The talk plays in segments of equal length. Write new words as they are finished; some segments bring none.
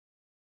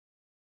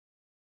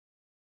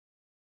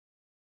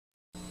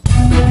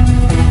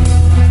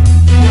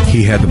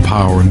He had the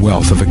power and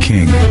wealth of a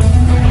king.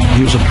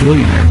 He was a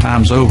billionaire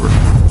times over.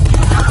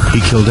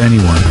 He killed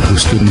anyone who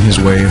stood in his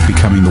way of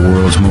becoming the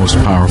world's most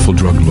powerful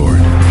drug lord.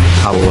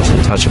 Pablo was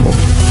untouchable.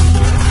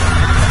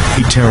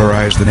 He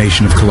terrorized the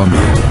nation of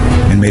Colombia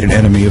and made an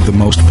enemy of the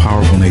most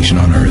powerful nation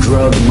on earth.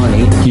 Drug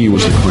money. He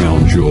was the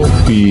crown jewel.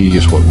 He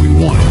is what we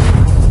want.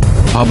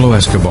 Pablo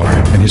Escobar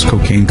and his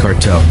cocaine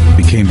cartel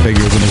became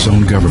bigger than his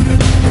own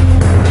government.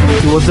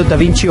 He was the Da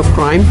Vinci of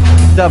crime,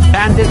 the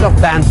bandit of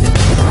bandits.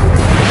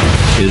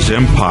 His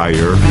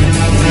empire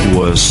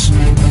was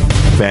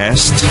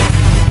vast.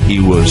 He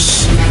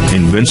was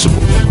invincible.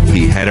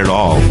 He had it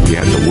all. He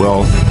had the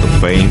wealth, the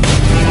fame.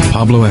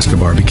 Pablo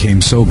Escobar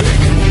became so big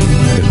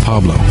that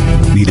Pablo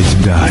needed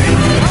to die.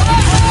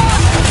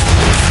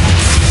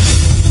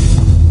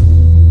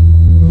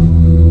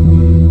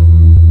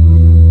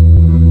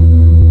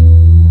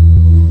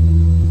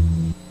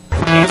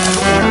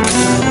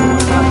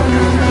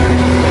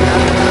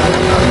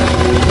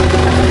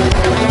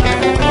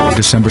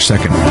 December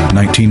 2nd,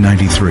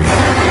 1993.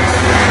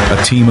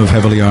 A team of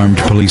heavily armed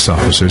police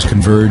officers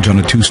converge on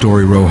a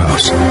two-story row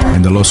house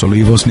in the Los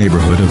Olivos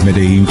neighborhood of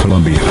Medellin,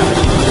 Colombia.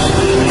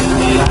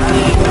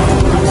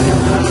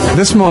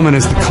 This moment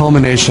is the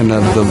culmination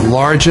of the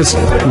largest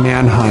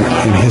manhunt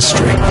in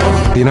history.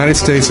 The United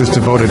States has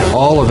devoted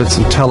all of its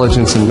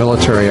intelligence and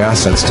military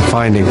assets to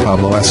finding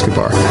Pablo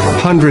Escobar.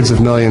 Hundreds of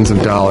millions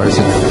of dollars.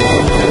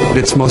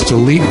 Its most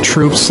elite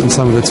troops and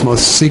some of its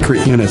most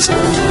secret units.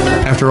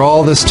 After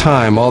all this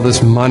time, all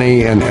this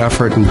money and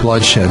effort and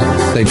bloodshed,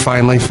 they'd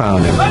finally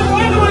found him.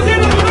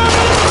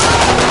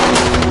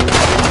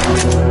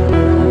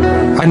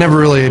 I never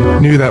really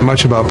knew that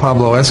much about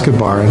Pablo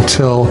Escobar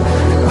until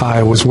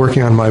I was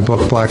working on my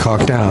book, Black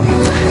Hawk Down.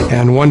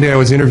 And one day I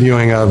was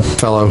interviewing a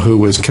fellow who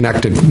was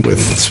connected with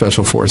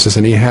Special Forces,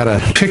 and he had a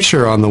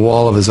picture on the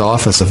wall of his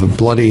office of a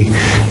bloody,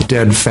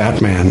 dead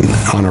fat man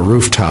on a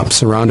rooftop,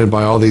 surrounded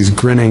by all these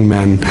grinning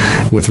men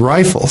with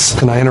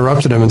rifles. And I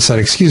interrupted him and said,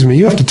 "Excuse me,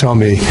 you have to tell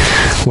me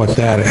what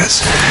that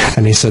is."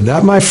 And he said,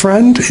 "That, my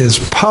friend, is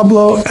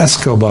Pablo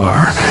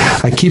Escobar.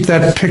 I keep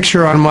that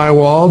picture on my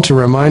wall to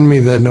remind me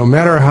that no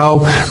matter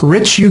how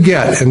rich you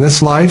get in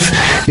this life,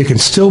 you can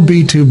still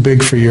be too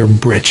big for your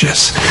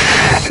britches."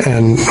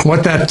 And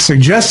what that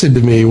suggested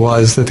to me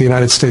was that the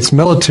United States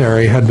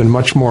military had been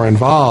much more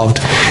involved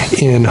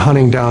in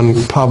hunting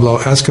down Pablo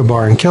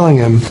Escobar and killing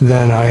him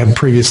than I had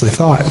previously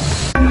thought.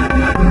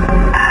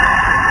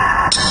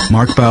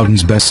 Mark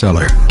Bowden's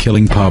bestseller,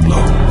 Killing Pablo,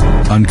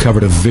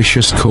 uncovered a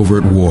vicious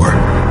covert war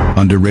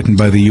underwritten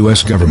by the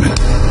U.S. government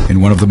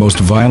in one of the most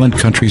violent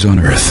countries on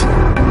earth.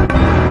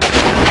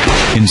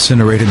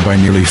 Incinerated by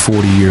nearly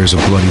 40 years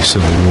of bloody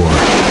civil war,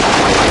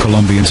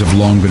 Colombians have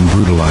long been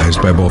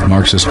brutalized by both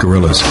Marxist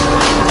guerrillas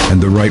and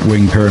the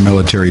right-wing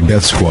paramilitary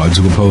death squads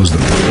who oppose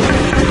them.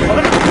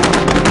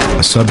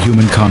 A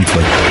subhuman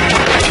conflict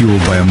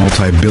fueled by a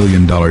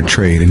multi-billion-dollar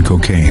trade in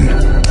cocaine.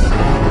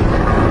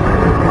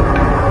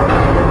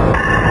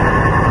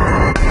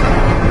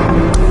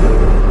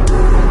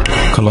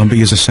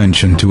 Colombia's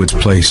ascension to its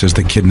place as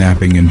the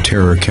kidnapping and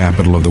terror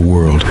capital of the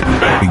world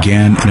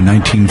began in a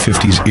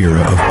 1950s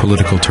era of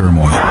political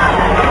turmoil.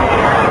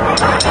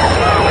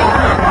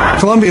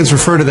 Colombians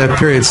refer to that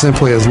period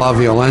simply as La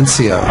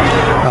Violencia,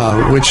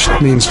 which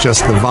means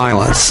just the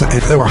violence.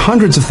 There were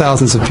hundreds of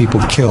thousands of people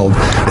killed,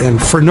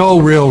 and for no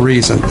real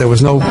reason. There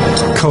was no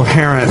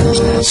coherent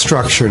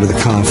structure to the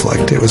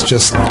conflict. It was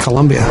just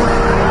Colombia.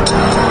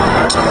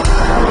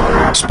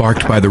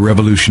 Sparked by the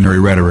revolutionary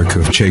rhetoric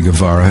of Che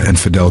Guevara and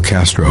Fidel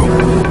Castro,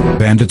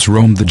 bandits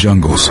roamed the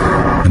jungles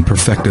and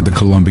perfected the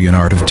Colombian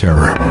art of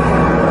terror.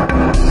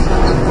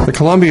 The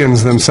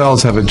Colombians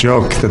themselves have a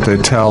joke that they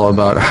tell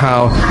about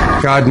how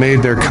God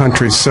made their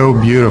country so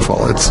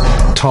beautiful. Its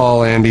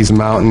tall Andes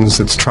mountains,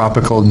 its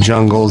tropical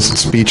jungles,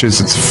 its beaches,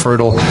 its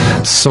fertile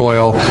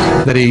soil,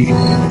 that He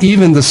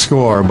evened the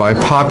score by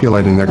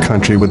populating their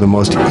country with the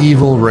most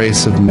evil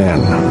race of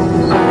men.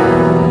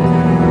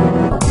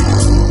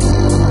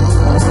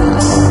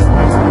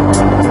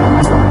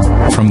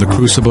 From the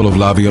crucible of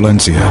La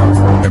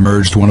Violencia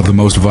emerged one of the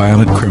most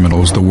violent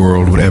criminals the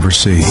world would ever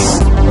see.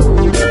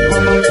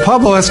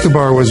 Pablo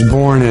Escobar was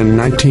born in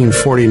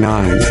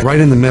 1949, right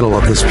in the middle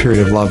of this period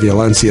of La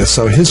Violencia,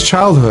 so his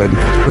childhood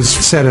was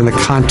set in the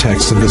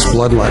context of this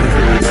bloodletting.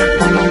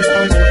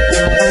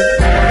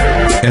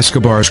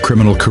 Escobar's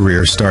criminal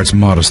career starts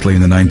modestly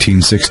in the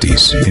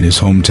 1960s in his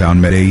hometown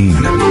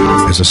Medellin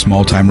as a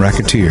small-time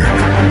racketeer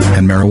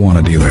and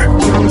marijuana dealer.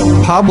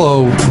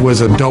 Pablo was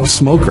a dope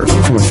smoker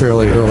from a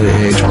fairly early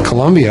age.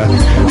 Colombia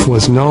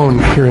was known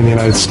here in the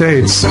United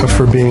States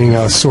for being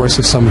a source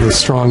of some of the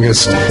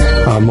strongest,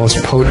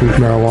 most potent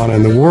marijuana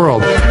in the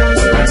world.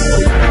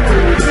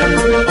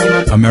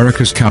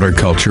 America's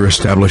counterculture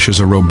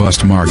establishes a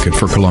robust market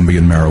for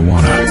Colombian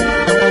marijuana.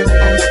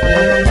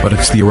 But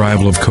it's the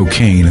arrival of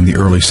cocaine in the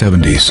early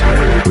 70s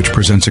which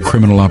presents a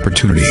criminal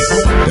opportunity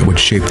that would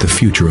shape the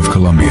future of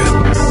Colombia.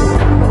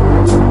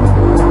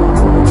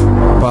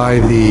 by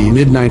the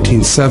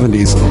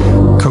mid-1970s,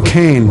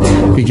 cocaine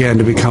began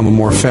to become a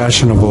more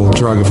fashionable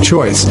drug of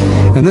choice.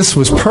 And this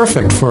was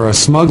perfect for a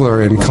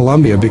smuggler in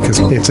Colombia because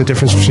it's a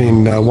difference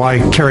between why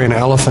carry an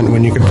elephant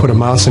when you could put a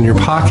mouse in your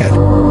pocket.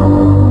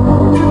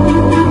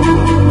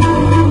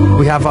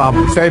 We have a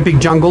very big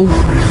jungle,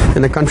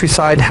 and the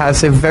countryside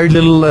has a very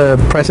little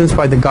presence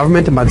by the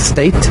government and by the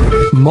state.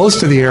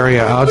 Most of the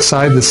area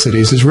outside the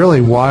cities is really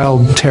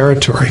wild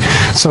territory.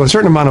 So a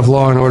certain amount of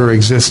law and order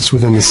exists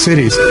within the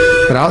cities,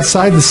 but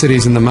outside the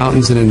cities, in the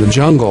mountains and in the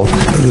jungle,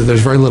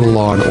 there's very little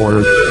law and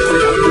order.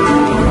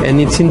 And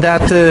it's in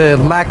that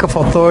lack of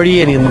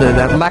authority and in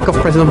that lack of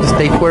presence of the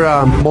state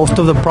where most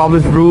of the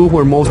problems brew,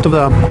 where most of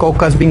the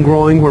coca has been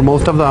growing, where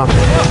most of the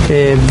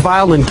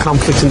violent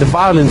conflicts and the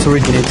violence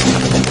originates.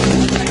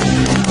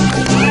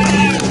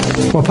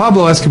 Well,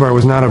 Pablo Escobar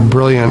was not a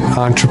brilliant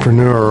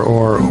entrepreneur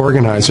or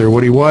organizer.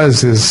 What he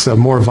was is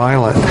more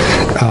violent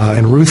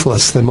and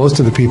ruthless than most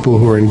of the people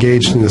who are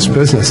engaged in this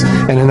business.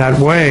 And in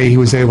that way, he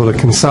was able to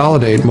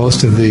consolidate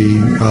most of the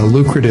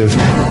lucrative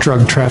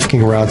drug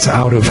trafficking routes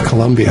out of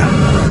Colombia.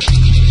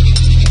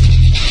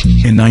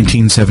 In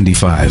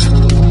 1975,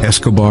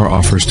 Escobar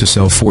offers to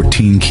sell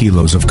 14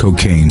 kilos of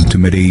cocaine to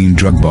Medellin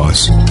drug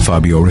boss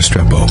Fabio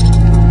Restrepo.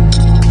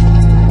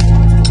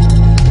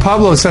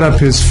 Pablo set up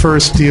his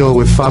first deal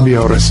with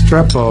Fabio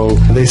Restrepo.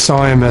 They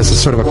saw him as a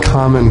sort of a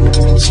common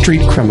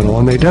street criminal,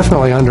 and they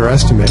definitely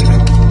underestimated him.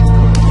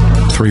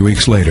 3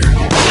 weeks later,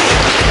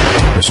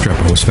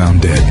 Restrepo was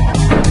found dead.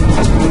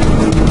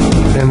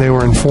 And they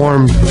were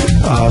informed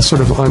sort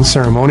of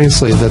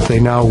unceremoniously that they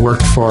now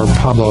worked for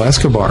Pablo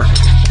Escobar.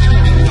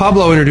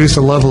 Pablo introduced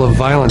a level of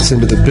violence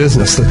into the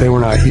business that they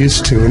were not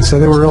used to, and so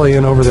they were really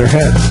in over their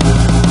heads.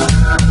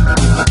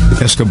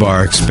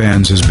 Escobar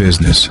expands his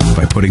business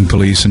by putting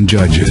police and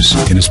judges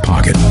in his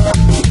pocket.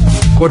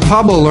 What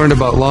Pablo learned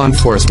about law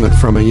enforcement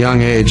from a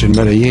young age in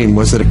Medellin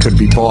was that it could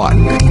be bought.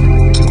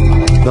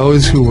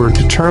 Those who were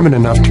determined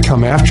enough to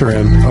come after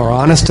him or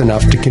honest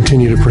enough to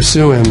continue to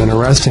pursue him and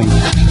arrest him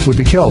would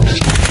be killed.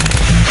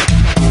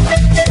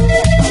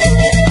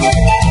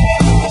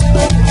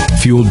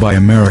 Fueled by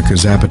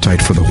America's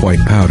appetite for the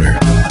white powder,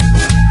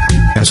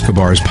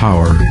 Escobar's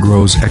power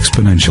grows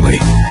exponentially.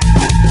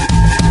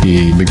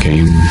 He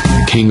became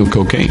the king of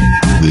cocaine,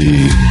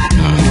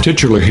 the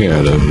titular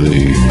head of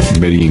the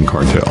Medellin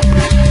cartel.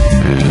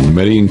 And the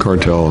Medellin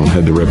cartel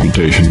had the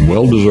reputation,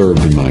 well-deserved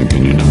in my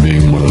opinion, of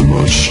being one of the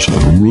most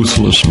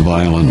ruthless,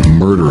 violent,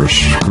 murderous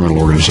criminal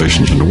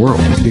organizations in the world.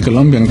 The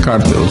Colombian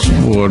cartels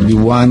were the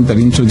one that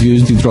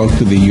introduced the drug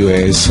to the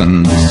U.S.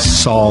 and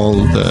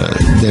sold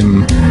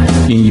them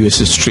in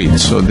U.S.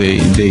 streets. So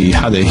they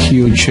had a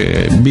huge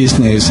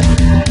business.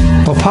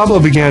 Well, Pablo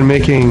began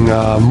making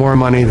more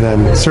money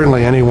than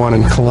certainly anyone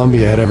in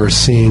Colombia had ever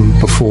seen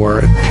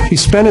before. He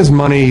spent his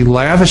money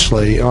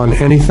lavishly on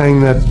anything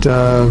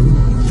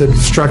that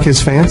struck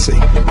his fancy.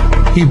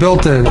 He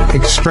built an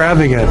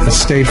extravagant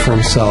estate for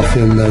himself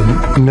in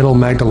the middle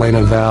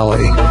Magdalena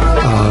Valley,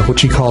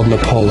 which he called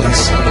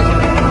Napolis.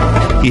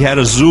 He had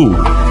a zoo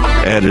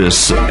at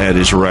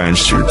his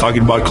ranch. You're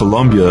talking about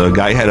Colombia. A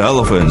guy had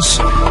elephants,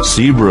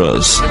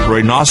 zebras,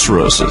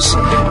 rhinoceroses.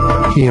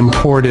 He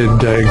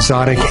imported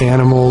exotic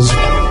animals,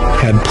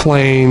 had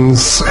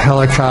planes,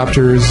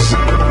 helicopters.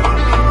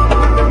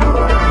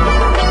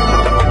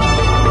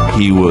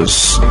 He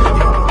was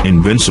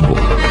invincible.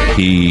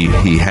 He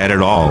had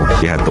it all.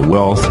 He had the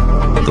wealth,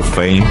 the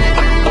fame.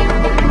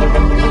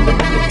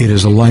 It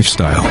is a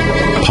lifestyle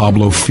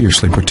Pablo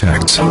fiercely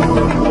protects.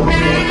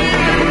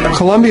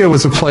 Colombia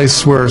was a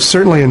place where,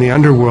 certainly in the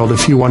underworld,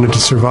 if you wanted to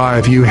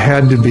survive, you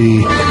had to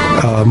be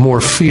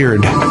more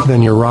feared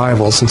than your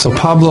rivals. And so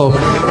Pablo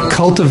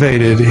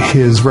cultivated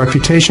his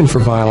reputation for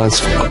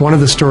violence. One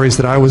of the stories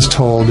that I was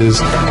told is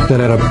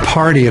that at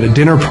a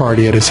dinner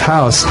party at his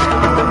house,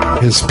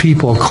 his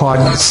people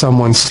caught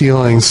someone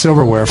stealing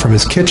silverware from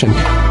his kitchen.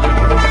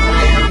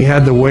 He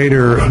had the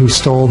waiter who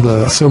stole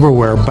the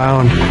silverware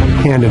bound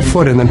hand and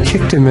foot and then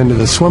kicked him into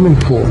the swimming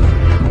pool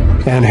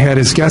and had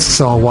his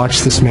guests all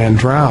watch this man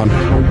drown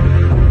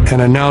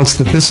and announced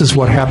that this is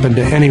what happened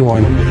to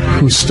anyone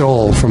who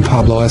stole from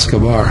Pablo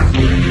Escobar.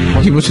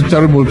 He was a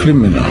terrible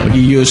criminal.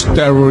 He used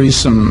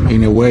terrorism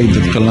in a way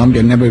that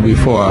Colombia never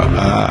before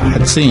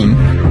had seen.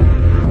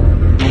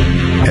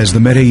 As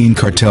the Medellin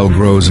cartel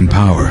grows in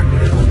power,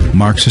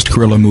 Marxist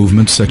guerrilla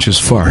movements such as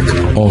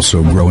FARC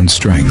also grow in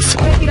strength.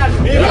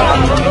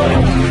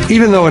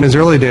 Even though in his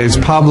early days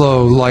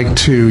Pablo liked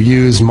to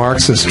use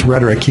Marxist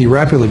rhetoric, he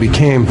rapidly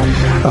became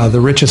the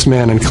richest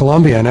man in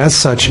Colombia, and as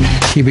such,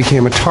 he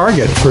became a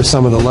target for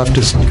some of the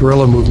leftist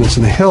guerrilla movements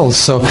in the hills.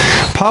 So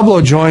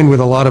Pablo joined with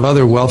a lot of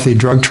other wealthy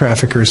drug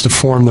traffickers to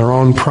form their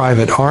own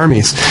private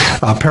armies,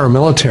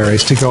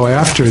 paramilitaries, to go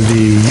after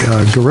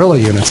the guerrilla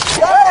units.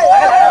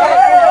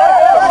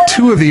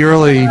 Two of the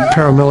early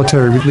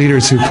paramilitary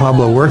leaders who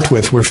Pablo worked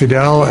with were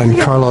Fidel and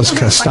Carlos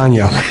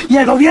Castaño.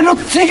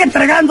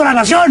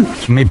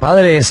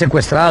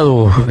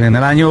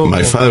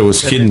 My father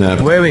was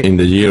kidnapped in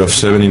the year of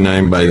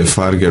 79 by the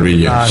FARC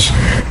guerrillas.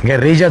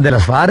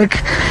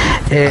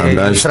 Our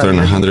lives turned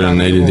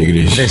 180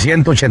 degrees. De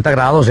 180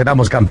 grados,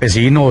 éramos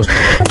campesinos.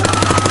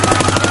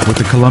 With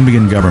the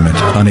Colombian government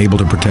unable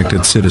to protect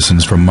its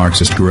citizens from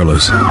Marxist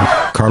guerrillas,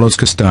 Carlos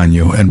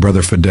Castaño and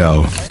brother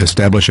Fidel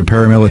establish a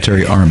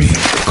paramilitary army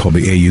called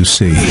the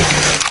AUC.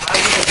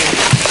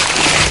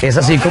 Es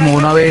así como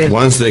una vez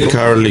Once they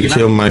cowardly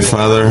killed my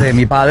father, de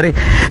mi padre,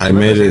 I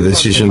made a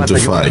decision to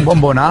fight.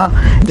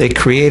 They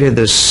created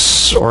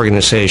this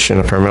organization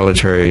of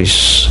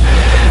paramilitaries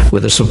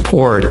with the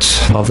support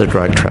of the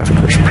drug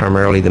traffickers,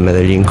 primarily the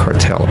Medellin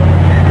cartel.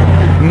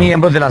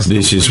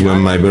 This is when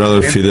my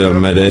brother Fidel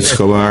met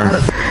Escobar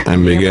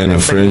and began a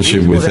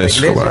friendship with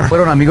Escobar.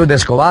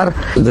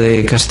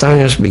 The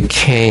Castaños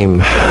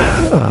became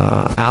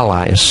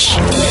allies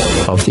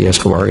of the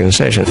Escobar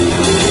organization.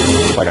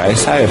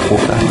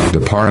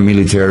 The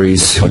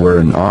paramilitaries were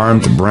an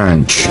armed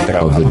branch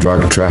of the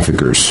drug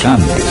traffickers.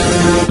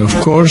 Of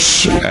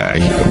course,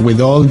 with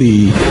all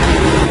the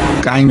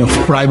kind of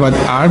private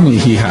army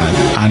he had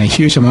and a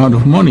huge amount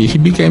of money, he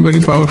became very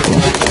powerful.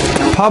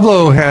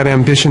 Pablo had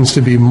ambitions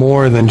to be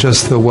more than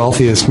just the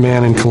wealthiest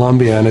man in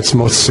Colombia and its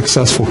most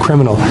successful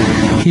criminal.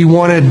 He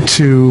wanted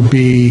to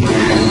be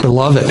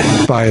beloved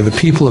by the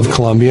people of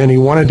Colombia, and he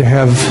wanted to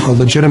have a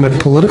legitimate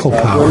political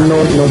power.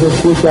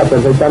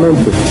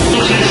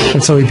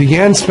 And so he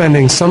began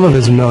spending some of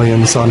his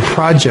millions on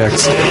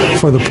projects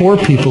for the poor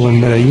people in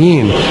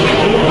Medellin.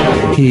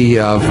 He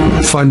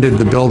funded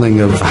the building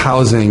of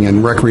housing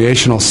and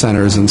recreational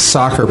centers and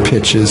soccer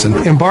pitches, and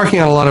embarking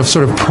on a lot of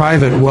sort of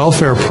private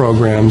welfare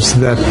programs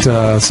that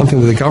something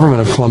that the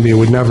government of Colombia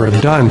would never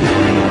have done.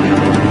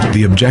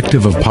 The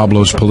objective of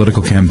Pablo's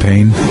political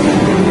campaign?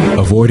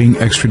 Avoiding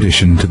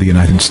extradition to the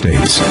United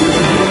States.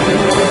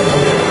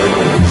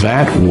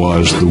 That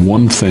was the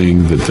one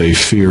thing that they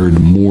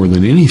feared more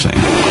than anything.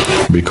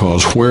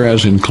 Because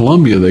whereas in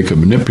Colombia they could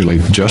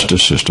manipulate the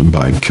justice system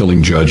by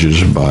killing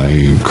judges,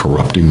 by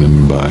corrupting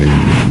them,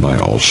 by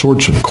all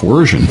sorts of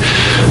coercion,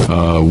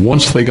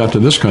 once they got to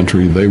this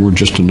country, they were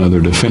just another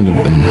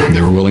defendant, and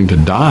they were willing to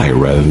die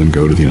rather than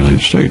go to the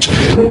United States.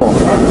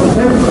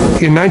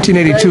 In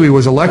 1982, he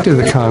was elected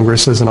to the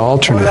Congress as an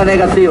alternate.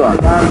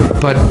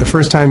 But the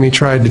first time he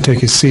tried to take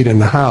his seat in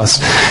the House,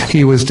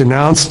 he was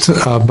denounced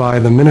by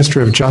the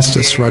Minister of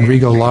Justice,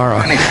 Rodrigo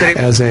Lara,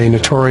 as a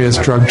notorious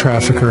drug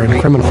trafficker and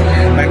criminal.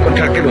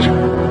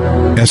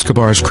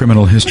 Escobar's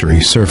criminal history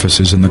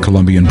surfaces in the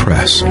Colombian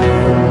press,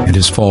 and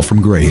his fall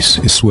from grace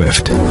is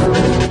swift.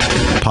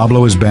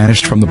 Pablo is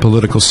banished from the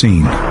political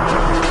scene,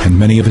 and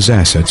many of his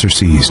assets are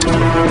seized.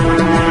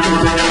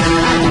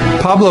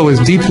 Pablo was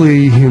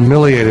deeply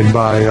humiliated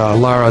by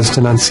Lara's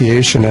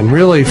denunciation, and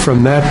really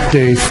from that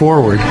day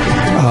forward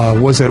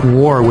was at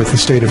war with the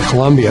state of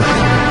Colombia.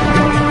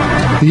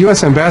 The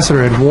U.S.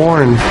 ambassador had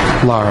warned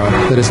Lara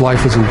that his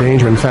life was in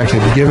danger. In fact,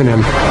 had given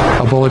him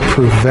a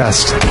bulletproof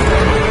vest.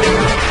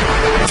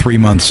 3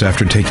 months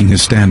after taking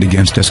his stand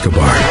against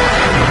Escobar,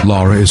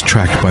 Lara is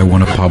tracked by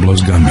one of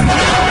Pablo's gunmen.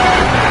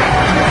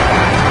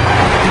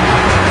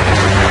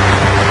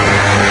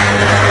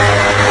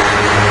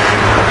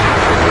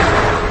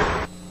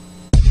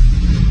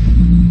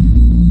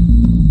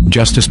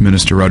 Justice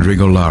Minister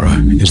Rodrigo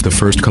Lara is the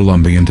first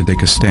Colombian to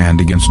take a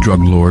stand against drug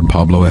lord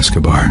Pablo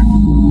Escobar.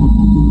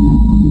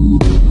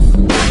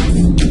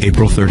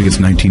 April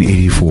 30th,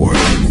 1984.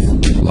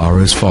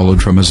 Lara is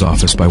followed from his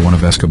office by one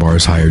of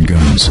Escobar's hired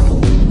guns.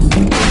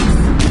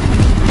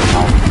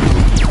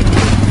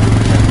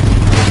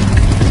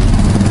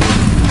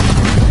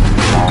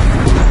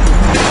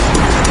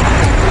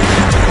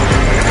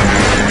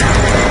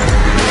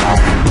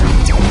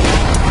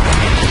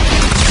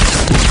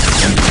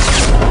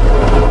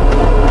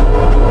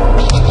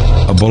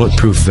 A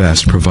bulletproof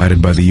vest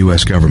provided by the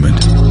U.S.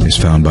 government is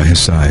found by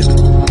his side.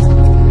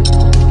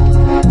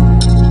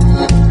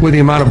 With the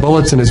amount of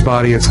bullets in his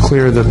body, it's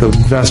clear that the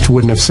vest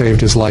wouldn't have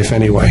saved his life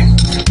anyway.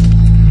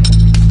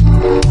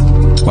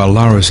 While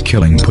Lara's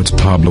killing puts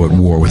Pablo at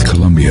war with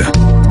Colombia,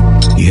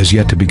 he has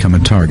yet to become a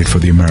target for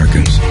the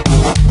Americans.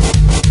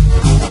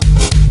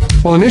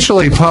 Well,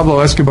 initially, Pablo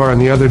Escobar and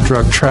the other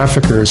drug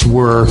traffickers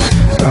were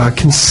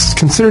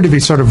considered to be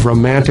sort of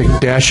romantic,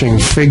 dashing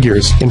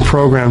figures. In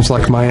programs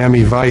like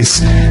Miami Vice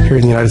here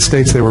in the United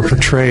States, they were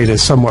portrayed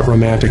as somewhat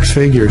romantic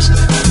figures.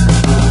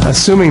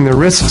 Assuming the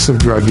risks of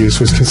drug use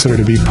was considered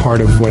to be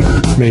part of what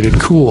made it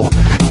cool.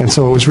 And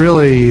so it was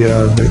really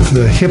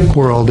the hip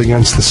world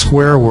against the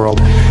square world.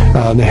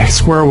 The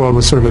square world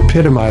was sort of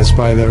epitomized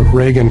by the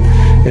Reagan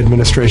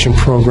administration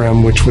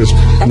program, which was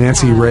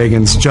Nancy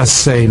Reagan's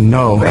Just Say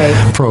No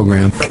program.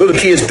 Little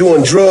kids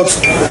doing drugs,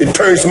 it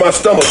turns my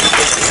stomach.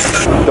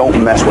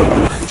 Don't mess with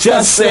them.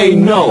 Just say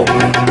no.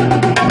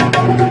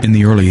 In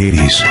the early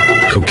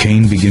 80s,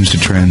 cocaine begins to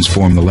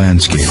transform the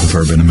landscape of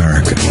urban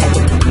America.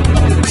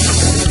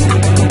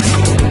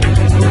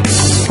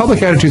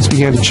 Public attitudes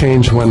began to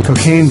change when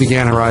cocaine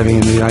began arriving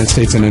in the United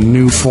States in a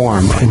new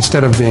form.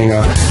 Instead of being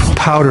a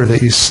powder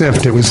that you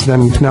sift. It was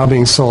then now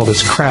being sold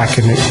as crack,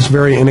 and it was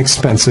very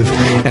inexpensive.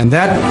 And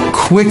that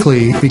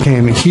quickly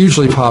became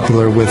hugely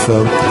popular with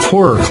the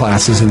poorer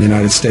classes in the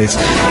United States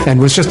and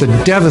was just a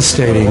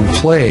devastating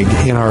plague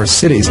in our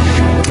cities.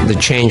 The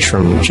change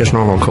from just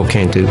normal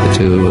cocaine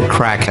to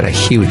crack had a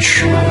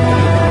huge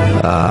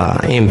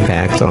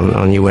impact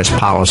on U.S.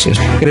 policies.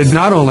 It had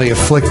not only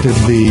afflicted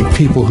the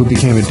people who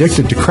became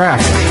addicted to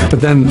crack,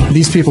 but then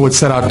these people would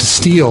set out to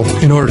steal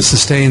in order to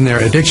sustain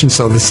their addiction.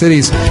 So the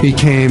cities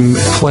became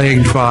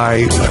plagued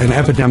by an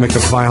epidemic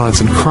of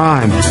violence and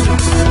crime.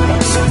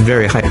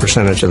 Very high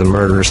percentage of the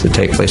murders that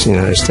take place in the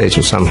United States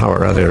are somehow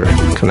or other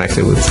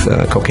connected with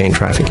cocaine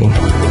trafficking.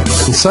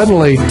 And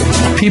suddenly,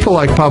 people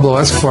like Pablo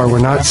Escobar were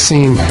not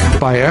seen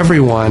by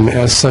everyone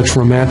as such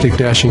romantic,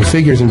 dashing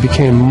figures and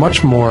became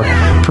much more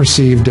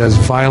perceived as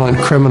violent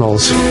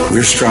criminals.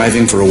 We're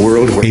striving for a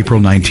world where April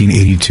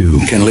 1982.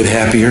 we can live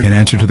happier. In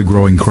answer to the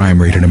growing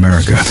crime rate in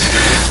America,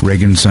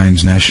 Reagan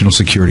signs National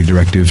Security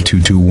Directive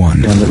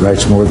 221,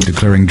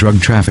 declaring drug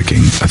trafficking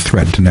a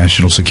threat to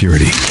national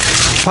security.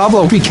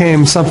 Pablo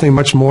became something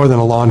much more than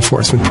a law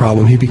enforcement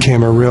problem. He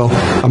became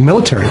a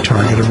military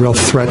target, a real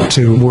threat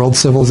to world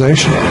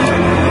civilization.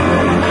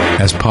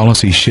 As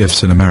policy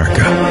shifts in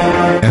America,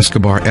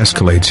 Escobar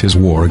escalates his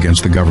war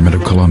against the government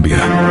of Colombia.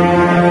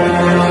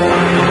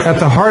 At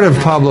the heart of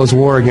Pablo's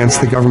war against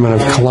the government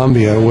of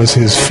Colombia was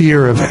his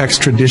fear of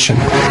extradition.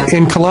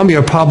 In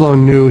Colombia, Pablo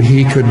knew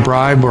he could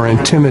bribe or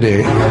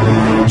intimidate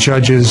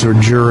judges or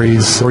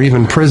juries or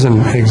even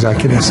prison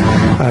executives.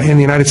 In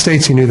the United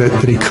States, he knew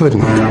that he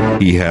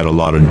couldn't. He had a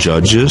lot of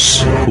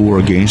judges who were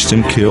against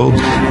him killed.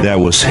 That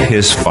was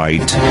his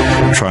fight,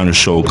 trying to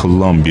show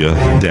Colombia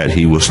that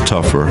he was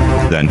tougher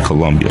than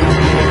Colombia.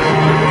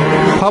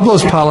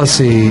 Pablo's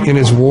policy in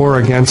his war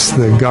against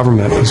the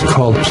government was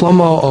called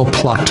plomo o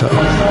plato,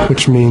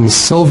 which means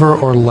silver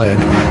or lead.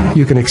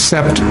 You can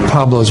accept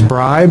Pablo's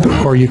bribe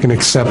or you can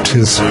accept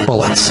his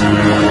bullets.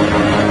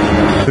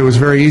 It was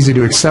very easy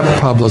to accept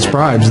Pablo's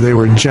bribes. They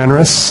were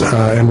generous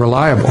and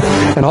reliable.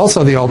 And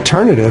also the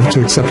alternative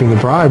to accepting the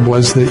bribe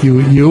was that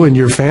you and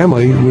your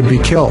family would be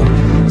killed.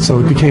 So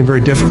it became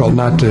very difficult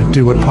not to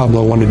do what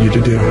Pablo wanted you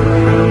to do.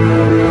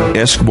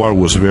 Escobar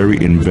was very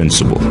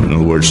invincible. In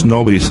other words,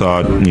 nobody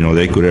thought,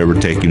 they could ever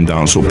take him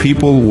down. So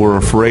people were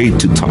afraid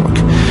to talk.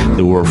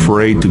 They were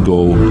afraid to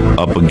go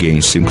up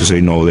against him because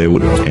they know they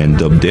would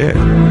end up dead.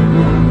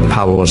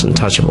 Pablo was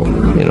untouchable.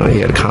 He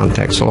had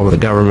contacts all over the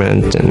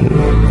government, and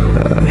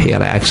he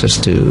had access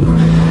to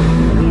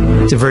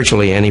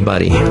virtually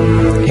anybody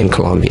in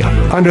Colombia.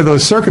 Under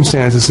those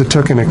circumstances, it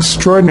took an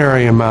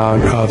extraordinary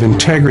amount of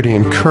integrity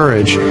and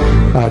courage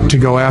to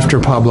go after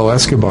Pablo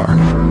Escobar.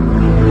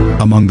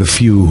 Among the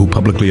few who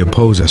publicly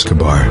oppose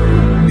Escobar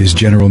is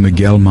General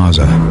Miguel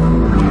Maza.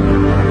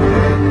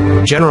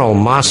 General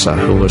Maza,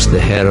 who was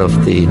the head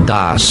of the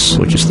DAS,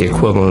 which is the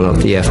equivalent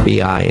of the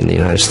FBI in the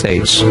United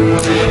States,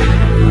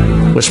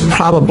 was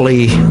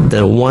probably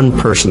the one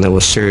person that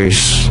was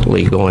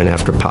seriously going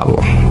after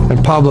Pablo.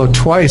 And Pablo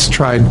twice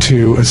tried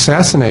to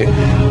assassinate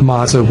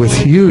Maza with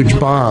huge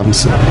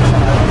bombs.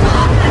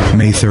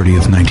 May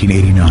 30th,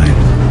 1989.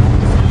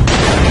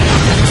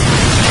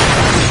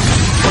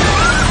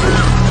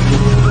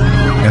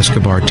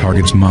 Escobar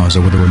targets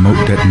Maza with a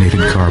remote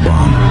detonated car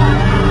bomb.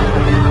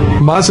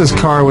 Maza's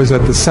car was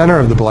at the center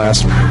of the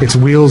blast. Its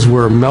wheels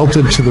were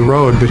melted to the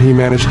road, but he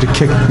managed to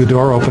kick the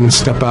door open and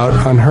step out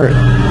unhurt.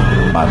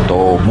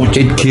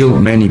 It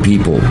killed many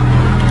people.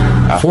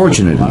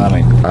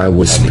 Fortunately, I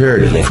was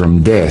spared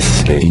from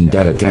death in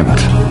that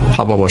attempt.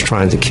 Pablo was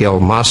trying to kill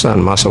Maza,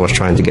 and Maza was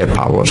trying to get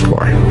Pablo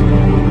Escobar.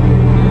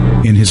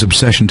 In his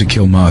obsession to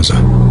kill Maza,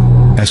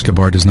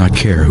 Escobar does not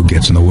care who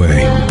gets in the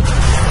way.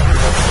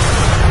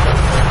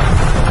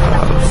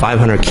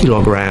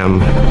 500-kilogram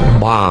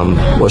bomb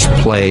was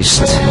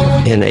placed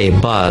in a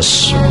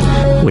bus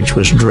which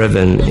was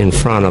driven in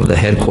front of the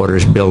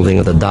headquarters building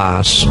of the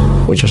DAS,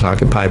 which was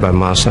occupied by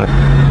Maza,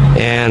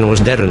 and was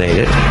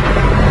detonated.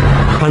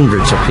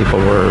 Hundreds of people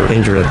were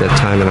injured at that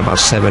time, and about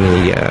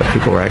 70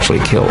 people were actually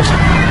killed.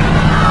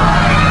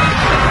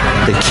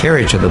 The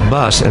carriage of the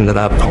bus ended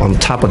up on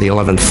top of the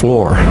 11th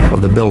floor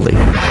of the building.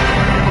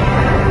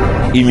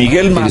 It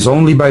is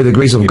only by the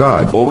grace of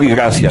God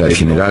that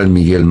General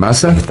Miguel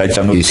Maza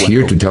is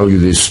here to tell you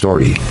this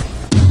story.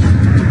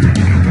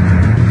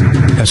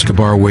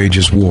 Escobar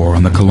wages war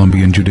on the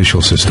Colombian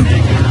judicial system.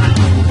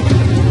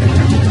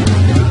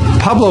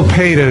 Pablo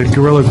paid a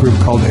guerrilla group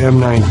called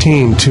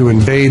M19 to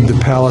invade the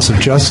Palace of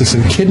Justice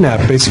and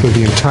kidnap basically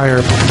the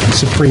entire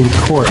Supreme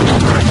Court of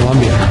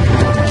Colombia.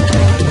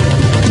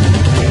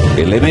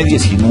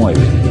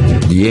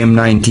 The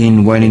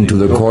M19 went into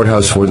the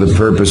courthouse for the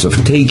purpose of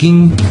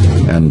taking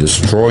and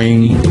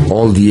destroying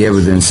all the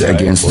evidence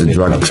against the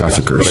drug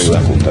traffickers.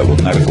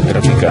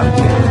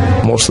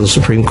 Most of the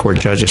Supreme Court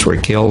judges were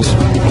killed.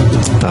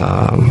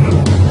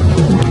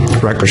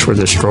 Records were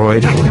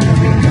destroyed.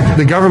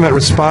 The government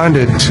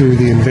responded to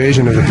the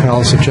invasion of the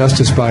Palace of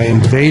Justice by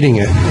invading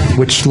it,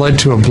 which led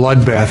to a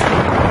bloodbath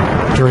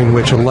during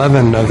which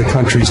 11 of the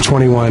country's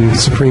 21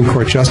 Supreme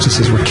Court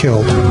justices were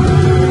killed.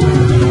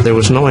 There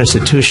was no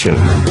institution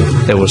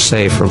that was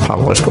safe from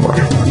Pablo Escobar.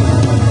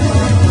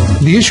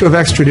 The issue of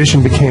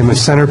extradition became a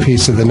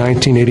centerpiece of the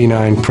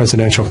 1989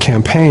 presidential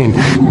campaign.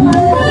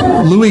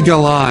 Louis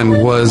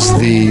Galan was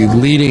the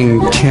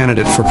leading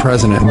candidate for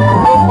president.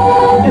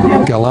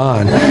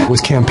 Galan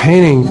was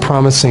campaigning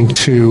promising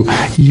to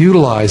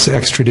utilize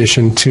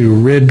extradition to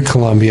rid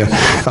Colombia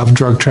of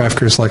drug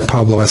traffickers like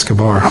Pablo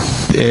Escobar.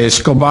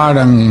 Escobar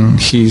and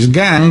his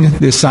gang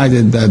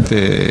decided that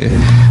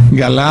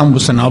Galan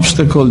was an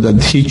obstacle,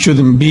 that he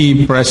shouldn't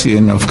be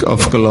president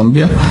of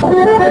Colombia.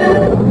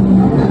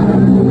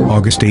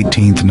 August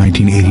 18th,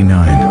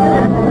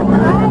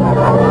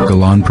 1989.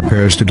 Galan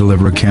prepares to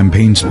deliver a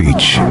campaign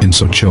speech in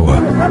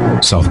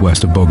Sochoa,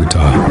 southwest of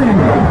Bogota.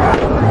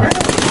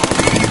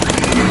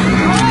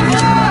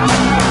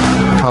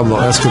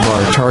 Pablo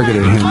Escobar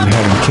targeted him and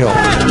had him killed.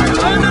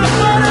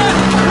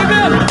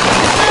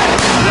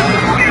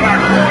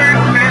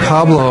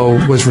 Pablo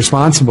was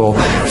responsible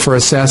for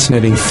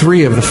assassinating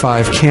 3 of the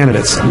 5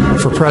 candidates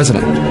for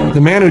president.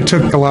 The man who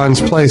took Galan's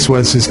place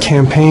was his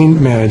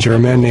campaign manager, a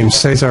man named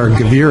Cesar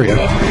Gaviria.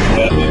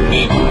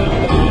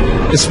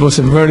 This was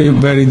a very,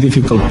 very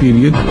difficult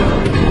period.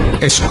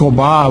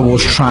 Escobar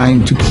was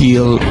trying to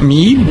kill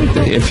me.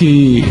 If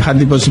he had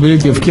the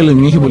possibility of killing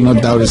me, he would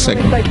not doubt a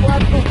second.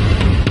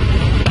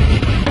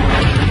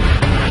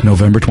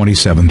 November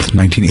 27th,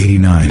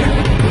 1989.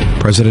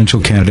 Presidential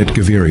candidate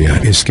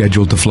Gaviria is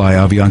scheduled to fly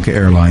Avianca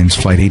Airlines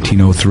Flight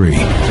 1803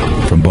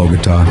 from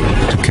Bogota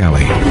to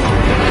Cali.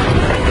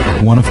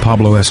 One of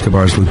Pablo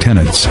Escobar's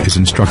lieutenants is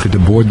instructed to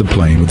board the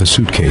plane with a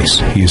suitcase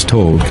he is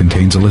told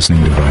contains a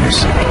listening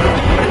device.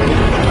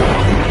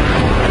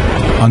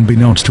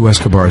 Unbeknownst to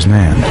Escobar's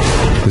man,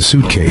 the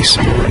suitcase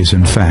is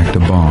in fact a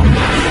bomb.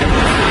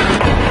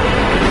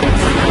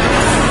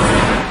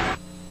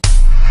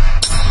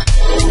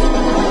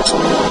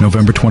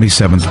 November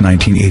 27th,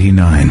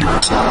 1989.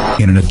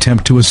 In an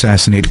attempt to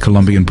assassinate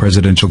Colombian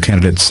presidential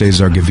candidate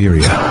Cesar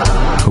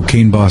Gaviria,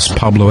 cocaine boss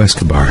Pablo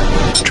Escobar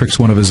tricks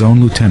one of his own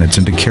lieutenants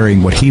into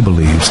carrying what he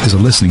believes is a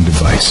listening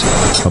device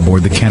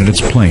aboard the candidate's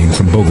plane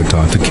from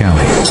Bogota to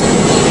Cali.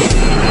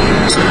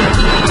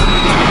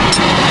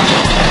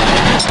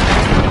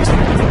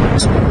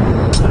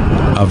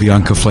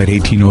 Avianca Flight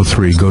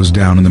 1803 goes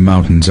down in the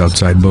mountains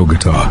outside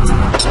Bogota.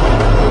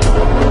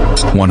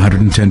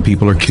 110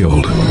 people are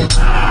killed.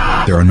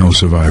 There are no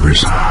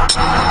survivors.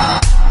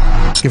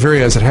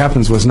 Gaviria, as it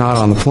happens, was not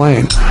on the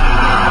plane.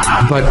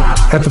 But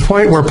at the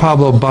point where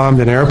Pablo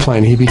bombed an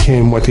airplane, he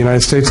became what the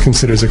United States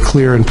considers a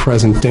clear and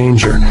present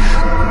danger.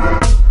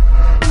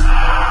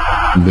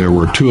 There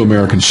were 2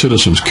 American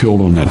citizens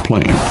killed on that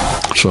plane.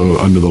 So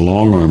under the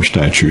long-arm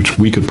statutes,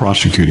 we could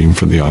prosecute him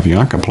for the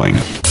Avianca plane.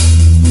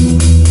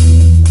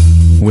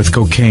 With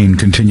cocaine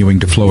continuing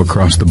to flow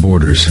across the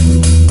borders,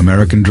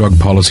 American drug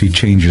policy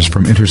changes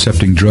from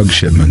intercepting drug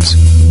shipments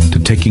to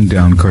taking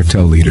down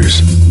cartel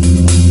leaders.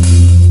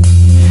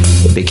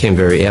 It became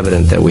very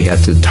evident that we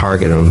had to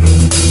target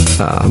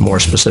them more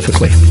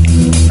specifically.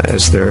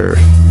 As their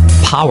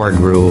power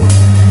grew,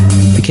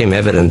 it became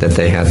evident that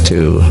they had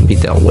to be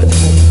dealt with.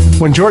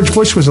 When George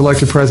Bush was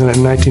elected president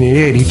in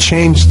 1988, he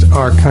changed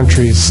our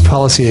country's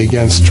policy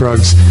against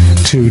drugs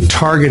to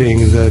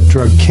targeting the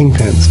drug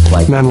kingpins,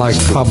 men like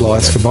Pablo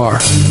Escobar.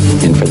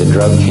 And for the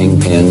drug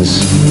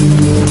kingpins,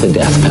 the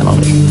death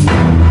penalty.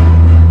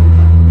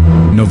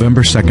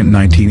 November 2nd,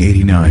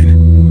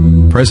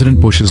 1989.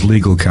 President Bush's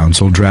legal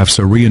counsel drafts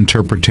a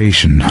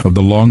reinterpretation of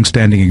the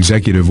long-standing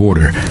executive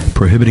order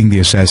prohibiting the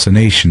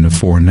assassination of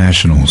foreign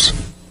nationals.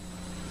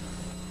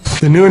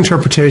 The new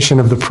interpretation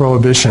of the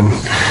prohibition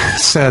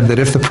said that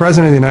if the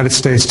President of the United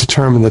States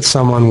determined that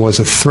someone was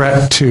a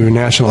threat to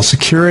national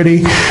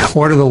security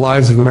or to the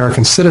lives of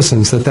American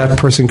citizens, that that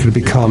person could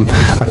become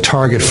a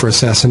target for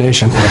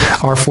assassination.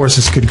 Our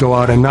forces could go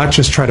out and not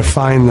just try to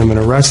find them and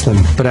arrest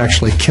them, but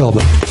actually kill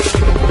them.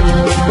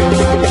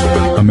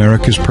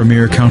 America's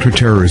premier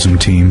counterterrorism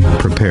team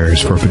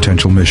prepares for a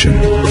potential mission.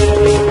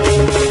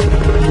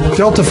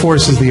 Delta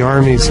Force is the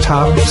Army's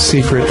top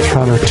secret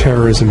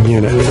counterterrorism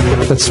unit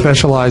that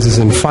specializes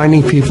in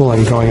finding people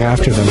and going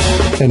after them,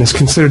 and is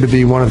considered to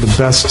be one of the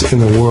best in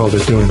the world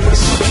at doing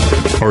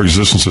this. Our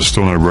existence is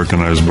still not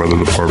recognized by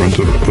the Department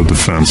of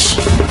Defense.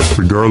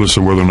 Regardless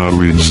of whether or not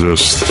we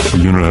exist, the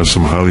unit has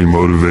some highly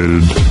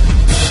motivated,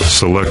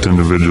 select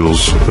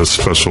individuals that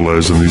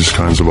specialize in these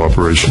kinds of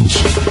operations.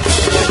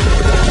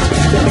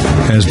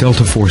 As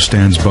Delta Force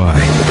stands by,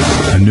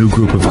 a new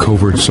group of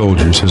covert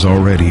soldiers has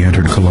already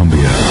entered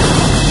Colombia.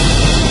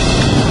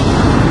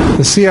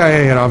 The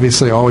CIA had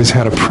obviously always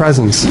had a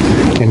presence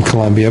in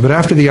Colombia, but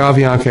after the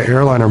Avianca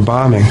airliner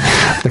bombing,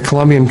 the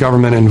Colombian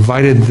government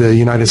invited the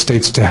United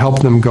States to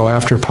help them go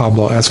after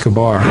Pablo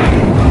Escobar.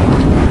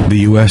 The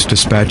U.S.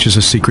 dispatches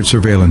a secret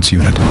surveillance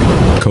unit,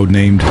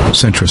 codenamed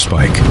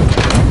CentraSpike.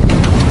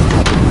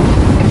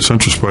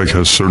 CentraSpike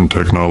has certain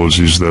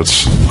technologies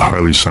that's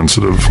highly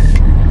sensitive.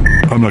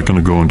 I'm not going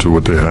to go into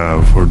what they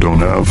have or don't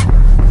have.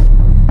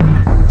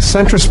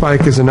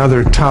 CentraSpike is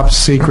another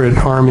top-secret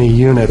Army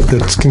unit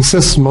that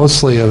consists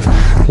mostly of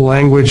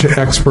language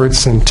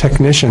experts and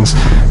technicians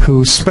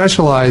who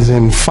specialize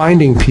in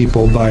finding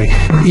people by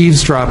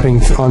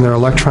eavesdropping on their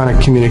electronic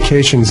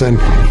communications and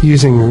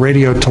using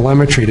radio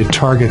telemetry to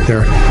target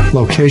their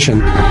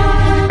location.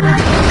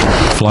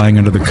 Flying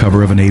under the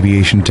cover of an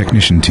aviation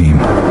technician team,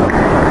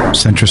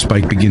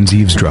 CentraSpike begins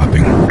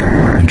eavesdropping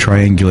and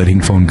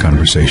triangulating phone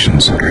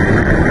conversations.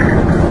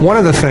 One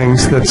of the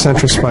things that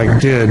CentraSpike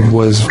did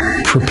was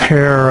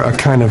prepare a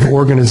kind of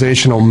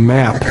organizational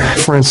map.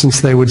 For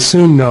instance, they would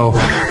soon know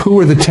who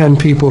were the 10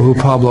 people who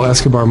Pablo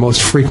Escobar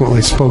most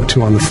frequently spoke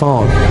to on the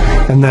phone,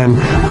 and then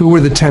who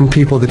were the 10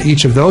 people that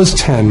each of those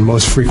 10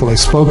 most frequently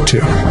spoke to.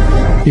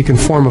 You can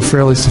form a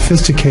fairly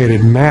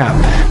sophisticated map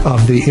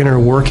of the inner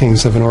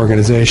workings of an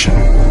organization.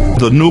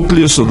 The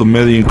nucleus of the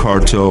Medellin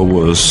cartel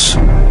was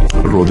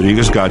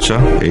Rodriguez Gacha,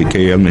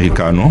 a.k.a. El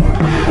Mexicano,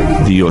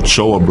 the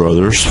Ochoa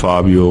brothers,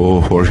 Fabio,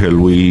 Jorge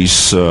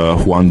Luis,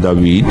 Juan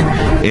David,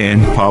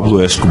 and Pablo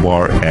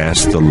Escobar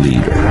as the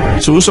leader.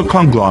 So it was a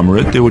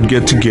conglomerate. They would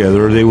get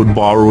together, they would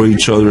borrow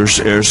each other's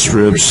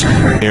airstrips,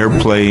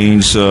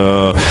 airplanes,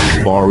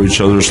 borrow each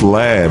other's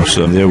labs.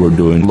 They were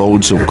doing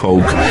loads of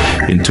coke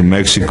into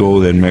Mexico,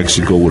 then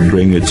Mexico would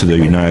bring it to the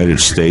United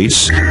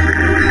States.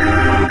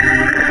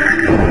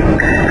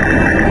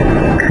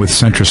 With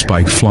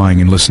CentraSpike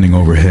flying and listening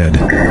overhead,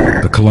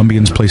 the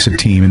Colombians place a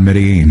team in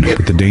Medellin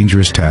with the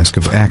dangerous task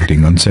of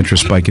acting on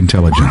CentraSpike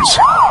intelligence.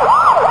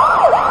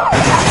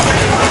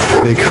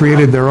 They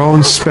created their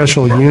own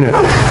special unit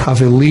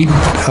of elite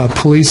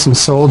police and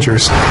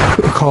soldiers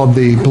called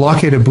the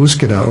Bloque de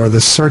Búsqueda, or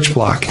the Search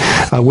Block,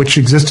 which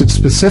existed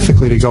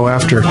specifically to go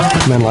after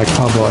men like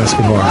Pablo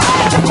Escobar.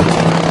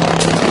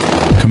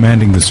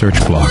 Commanding the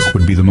Search Block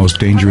would be the most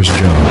dangerous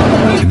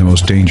job in the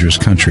most dangerous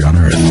country on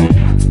earth.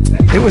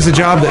 It was a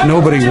job that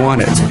nobody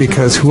wanted,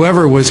 because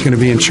whoever was going to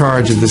be in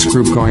charge of this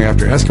group going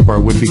after Escobar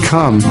would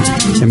become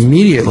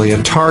immediately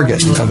a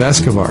target of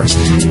Escobar's.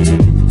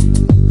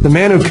 The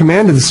man who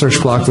commanded the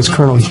Search Block was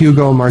Colonel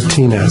Hugo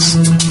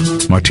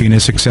Martinez.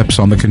 Martinez accepts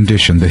on the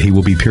condition that he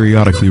will be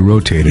periodically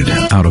rotated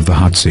out of the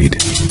hot seat.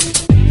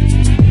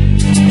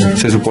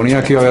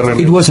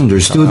 It was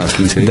understood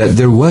that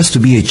there was to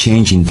be a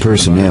change in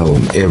personnel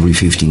every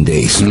 15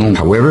 days.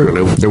 However,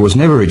 there was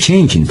never a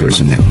change in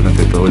personnel.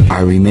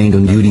 I remained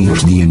on duty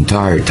the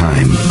entire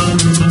time.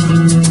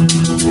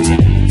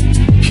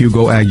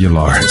 Hugo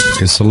Aguilar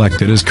is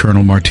selected as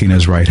Colonel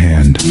Martinez's right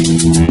hand.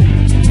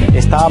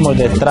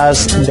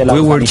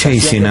 We were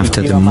chasing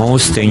after the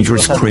most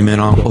dangerous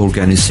criminal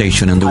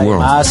organization in the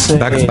world,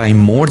 backed by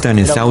more than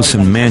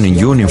 1,000 men in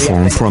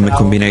uniform from a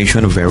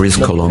combination of various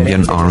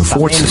Colombian armed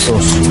forces.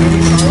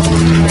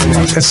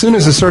 As soon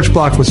as the Search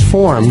Block was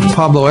formed,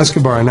 Pablo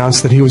Escobar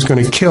announced that he was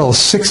going to kill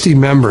 60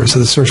 members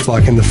of the Search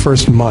Block in the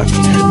first month.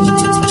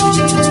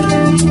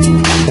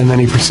 And then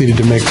he proceeded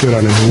to make good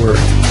on his word.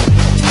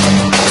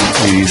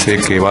 He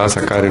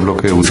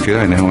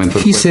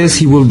says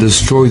he will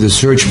destroy the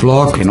Search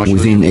Block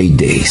within 8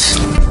 days.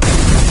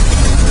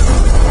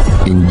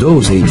 In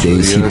those 8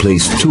 days, he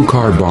placed 2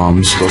 car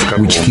bombs,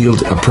 which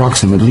killed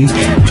approximately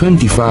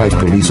 25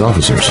 police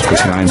officers.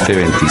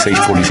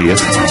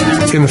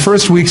 In the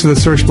first weeks of the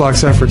Search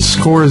Block's efforts,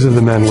 scores of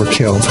the men were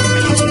killed.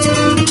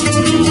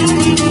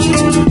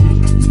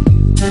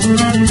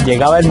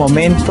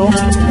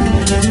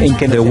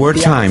 There were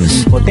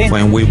times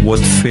when we would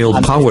feel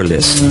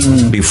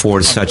powerless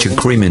before such a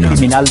criminal.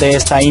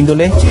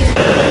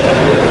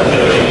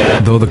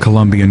 Though the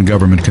Colombian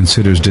government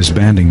considers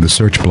disbanding the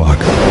Search Block,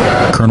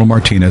 Colonel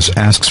Martinez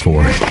asks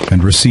for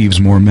and receives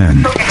more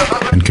men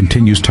and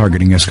continues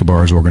targeting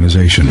Escobar's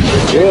organization.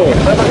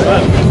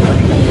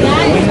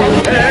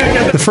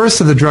 The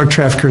first of the drug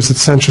traffickers that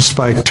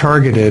CentraSpike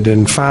targeted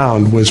and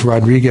found was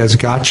Rodriguez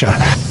Gacha.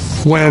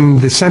 When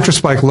the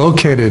CentraSpike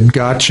located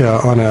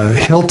Gacha on a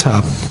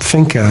hilltop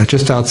finca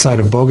just outside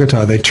of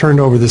Bogota, they turned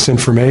over this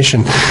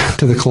information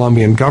to the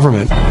Colombian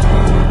government.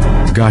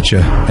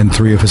 Gacha and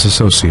 3 of his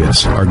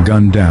associates are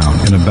gunned down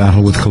in a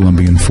battle with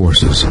Colombian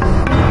forces.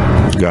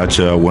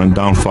 Gacha went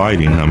down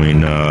fighting.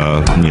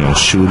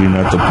 Shooting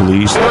at the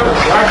police.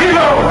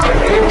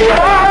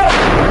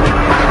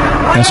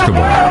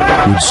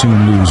 Escobar would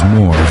soon lose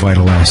more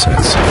vital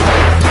assets.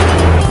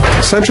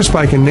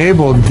 CentraSpike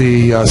enabled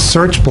the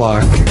Search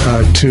Block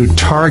to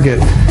target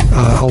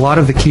a lot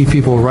of the key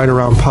people right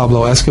around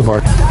Pablo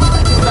Escobar.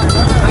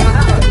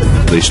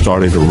 They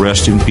started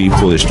arresting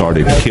people. They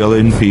started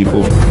killing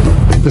people.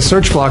 The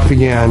Search Block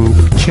began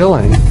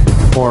killing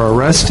or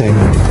arresting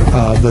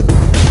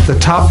the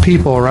top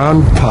people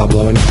around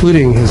Pablo,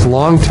 including his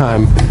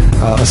longtime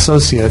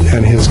associate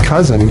and his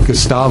cousin,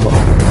 Gustavo.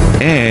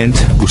 And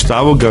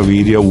Gustavo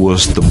Gaviria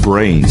was the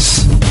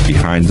brains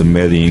behind the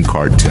Medellin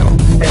cartel.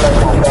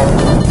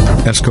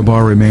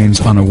 Escobar remains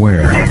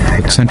unaware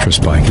that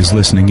CentraSpike is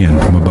listening in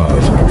from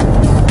above.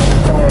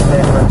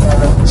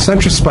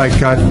 CentraSpike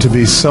got to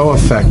be so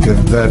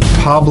effective that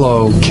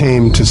Pablo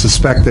came to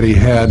suspect that he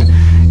had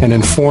an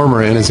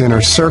informer in his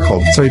inner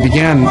circle. So he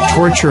began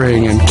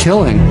torturing and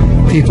killing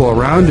people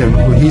around him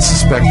who he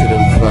suspected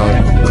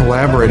of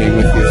collaborating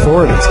with the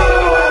authorities.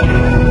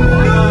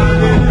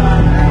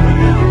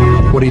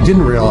 What he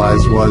didn't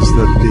realize was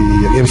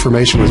that the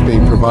information was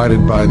being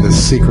provided by the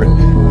secret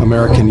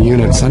American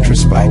unit,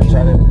 Centrospike.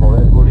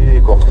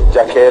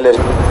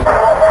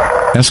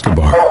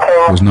 Escobar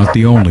was not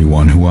the only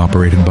one who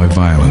operated by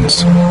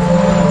violence.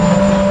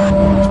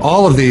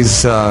 All of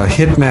these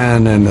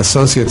hitmen and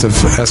associates of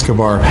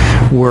Escobar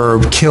were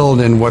killed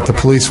in what the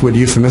police would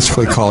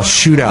euphemistically call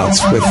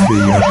shootouts with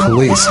the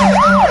police.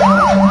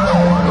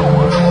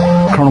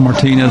 Colonel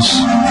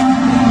Martinez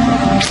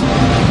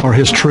or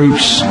his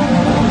troops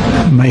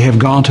may have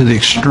gone to the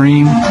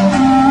extreme,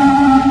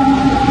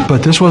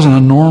 but this wasn't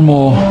a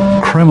normal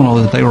criminal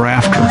that they were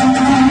after.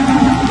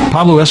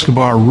 Pablo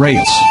Escobar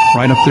rates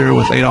right up there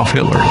with Adolf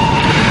Hitler.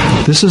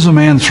 This is a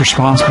man that's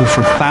responsible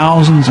for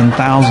thousands and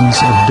thousands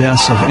of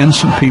deaths of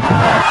innocent people.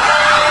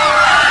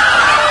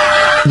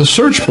 The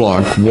search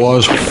block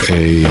was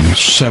a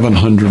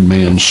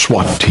 700-man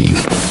SWAT team,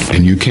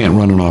 and you can't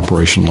run an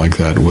operation like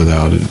that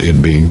without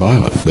it being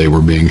violent. They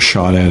were being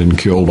shot at and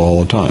killed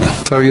all the time.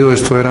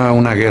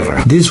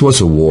 This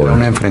was a war.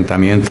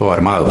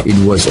 It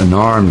was an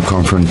armed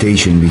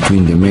confrontation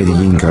between the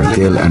Medellin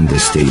cartel and the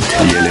state.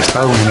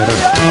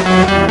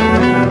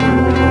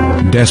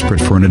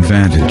 Desperate for an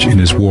advantage in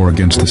his war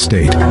against the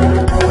state,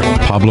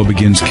 Pablo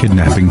begins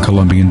kidnapping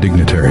Colombian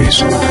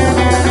dignitaries.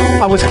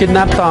 I was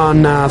kidnapped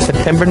on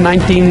September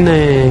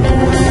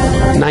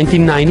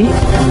 1990.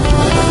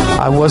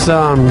 I was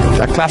a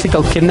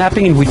classical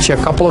kidnapping in which a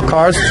couple of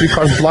cars, 3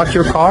 cars blocked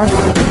your car.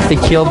 They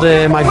killed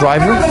my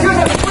driver.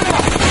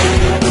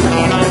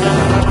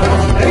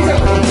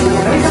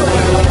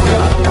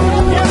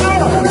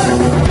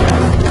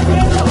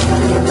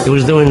 He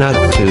was doing that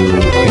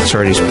to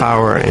exert his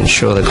power and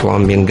show the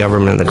Colombian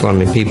government, the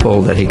Colombian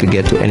people, that he could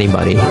get to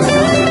anybody.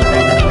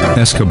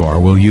 Escobar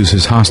will use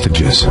his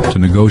hostages to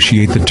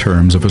negotiate the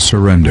terms of a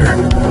surrender.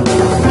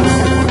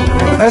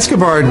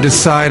 Escobar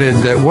decided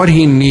that what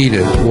he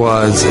needed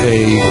was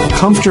a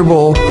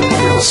comfortable,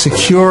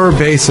 secure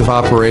base of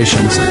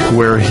operations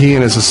where he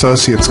and his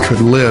associates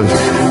could live,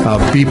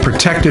 be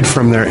protected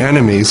from their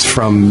enemies,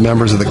 from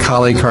members of the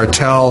Cali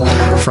cartel,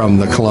 from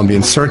the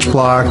Colombian search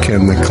block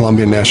and the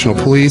Colombian National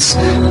Police,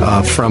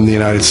 from the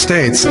United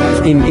States.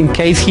 In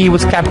case he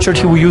was captured,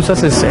 he would use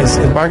us as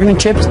bargaining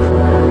chips.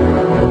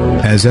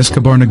 As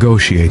Escobar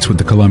negotiates with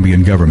the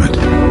Colombian government,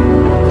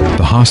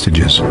 the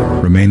hostages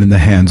remain in the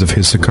hands of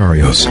his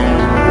sicarios.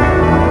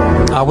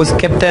 I was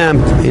kept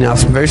in a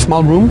very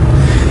small room.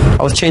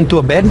 I was chained to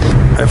a bed,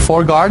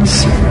 4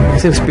 guards.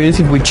 It's an experience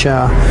in which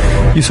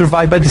you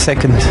survive by the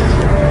second.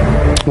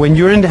 When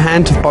you're in the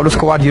hands of Pablo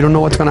Escobar, you don't know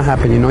what's going to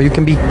happen. You know, you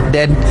can be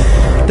dead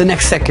the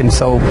next second.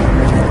 So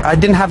I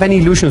didn't have any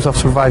illusions of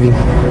surviving.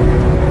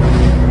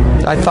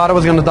 I thought I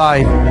was going to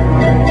die.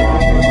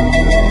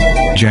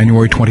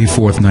 January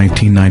 24th,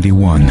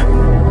 1991.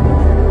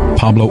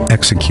 Pablo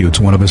executes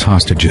one of his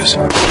hostages.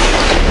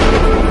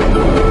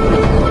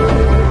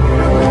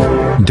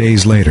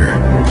 Days later,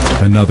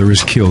 another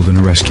is killed in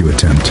a rescue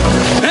attempt.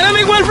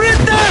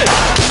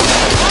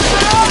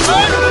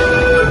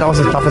 That was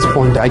the toughest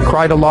point. I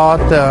cried a lot.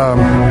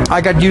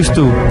 I got used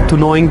to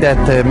knowing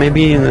that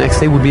maybe the next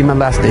day would be my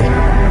last day.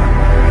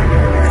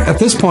 At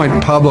this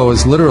point, Pablo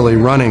is literally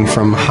running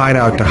from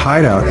hideout to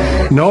hideout,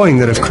 knowing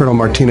that if Colonel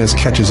Martinez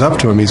catches up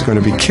to him, he's going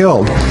to be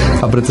killed,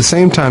 but at the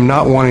same time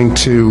not wanting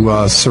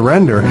to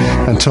surrender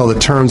until the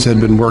terms had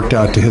been worked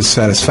out to his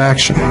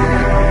satisfaction.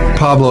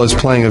 Pablo is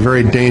playing a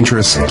very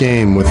dangerous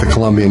game with the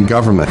Colombian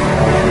government.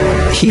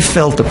 He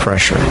felt the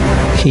pressure.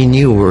 He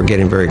knew we were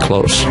getting very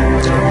close.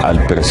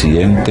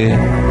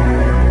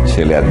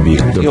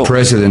 The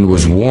president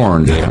was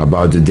warned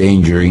about the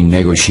danger in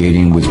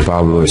negotiating with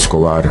Pablo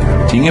Escobar,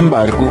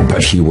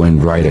 but he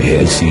went right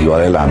ahead.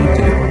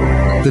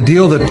 The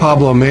deal that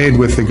Pablo made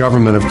with the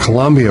government of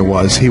Colombia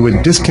was he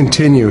would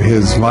discontinue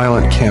his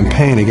violent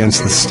campaign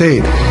against the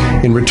state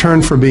in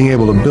return for being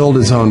able to build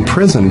his own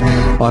prison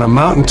on a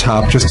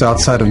mountaintop just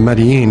outside of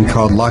Medellin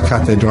called La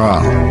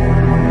Catedral.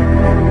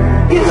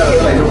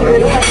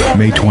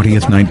 May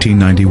 20th,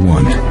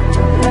 1991.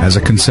 As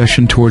a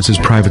concession towards his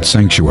private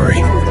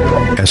sanctuary,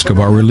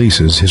 Escobar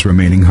releases his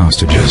remaining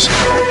hostages.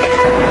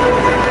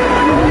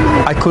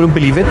 I couldn't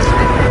believe it.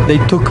 They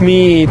took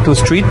me to the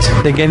street.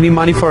 They gave me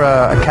money for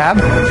a cab.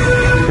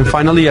 And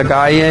finally, a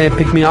guy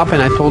picked me up,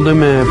 and I told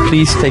him,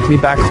 please take me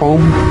back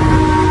home.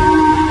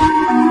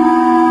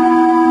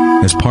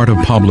 As part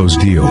of Pablo's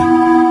deal,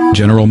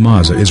 General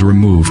Maza is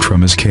removed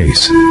from his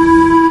case.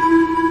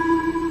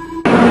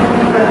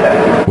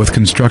 With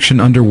construction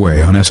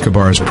underway on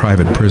Escobar's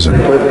private prison,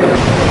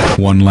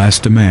 one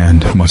last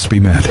demand must be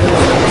met.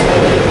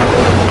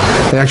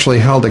 They actually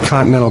held a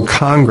Continental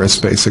Congress,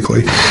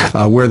 basically,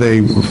 where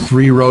they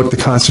rewrote the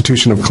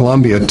Constitution of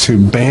Colombia to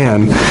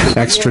ban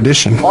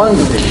extradition. And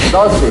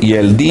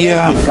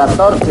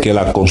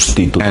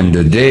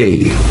the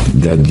day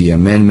that the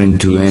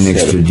amendment to end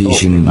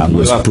extradition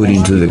was put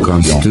into the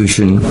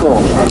Constitution,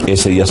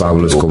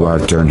 Pablo Escobar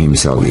turned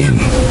himself in.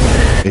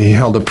 He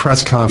held a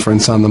press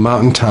conference on the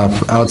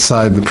mountaintop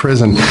outside the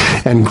prison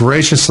and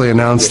graciously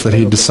announced that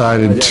he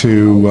decided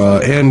to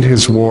end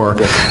his war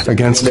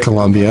against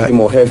Colombia.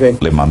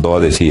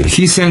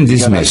 He sent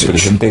this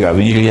message: tell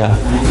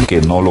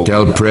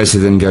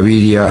President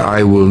Gaviria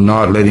I will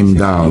not let him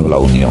down.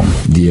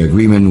 The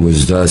agreement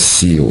was thus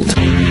sealed.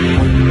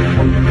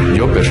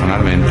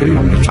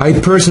 I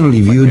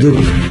personally viewed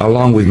it,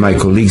 along with my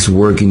colleagues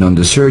working on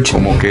the search,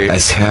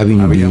 as having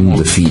been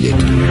defeated.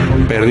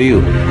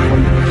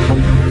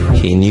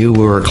 He knew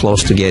we were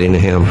close to getting to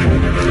him,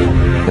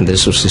 and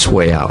this was his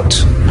way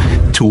out.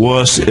 To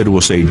us, it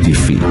was a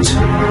defeat.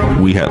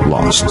 We had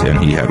lost, and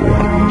he had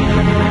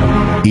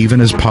won.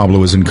 Even as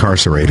Pablo is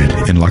incarcerated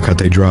in La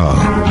Catedral,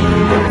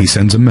 he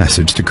sends a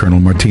message to Colonel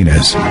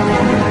Martinez.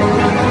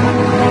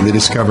 They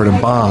discovered a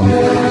bomb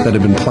that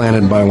had been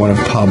planted by one of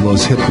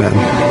Pablo's hitmen.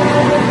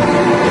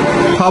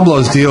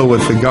 Pablo's deal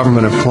with the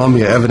government of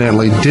Colombia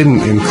evidently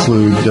didn't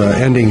include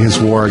ending his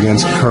war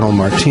against Colonel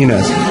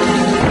Martinez.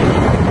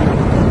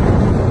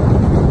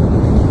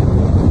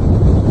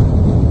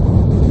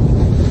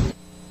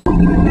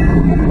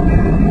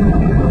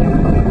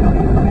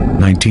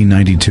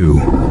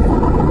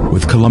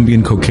 With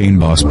Colombian cocaine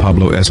boss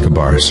Pablo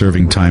Escobar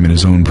serving time in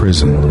his own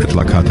prison at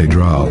La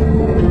Catedral,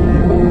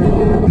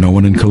 no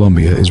one in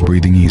Colombia is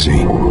breathing easy.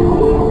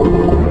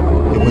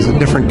 It was a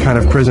different kind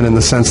of prison in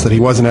the sense that he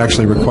wasn't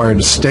actually required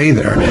to stay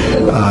there.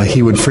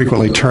 He would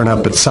frequently turn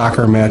up at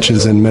soccer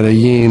matches in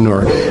Medellin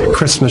or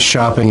Christmas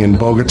shopping in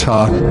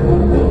Bogota.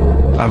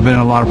 I've been in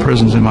a lot of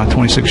prisons in my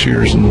 26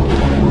 years, and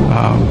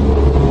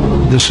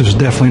this is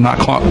definitely not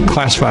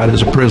classified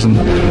as a prison.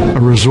 A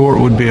resort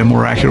would be a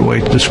more accurate way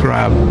to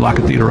describe La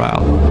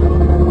Catedral.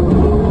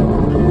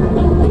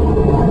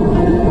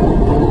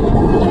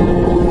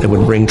 They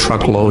would bring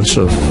truckloads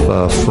of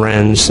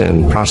friends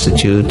and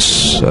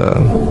prostitutes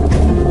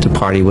to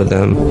party with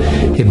them.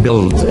 He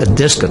built a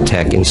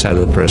discotheque inside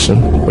of the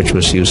prison, which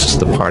was used as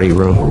the party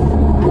room.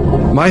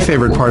 My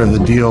favorite part of the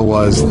deal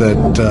was that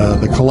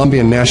the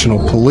Colombian National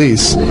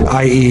Police,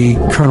 i.e.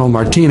 Colonel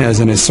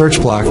Martinez and his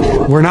search block,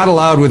 were not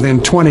allowed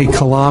within 20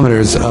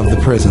 kilometers of the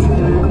prison.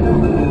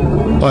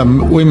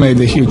 We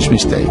made a huge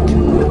mistake.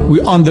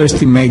 We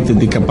underestimated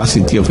the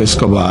capacity of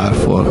Escobar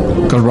for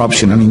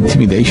corruption and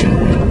intimidation.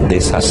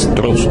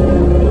 Disastrous.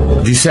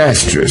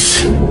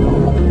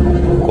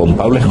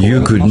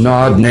 You could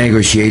not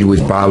negotiate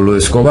with Pablo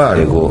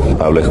Escobar.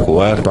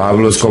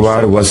 Pablo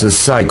Escobar was a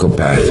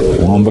psychopath,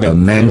 a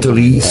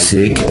mentally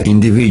sick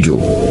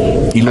individual,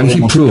 and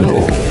he proved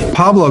it.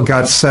 Pablo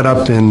got set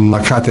up in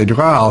La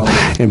Catedral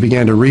and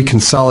began to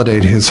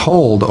reconsolidate his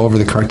hold over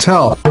the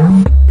cartel.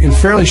 In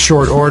fairly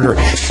short order,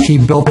 he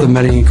built the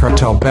Medellin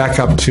cartel back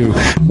up to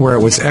where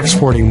it was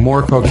exporting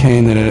more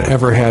cocaine than it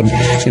ever had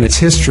in its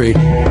history.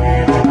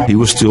 He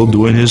was still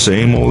doing his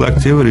same old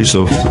activities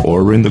of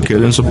ordering the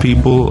killings of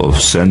people, of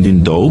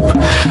sending dope.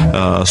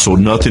 So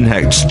nothing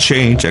had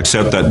changed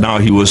except that now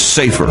he was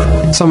safer.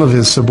 Some of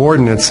his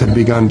subordinates had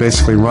begun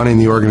basically running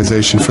the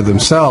organization for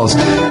themselves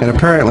and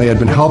apparently had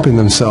been helping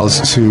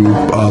themselves to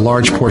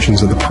large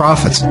portions of the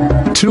profits.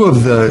 Two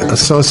of the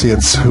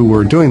associates who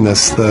were doing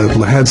this, the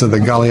heads of the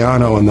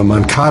Galeano and the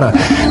Moncada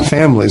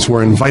families,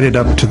 were invited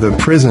up to the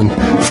prison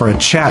for a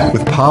chat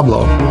with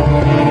Pablo.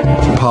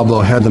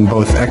 Pablo had them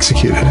both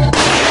executed.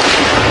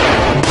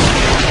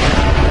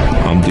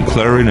 I'm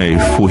declaring a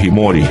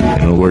Fujimori.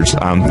 In other words,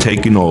 I'm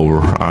taking over.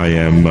 I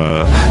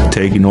am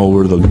taking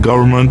over the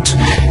government,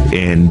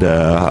 and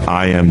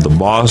I am the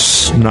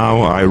boss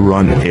now. I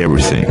run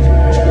everything.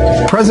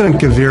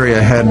 President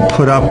Gaviria had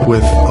put up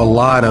with a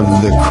lot of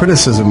the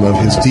criticism of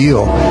his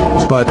deal,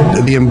 but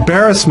the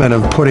embarrassment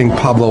of putting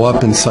Pablo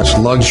up in such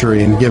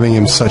luxury and giving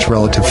him such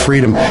relative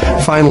freedom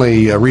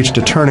finally reached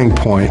a turning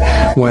point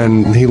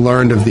when he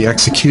learned of the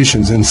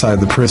executions inside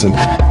the prison.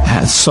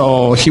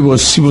 So he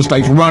was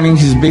like running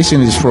his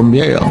business from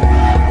jail,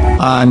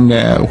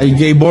 and he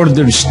gave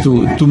orders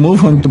to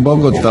move him to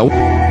Bogota.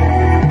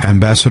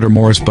 Ambassador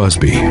Morris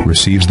Busby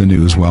receives the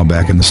news while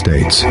back in the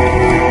States.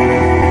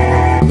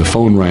 The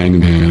phone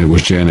rang, and it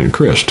was Janet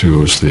Christ, who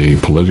was the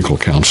political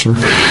counselor,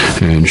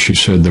 and she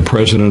said the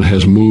president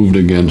has moved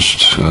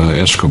against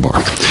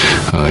Escobar.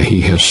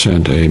 He has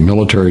sent a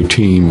military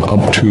team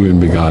up to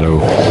Envigado,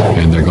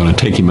 and they're going to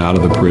take him out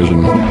of the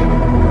prison.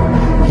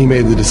 He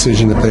made the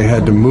decision that they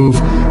had to move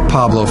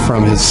Pablo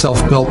from his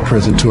self-built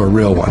prison to a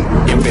real one.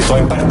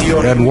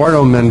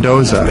 Eduardo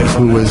Mendoza,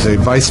 who was a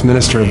vice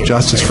minister of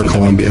justice for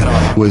Colombia,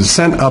 was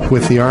sent up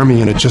with the army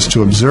unit just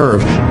to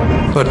observe.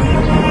 But,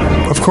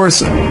 of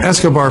course,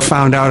 Escobar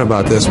found out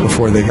about this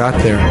before they got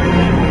there.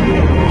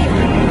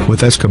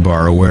 With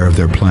Escobar aware of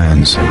their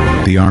plans,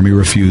 the army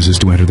refuses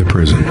to enter the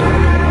prison.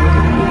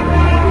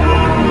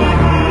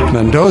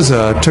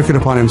 Mendoza took it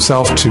upon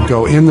himself to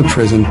go in the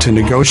prison to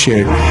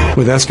negotiate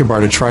with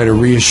Escobar to try to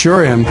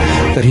reassure him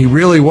that he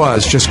really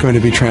was just going to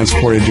be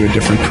transported to a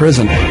different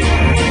prison.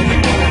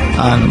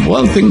 And,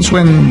 well, things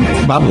went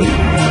badly.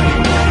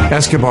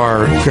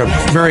 Escobar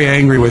got very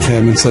angry with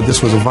him and said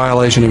this was a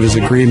violation of his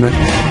agreement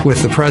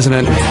with the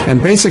president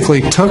and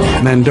basically took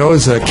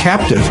Mendoza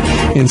captive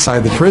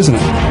inside the prison.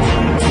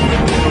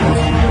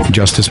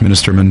 Justice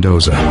Minister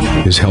Mendoza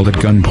is held at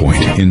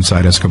gunpoint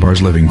inside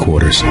Escobar's living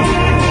quarters.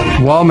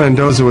 While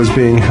Mendoza was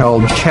being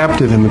held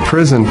captive in the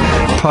prison,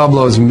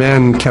 Pablo's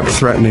men kept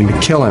threatening to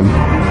kill him.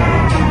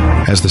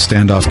 As the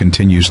standoff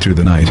continues through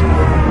the night,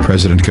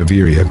 President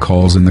Gaviria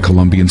calls in the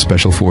Colombian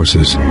Special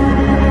Forces.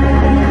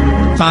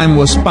 Time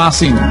was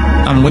passing,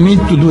 and we need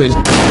to do it.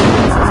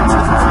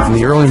 In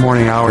the early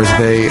morning hours,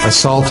 they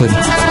assaulted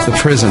the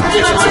prison.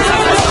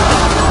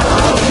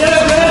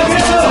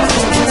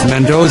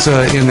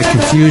 Mendoza, in the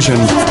confusion,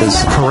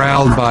 was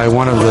corralled by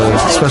one of the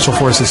Special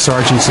Forces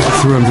sergeants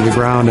that threw him to the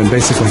ground and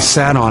basically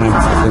sat on him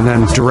and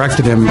then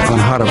directed him on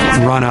how to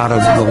run out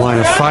of the line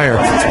of fire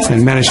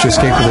and managed to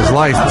escape with his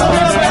life.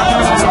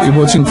 It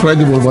was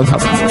incredible what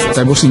happened.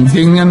 I was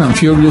indignant and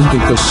furious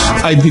because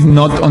I did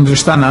not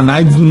understand, and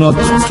I do not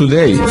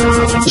today.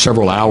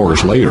 Several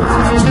hours later,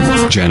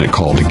 Janet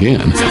called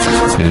again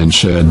and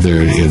said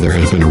there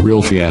has been a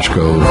real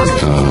fiasco.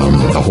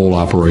 The whole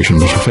operation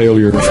was a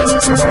failure. They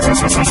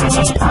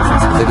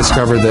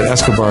discovered that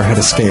Escobar had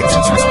escaped.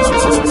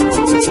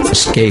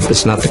 Escape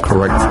is not the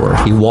correct word.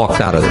 He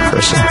walked out of the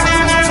prison.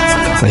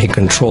 He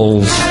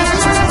controlled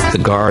the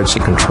guards,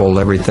 he controlled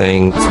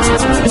everything.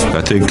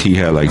 I think he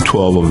had like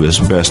 12 of his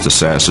best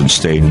assassins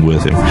staying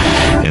with him,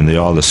 and they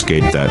all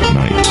escaped that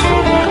night.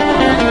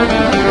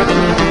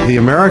 The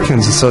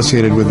Americans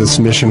associated with this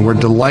mission were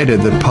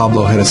delighted that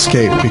Pablo had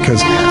escaped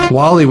because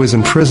while he was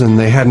in prison,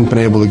 they hadn't been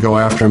able to go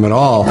after him at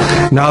all.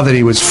 Now that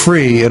he was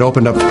free, it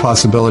opened up the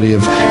possibility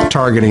of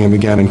targeting him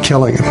again and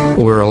killing him.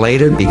 We were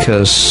elated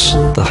because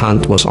the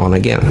hunt was on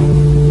again,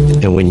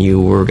 and we knew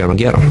we were going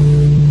to get him.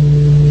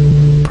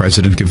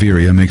 President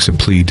Gaviria makes a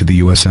plea to the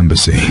U.S.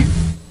 Embassy.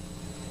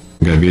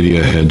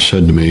 Gaviria had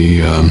said to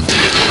me,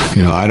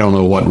 I don't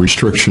know what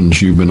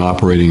restrictions you've been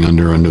operating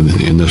under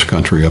in this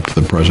country up to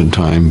the present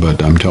time,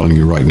 but I'm telling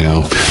you right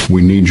now,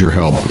 we need your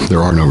help. There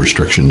are no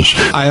restrictions.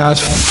 I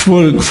asked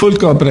full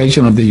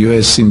cooperation of the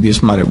U.S. in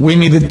this matter. We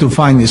needed to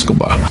find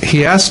Escobar.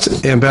 He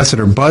asked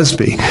Ambassador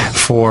Busby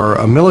for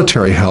a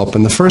military help,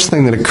 and the first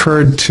thing that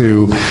occurred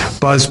to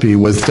Busby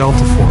was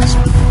Delta Force.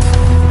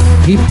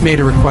 He made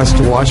a request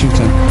to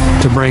Washington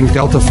to bring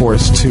Delta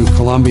Force to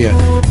Colombia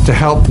to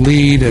help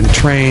lead and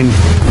train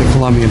the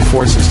Colombian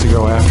forces to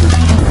go after him.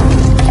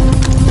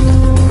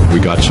 We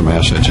got some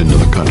assets into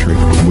the country.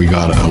 We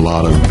got a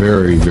lot of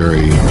very,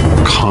 very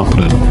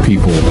competent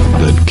people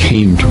that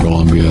came to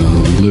Colombia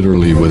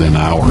literally within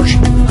hours.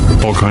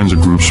 All kinds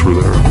of groups were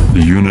there.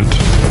 The unit,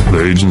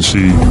 the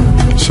agency,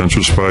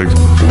 Central Spike,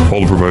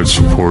 all to provide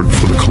support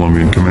for the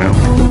Colombian command.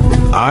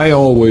 I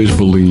always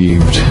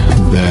believed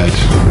that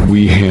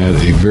we had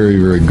a very,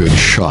 very good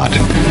shot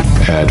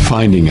at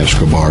finding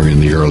Escobar in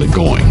the early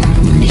going.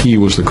 He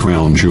was the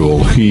crown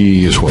jewel.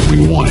 He is what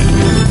we wanted.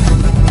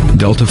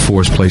 Delta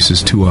Force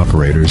places 2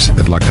 operators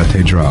at La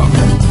Catedral.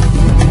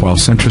 While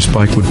Central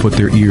Spike would put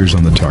their ears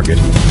on the target,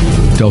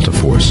 Delta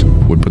Force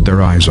would put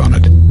their eyes on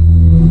it.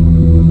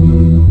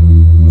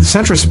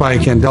 Central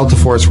Spike and Delta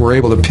Force were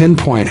able to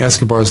pinpoint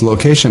Escobar's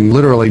location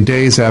literally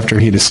days after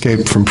he'd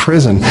escaped from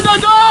prison.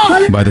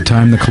 By the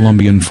time the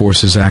Colombian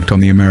forces act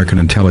on the American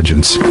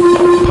intelligence,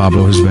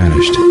 Pablo has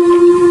vanished.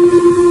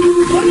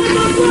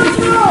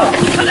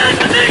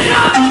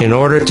 In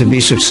order to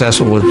be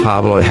successful with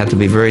Pablo, it had to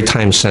be very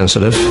time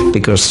sensitive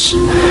because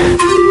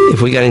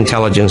if we got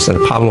intelligence that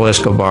Pablo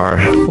Escobar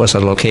was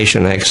at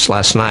location X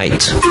last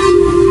night,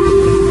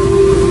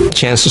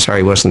 chances are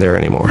he wasn't there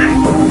anymore.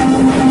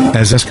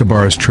 As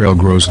Escobar's trail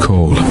grows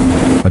cold,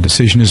 a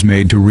decision is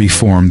made to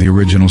reform the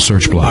original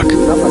search block.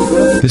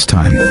 This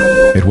time,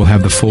 it will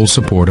have the full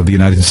support of the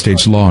United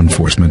States law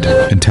enforcement,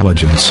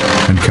 intelligence,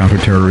 and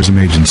counterterrorism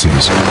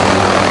agencies.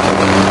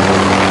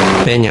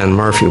 Peña and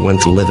Murphy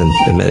went to live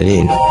in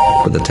Medellin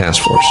with the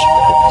task force.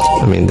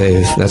 I mean,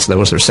 that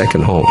was their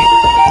second home.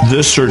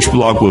 This search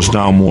block was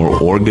now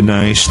more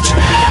organized,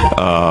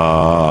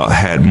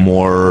 had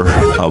more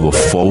of a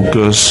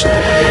focus,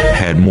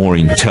 had more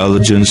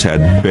intelligence,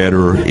 had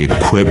better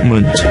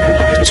equipment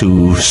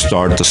to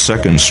start the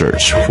second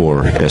search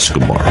for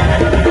Escobar.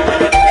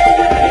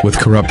 With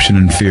corruption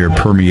and fear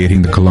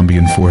permeating the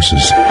Colombian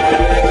forces,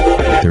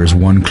 there is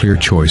one clear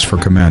choice for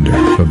commander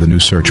of the new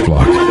search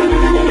block.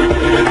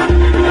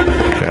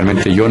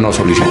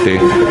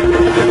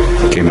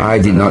 I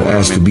did not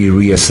ask to be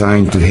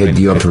reassigned to head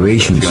the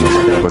operations.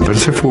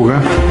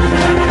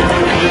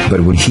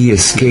 But when he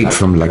escaped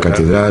from La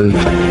Catedral,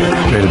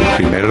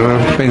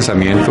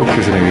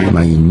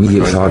 my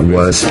immediate thought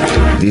was,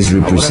 this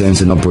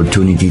represents an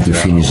opportunity to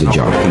finish the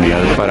job.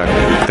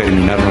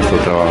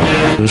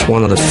 He was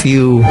one of the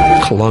few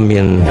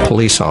Colombian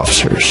police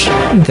officers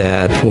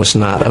that was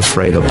not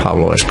afraid of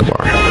Pablo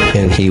Escobar,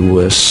 and he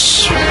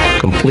was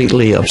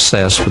completely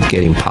obsessed with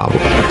getting Pablo.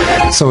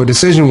 So a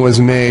decision was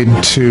made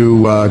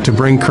to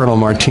bring Colonel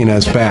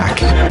Martinez back.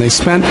 They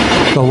spent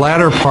the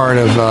latter part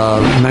of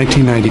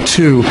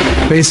 1992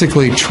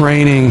 basically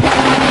training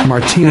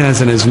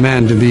Martinez and his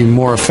men to be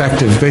more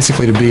effective,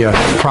 basically to be a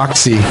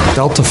proxy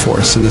Delta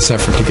force in this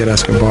effort to get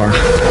Escobar.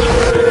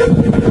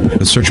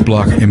 The search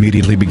block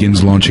immediately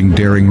begins launching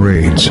daring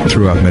raids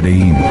throughout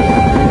Medellin.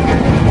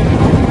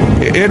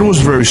 It was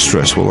very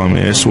stressful. I mean,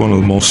 it's one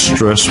of the most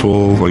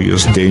stressful, I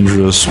guess,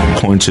 dangerous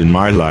points in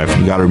my life.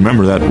 You got to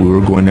remember that we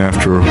were going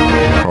after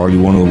probably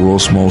one of the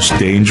world's most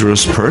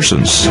dangerous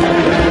persons.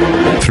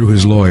 Through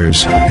his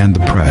lawyers and the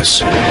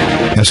press,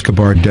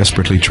 Escobar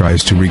desperately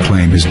tries to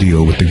reclaim his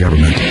deal with the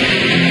government.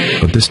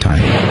 But this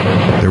time,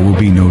 there will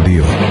be no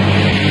deal.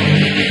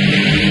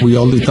 We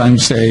all the time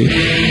say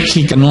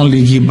he can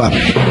only give up.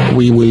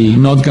 We will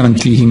not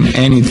guarantee him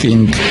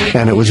anything.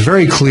 And it was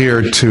very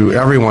clear to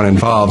everyone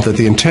involved that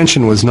the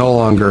intention was no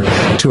longer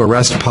to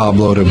arrest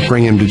Pablo, to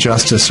bring him to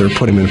justice or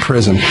put him in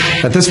prison.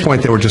 At this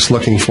point, they were just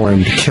looking for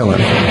him to kill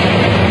him.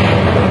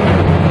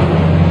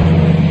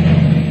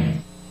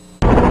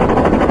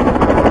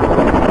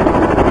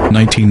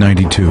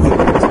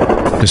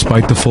 1992.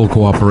 Despite the full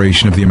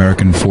cooperation of the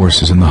American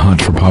forces in the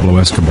hunt for Pablo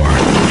Escobar,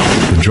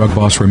 the drug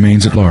boss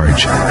remains at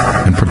large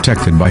and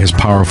protected by his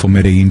powerful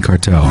Medellin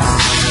cartel.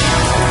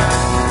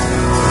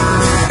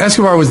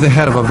 Escobar was the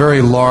head of a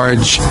very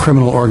large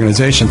criminal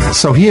organization,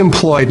 so he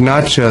employed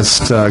not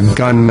just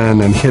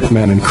gunmen and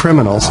hitmen and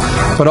criminals,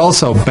 but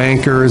also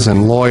bankers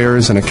and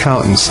lawyers and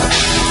accountants.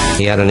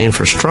 He had an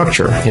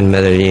infrastructure in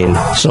Medellin,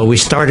 so we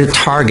started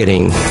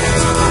targeting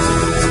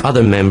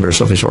other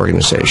members of his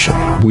organization.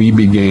 We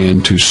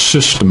began to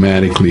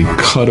systematically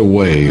cut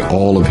away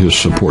all of his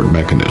support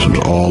mechanisms,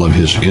 all of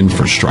his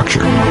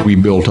infrastructure. We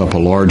built up a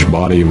large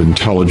body of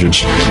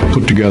intelligence,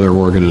 put together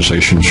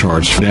organization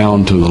charts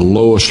down to the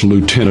lowest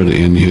lieutenant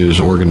in his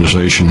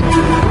organization.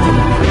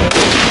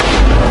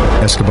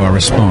 Escobar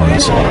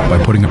responds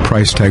by putting a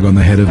price tag on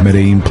the head of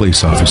Medellin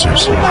police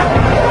officers.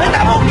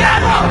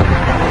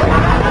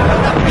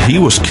 He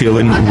was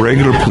killing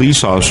regular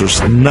police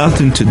officers,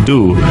 nothing to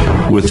do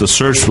with the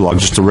search block,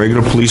 just a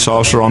regular police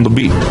officer on the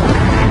beat.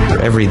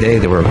 Every day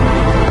there were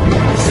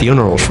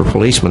funerals for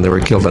policemen that were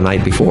killed the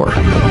night before.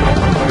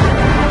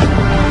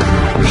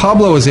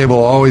 Pablo was able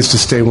always to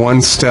stay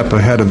one step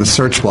ahead of the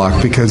search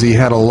block because he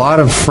had a lot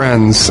of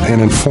friends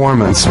and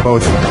informants,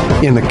 both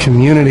in the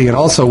community and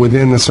also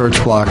within the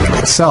search block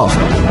itself.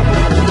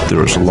 There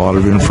was a lot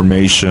of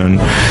information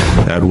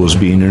that was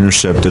being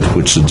intercepted,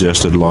 which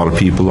suggested a lot of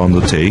people on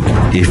the take.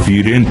 If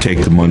you didn't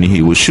take the money,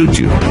 he would shoot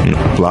you.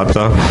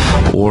 Plata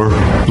or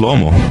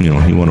plomo.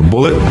 You want a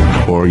bullet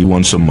or you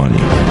want some money.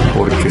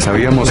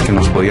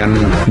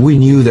 We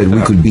knew that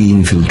we could be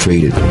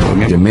infiltrated.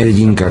 The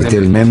Medellin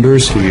cartel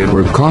members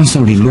were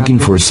constantly looking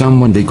for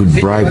someone they could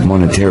bribe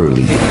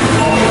monetarily.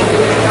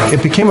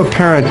 It became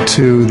apparent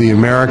to the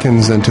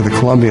Americans and to the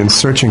Colombians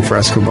searching for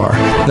Escobar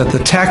that the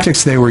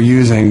tactics they were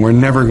using were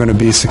never going to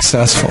be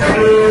successful.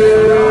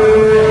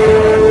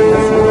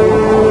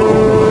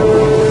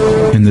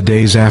 In the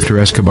days after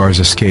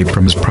Escobar's escape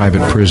from his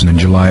private prison in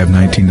July of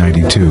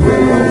 1992,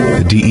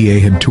 the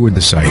DEA had toured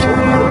the site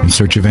in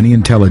search of any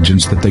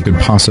intelligence that they could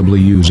possibly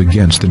use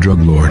against the drug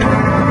lord.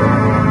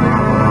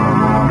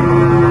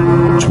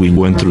 We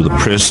went through the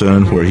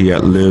prison where he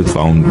had lived,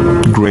 found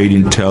great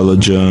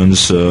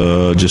intelligence,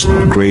 just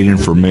great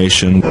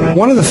information.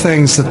 One of the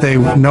things that they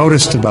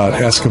noticed about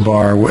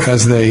Escobar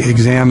as they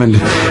examined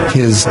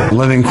his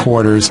living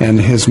quarters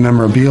and his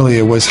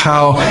memorabilia was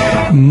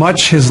how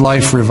much his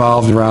life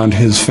revolved around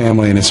his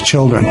family and his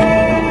children.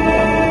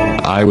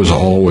 I was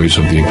always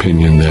of the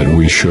opinion that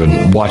we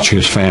should watch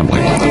his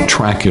family,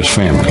 track his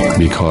family,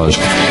 because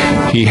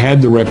he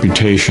had the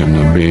reputation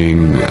of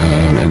being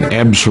an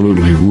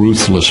absolutely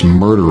ruthless,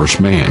 murderous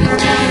man,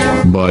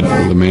 but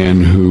the man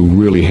who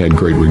really had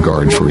great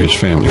regard for his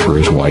family, for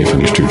his wife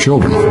and his two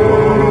children.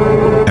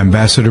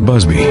 Ambassador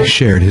Busby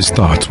shared his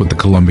thoughts with the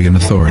Colombian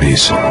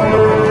authorities.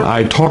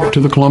 I talked to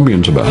the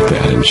Colombians about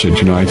that and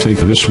said, I think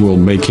this will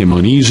make him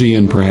uneasy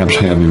and perhaps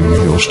have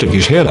him stick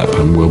his head up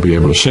and we'll be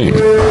able to see him.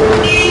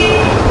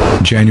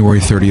 January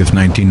 30th,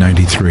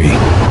 1993.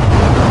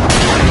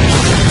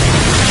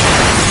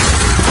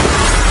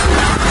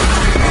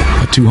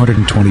 A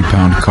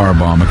 220-pound car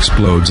bomb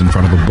explodes in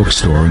front of a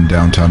bookstore in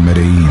downtown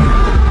Medellin.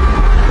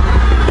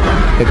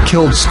 It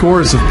killed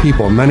scores of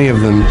people, many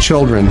of them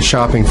children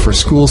shopping for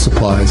school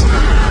supplies.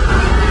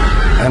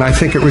 And I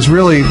think it was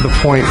really the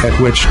point at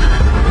which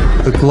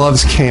the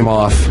gloves came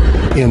off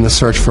in the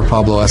search for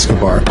Pablo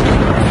Escobar.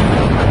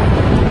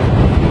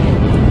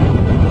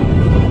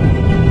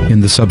 In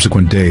the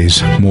subsequent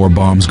days, more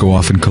bombs go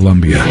off in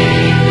Colombia.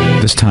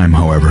 This time,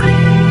 however,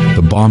 the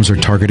the bombs are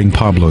targeting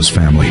Pablo's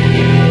family.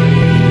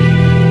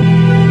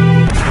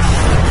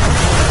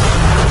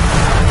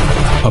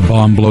 A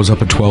bomb blows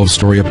up a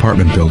 12-story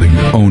apartment building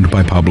owned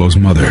by Pablo's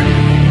mother.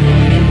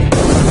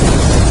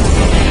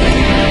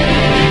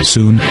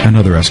 Soon,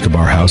 another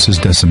Escobar house is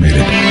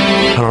decimated.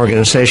 An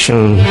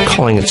organization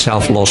calling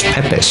itself Los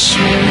Pepes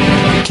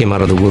came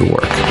out of the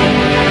woodwork.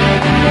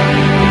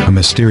 A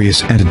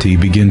mysterious entity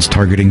begins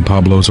targeting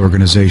Pablo's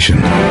organization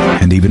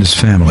and even his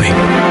family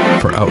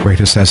for outright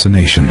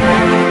assassination.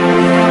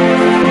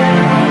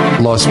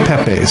 Los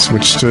Pepes,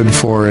 which stood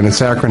for, in its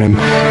acronym,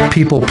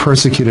 People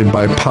Persecuted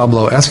by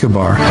Pablo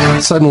Escobar,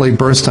 suddenly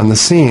burst on the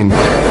scene,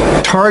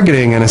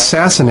 targeting and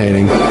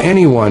assassinating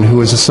anyone who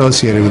was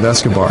associated with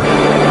Escobar.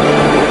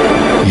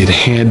 It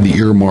had the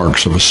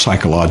earmarks of a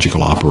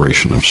psychological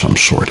operation of some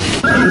sort.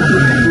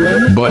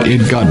 But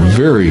it got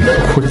very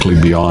quickly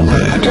beyond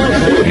that,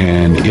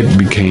 and it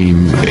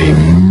became a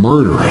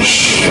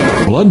murderous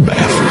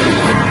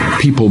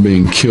bloodbath. People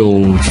being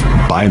killed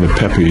by the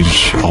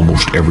Pepes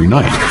almost every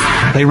night.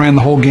 They ran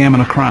the whole gamut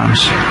of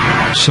crimes.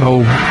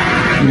 So,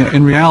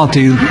 in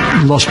reality,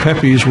 Los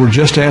Pepes were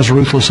just as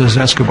ruthless as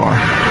Escobar.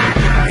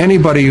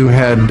 Anybody who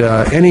had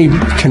any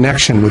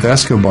connection with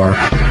Escobar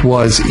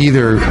was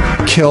either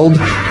killed,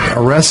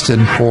 arrested,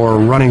 or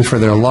running for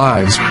their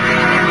lives.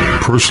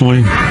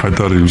 Personally, I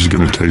thought he was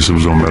getting a taste of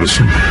his own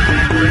medicine.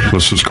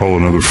 Let's just call it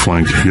another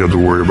flank he had to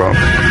worry about.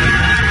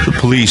 The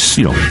police,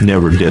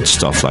 never did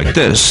stuff like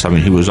this. I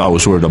mean, he was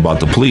always worried about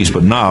the police,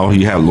 but now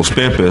you have Los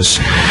Pepes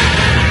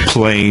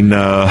playing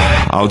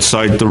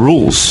outside the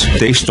rules.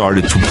 They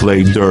started to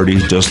play dirty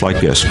just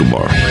like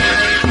Escobar.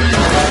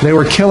 They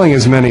were killing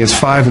as many as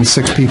 5 and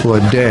 6 people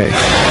a day.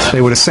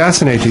 They would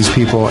assassinate these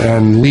people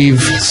and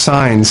leave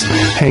signs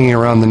hanging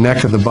around the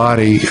neck of the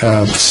body,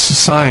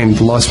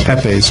 signed Los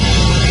Pepes.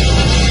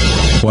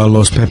 While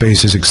Los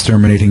Pepes is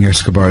exterminating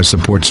Escobar's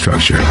support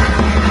structure,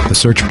 the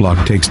search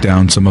block takes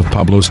down some of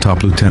Pablo's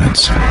top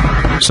lieutenants,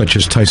 such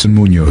as Tyson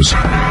Munoz.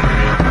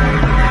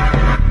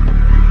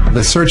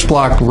 The search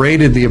block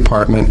raided the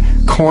apartment,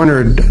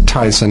 cornered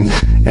Tyson,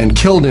 and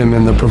killed him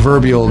in the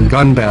proverbial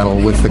gun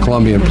battle with the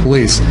Colombian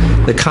police.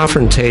 The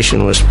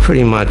confrontation was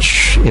pretty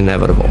much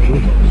inevitable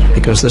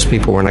because these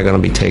people were not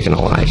going to be taken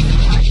alive.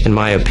 In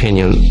my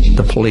opinion,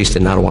 the police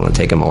did not want to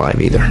take them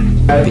alive either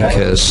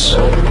because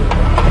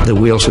the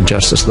wheels of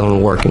justice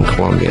don't work in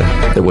Colombia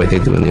the way they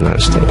do in the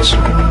United States.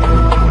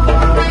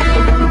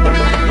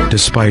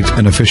 Despite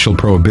an official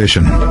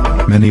prohibition,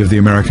 many of the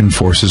American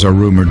forces are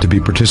rumored to be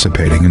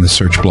participating in the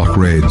search block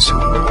raids.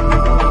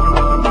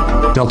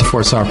 Delta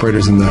Force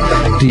operators and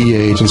the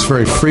DEA agents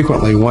very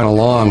frequently went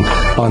along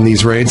on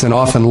these raids and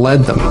often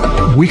led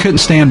them. We couldn't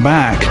stand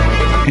back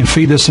and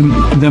feed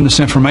them this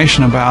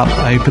information about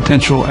a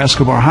potential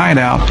Escobar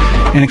hideout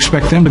and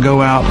expect them to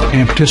go out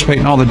and participate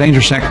in all the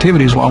dangerous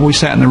activities while we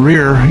sat in the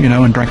rear,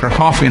 and drank our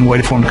coffee and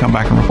waited for them to come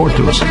back and report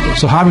to us.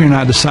 So Javier and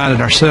I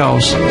decided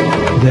ourselves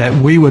that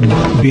we would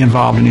be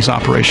involved in these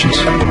operations.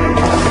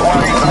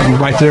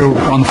 Right there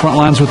on the front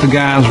lines with the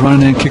guys,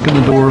 running in, kicking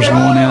the doors,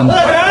 going in,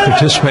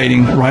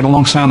 participating right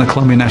alongside the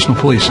Colombian National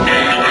Police.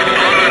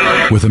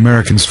 With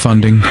Americans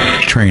funding,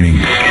 training,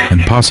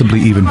 and possibly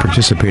even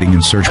participating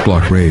in search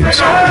block raids,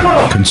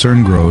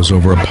 concern grows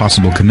over a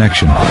possible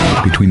connection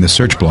between the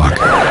search block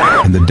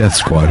and the death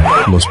squad,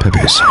 Los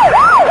Pepes.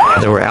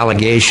 There were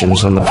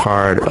allegations on the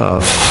part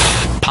of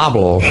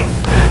Pablo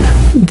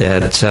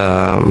that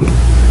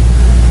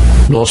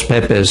Los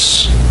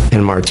Pepes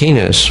and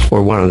Martinez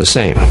were one and the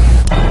same.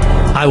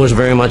 I was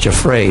very much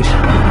afraid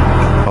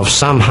of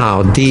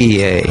somehow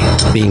DEA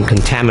being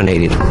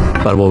contaminated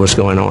by what was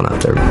going on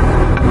out there.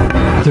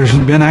 There's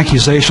been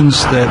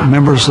accusations that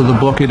members of the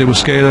Bloque de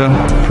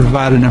Busqueda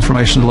provided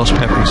information to Los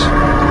Pepes.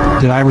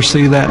 Did I ever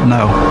see that?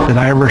 No. Did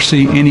I ever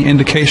see any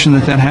indication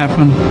that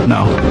happened?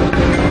 No.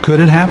 Could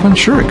it happen?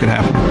 Sure, it could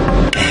happen.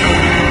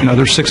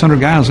 There's 600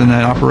 guys in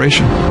that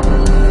operation.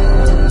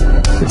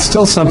 It's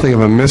still something of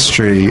a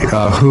mystery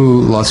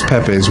who Los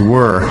Pepes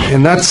were,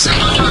 and that's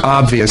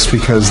obvious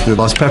because the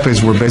Los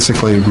Pepes were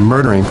basically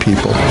murdering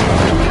people.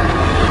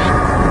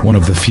 One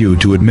of the few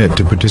to admit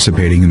to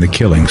participating in the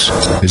killings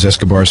is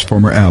Escobar's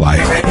former ally,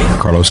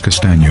 Carlos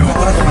Castaño.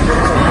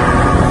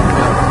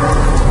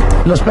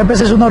 Los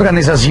Pepes is una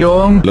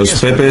organización. Los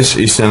Pepes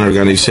is an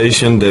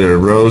organization that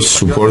arose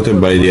supported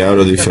by the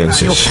auto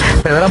defenses.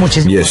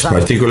 Yes,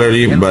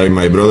 particularly by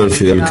my brother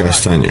Fidel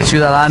Castaño.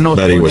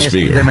 That he was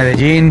bigger.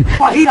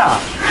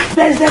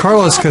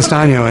 Carlos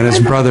Castaño and his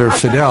brother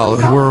Fidel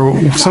were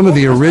some of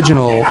the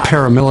original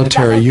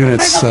paramilitary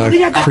units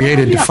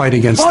created to fight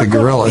against the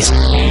guerrillas.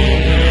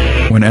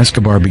 When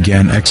Escobar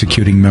began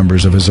executing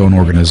members of his own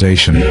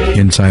organization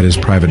inside his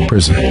private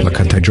prison, La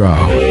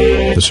Catedral,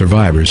 the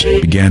survivors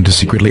began to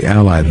secretly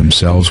ally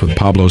themselves with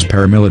Pablo's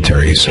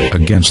paramilitaries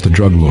against the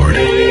drug lord.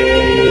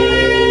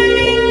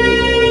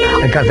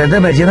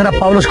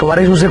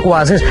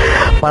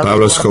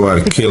 Pablo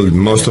Escobar killed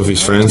most of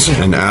his friends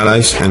and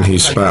allies and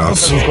his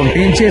pals.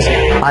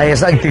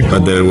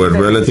 But there were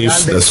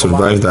relatives that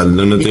survived that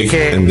lunatic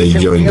and they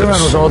joined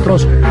us.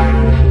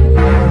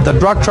 The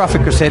drug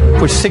traffickers said,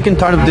 we're sick and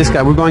tired of this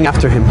guy, we're going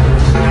after him.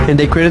 And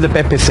they created the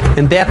Pepes,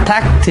 and they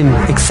attacked him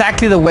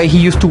exactly the way he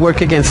used to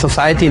work against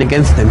society and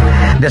against them.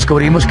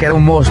 Descubrimos que era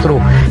un monstruo.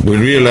 We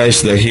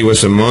realized that he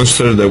was a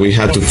monster that we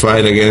had to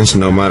fight against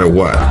no matter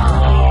what.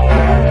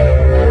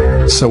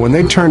 So when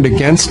they turned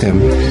against him,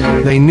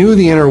 they knew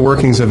the inner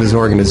workings of his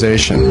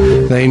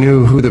organization. They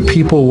knew who the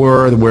people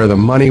were, where the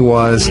money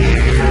was.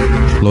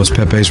 Los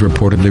Pepes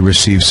reportedly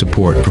received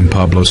support from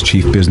Pablo's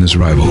chief business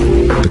rival,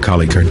 the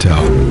Cali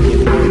cartel.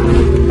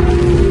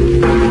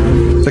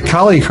 The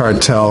Cali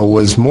cartel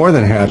was more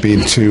than happy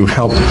to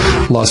help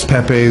Los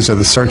Pepes or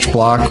the Search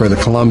Bloc or the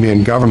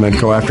Colombian government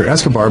go after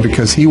Escobar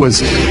because he was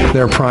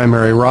their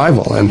primary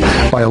rival. And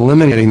by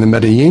eliminating the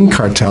Medellin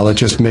cartel, it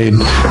just made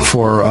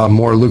for a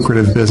more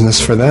lucrative business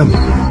for them.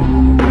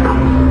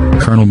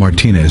 Colonel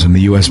Martinez and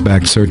the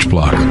U.S.-backed Search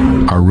Bloc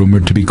are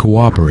rumored to be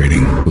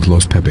cooperating with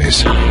Los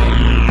Pepes.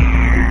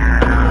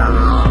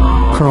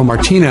 Colonel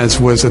Martinez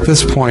was at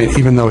this point,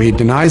 even though he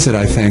denies it,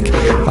 I think,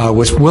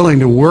 was willing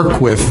to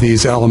work with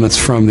these elements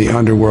from the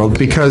underworld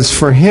because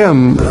for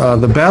him,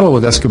 the battle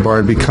with Escobar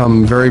had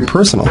become very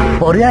personal.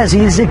 Podría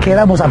decirse que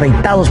éramos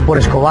afectados por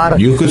Escobar.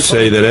 You could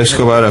say that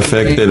Escobar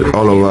affected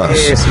all of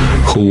us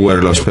who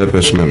were Los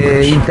Pepes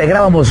members.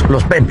 Integrábamos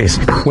Los Pepes.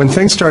 When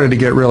things started to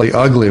get really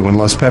ugly, when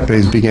Los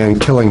Pepes began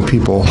killing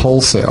people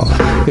wholesale,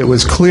 it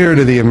was clear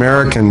to the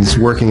Americans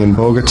working in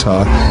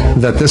Bogota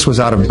that this was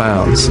out of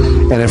bounds.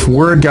 And if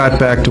word got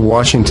back to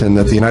Washington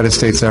that the United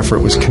States effort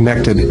was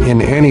connected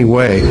in any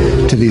way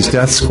to these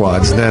death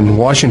squads, then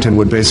Washington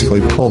would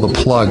basically pull the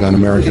plug on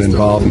American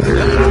involvement.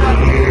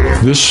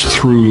 This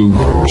threw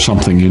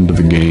something into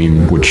the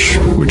game which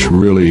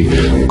really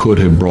could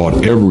have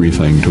brought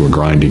everything to a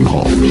grinding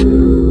halt.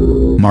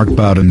 Mark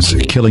Bowden's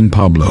Killing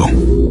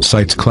Pablo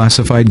cites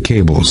classified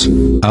cables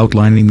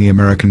outlining the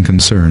American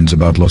concerns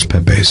about Los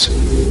Pepes.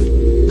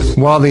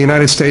 While the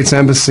United States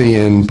Embassy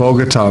in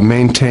Bogota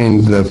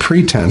maintained the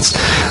pretense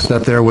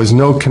that there was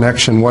no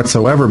connection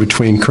whatsoever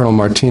between Colonel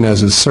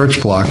Martinez's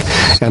Search Bloc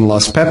and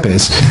Los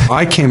Pepes,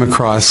 I came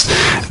across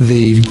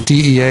the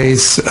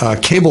DEA's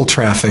cable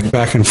traffic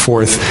back and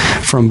forth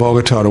from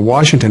Bogota to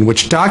Washington,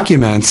 which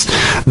documents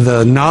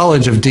the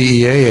knowledge of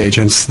DEA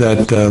agents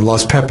that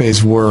Los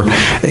Pepes were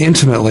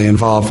intimately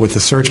involved with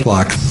the Search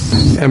Bloc.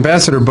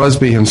 Ambassador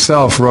Busby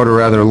himself wrote a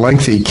rather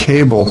lengthy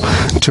cable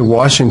to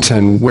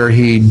Washington where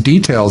he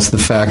details the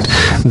fact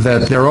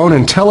that their own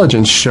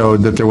intelligence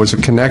showed that there was a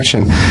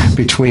connection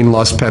between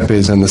Los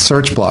Pepes and the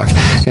Search Bloc.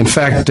 In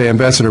fact,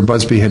 Ambassador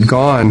Busby had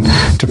gone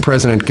to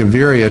President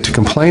Gaviria to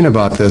complain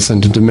about this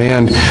and to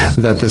demand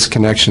that this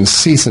connection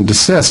cease and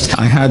desist.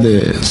 I had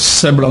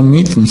several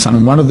meetings,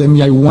 and one of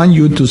them, I want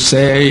you to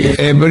say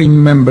every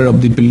member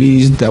of the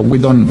police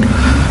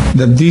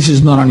that this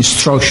is not an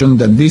instruction,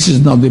 that this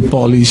is not the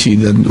policy,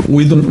 that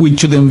we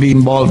shouldn't be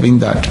involved in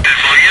that.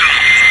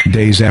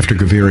 Days after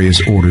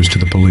Gaviria's orders to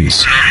the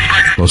police,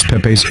 Los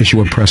Pepes issue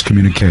a press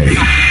communique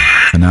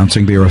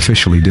announcing they are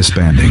officially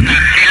disbanding.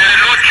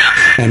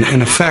 And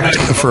in effect,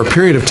 for a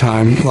period of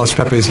time, Los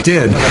Pepes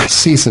did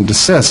cease and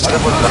desist.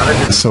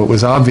 So it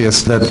was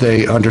obvious that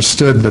they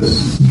understood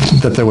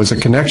that there was a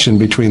connection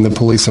between the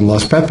police and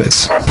Los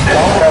Pepes.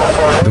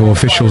 Though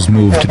officials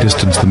moved to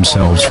distance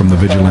themselves from the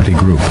vigilante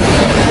group,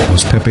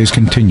 Los Pepes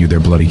continue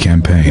their bloody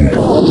campaign.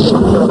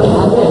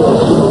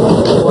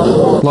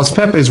 Los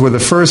Pepes were the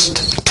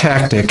first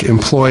tactic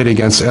employed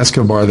against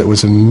Escobar that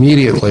was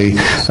immediately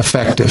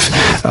effective.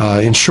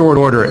 In short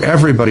order,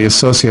 everybody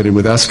associated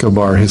with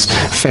Escobar, his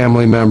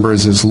family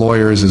members, his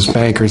lawyers, his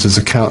bankers, his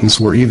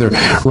accountants, were either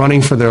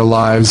running for their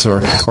lives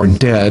or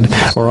dead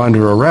or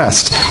under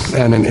arrest.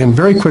 And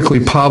very quickly,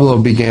 Pablo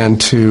began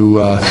to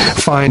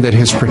find that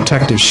his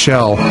protective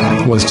shell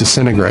was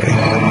disintegrating.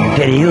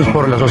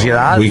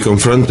 We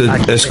confronted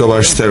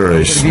Escobar's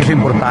terrorists.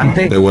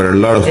 There were a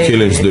lot of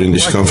killings during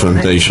this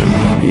confrontation.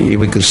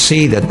 We could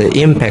see that the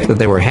impact that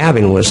they were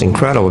having was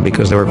incredible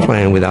because they were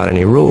playing without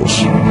any rules.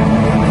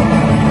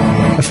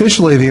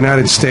 Officially, the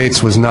United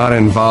States was not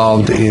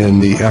involved in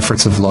the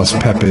efforts of Los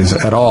Pepes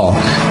at all.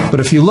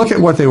 But if you look at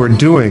what they were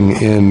doing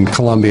in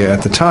Colombia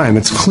at the time,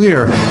 it's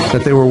clear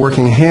that they were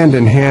working hand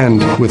in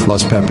hand with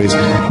Los Pepes,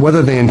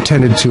 whether they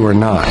intended to or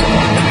not.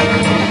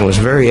 It was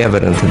very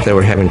evident that they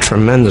were having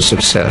tremendous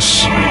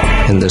success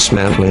in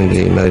dismantling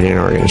the Medellin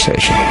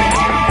organization.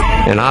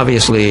 And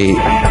obviously,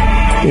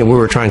 we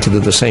were trying to do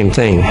the same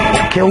thing.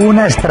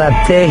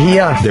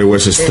 There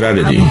was a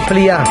strategy,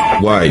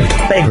 wide,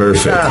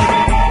 perfect,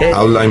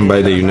 outlined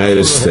by the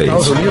United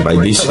States, by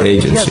these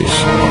agencies,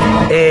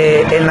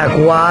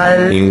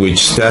 in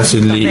which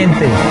tacitly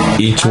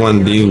each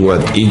one did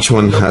what each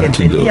one had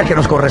to do.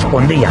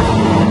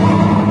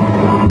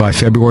 By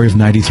February of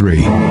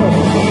 '93,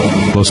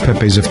 Los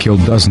Pepes have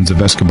killed dozens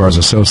of Escobar's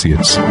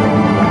associates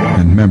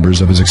and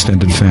members of his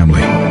extended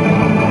family.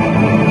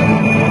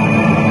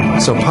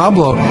 So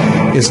Pablo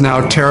is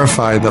now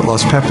terrified that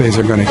Los Pepes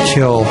are going to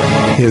kill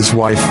his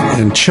wife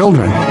and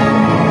children.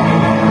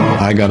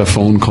 I got a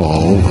phone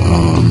call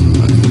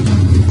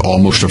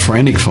almost a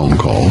frantic phone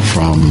call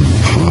from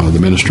the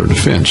Minister of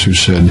Defense, who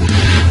said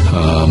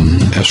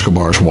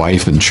Escobar's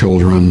wife and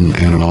children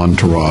and an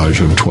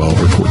entourage of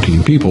 12 or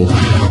 14 people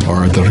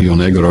are at the Rio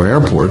Negro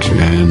airport,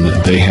 and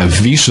they have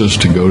visas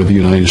to go to the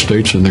United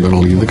States, and they're going to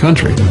leave the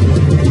country.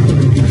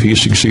 If he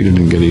succeeded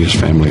in getting his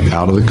family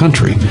out of the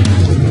country,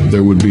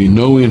 there would be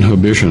no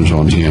inhibitions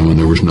on him, and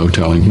there was no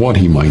telling what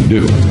he might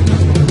do.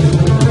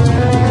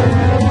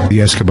 The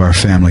Escobar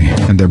family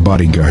and their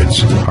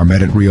bodyguards are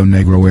met at Rio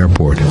Negro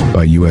Airport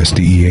by U.S.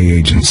 DEA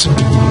agents.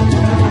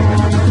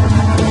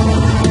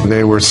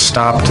 They were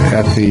stopped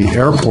at the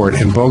airport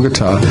in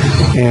Bogota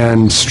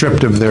and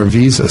stripped of their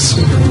visas.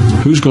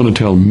 Who's going to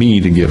tell me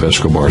to give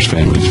Escobar's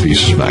family's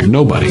visas back?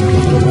 Nobody.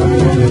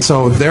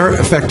 So they're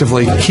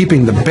effectively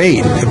keeping the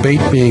bait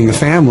being the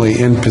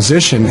family, in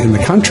position in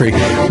the country,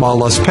 while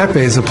Los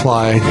Pepes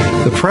apply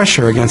the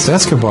pressure against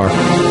Escobar.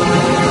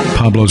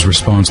 Pablo's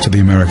response to the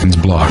Americans'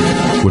 block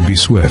would be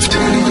swift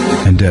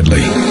and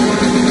deadly.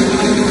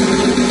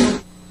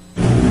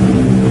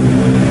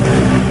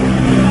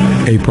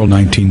 April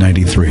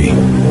 1993.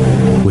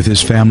 With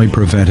his family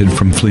prevented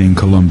from fleeing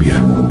Colombia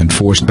and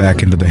forced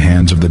back into the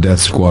hands of the death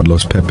squad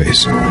Los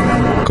Pepes,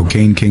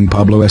 cocaine king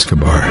Pablo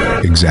Escobar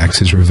exacts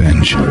his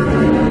revenge.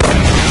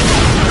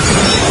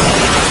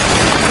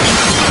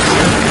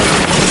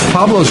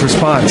 Pablo's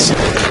response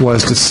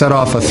was to set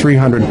off a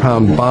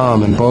 300-pound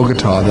bomb in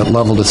Bogota that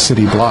leveled a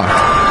city block.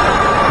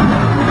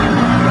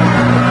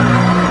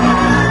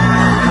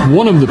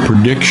 One of the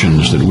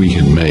predictions that we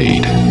had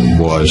made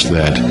was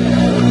that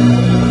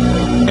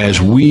as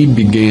we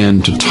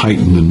began to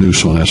tighten the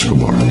noose on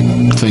Escobar,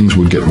 things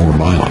would get more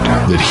violent,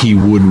 that he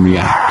would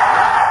react.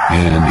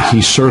 And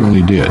he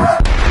certainly did.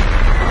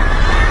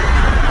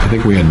 I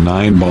think we had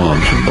 9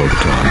 bombs in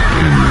Bogota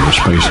in the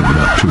space of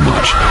about 2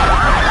 months.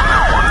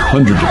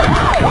 Hundreds of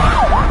people killed.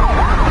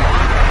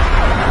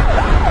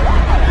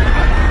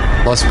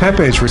 Los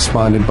Pepes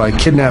responded by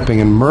kidnapping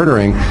and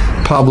murdering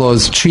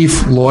Pablo's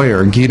chief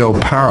lawyer, Guido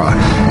Parra.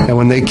 And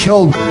when they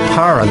killed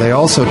Parra, they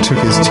also took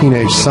his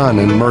teenage son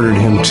and murdered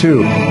him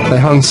too. They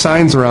hung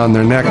signs around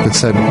their neck that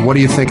said, "What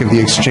do you think of the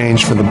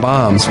exchange for the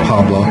bombs,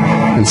 Pablo?"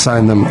 and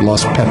signed them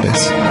Los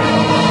Pepes.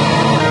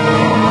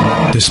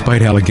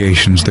 Despite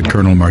allegations that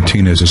Colonel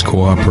Martinez is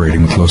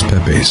cooperating with Los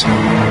Pepes,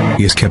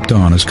 he is kept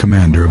on as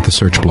commander of the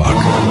search block.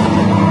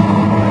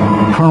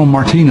 Colonel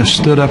Martinez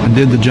stood up and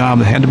did the job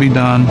that had to be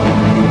done.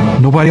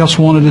 Nobody else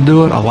wanted to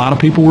do it. A lot of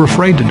people were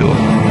afraid to do it.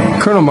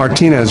 Colonel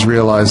Martinez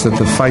realized that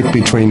the fight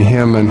between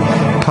him and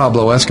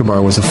Pablo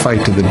Escobar was a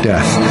fight to the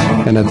death.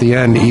 And at the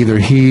end, either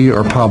he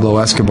or Pablo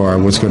Escobar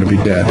was going to be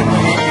dead.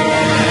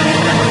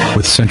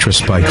 With Centra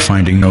Spike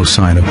finding no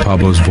sign of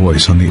Pablo's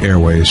voice on the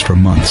airways for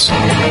months,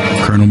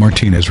 Colonel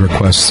Martinez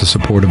requests the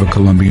support of a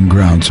Colombian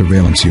ground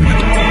surveillance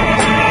unit.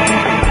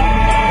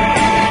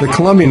 The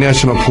Colombian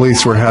National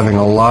Police were having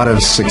a lot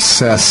of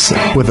success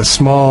with a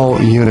small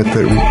unit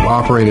that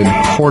operated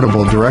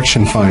portable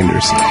direction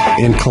finders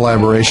in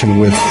collaboration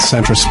with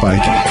Centra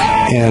Spike.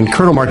 And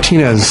Colonel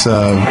Martinez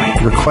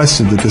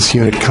requested that this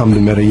unit come to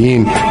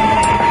Medellin.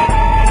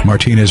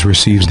 Martinez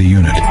receives the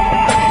unit,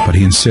 but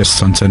he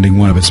insists on sending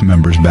one of its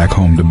members back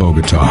home to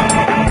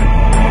Bogota.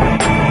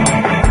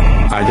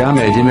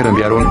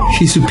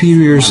 His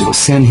superiors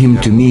sent him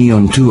to me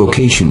on 2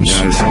 occasions,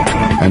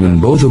 and on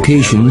both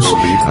occasions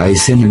I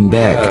sent him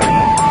back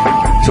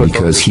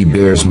because he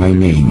bears my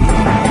name.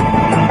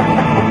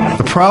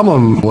 The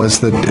problem was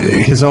that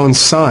his own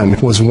son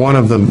was one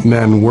of the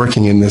men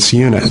working in this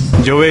unit.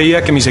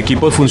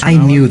 I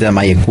knew that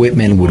my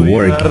equipment would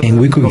work and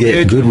we could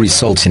get good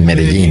results in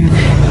Medellin.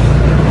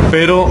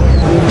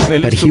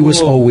 But he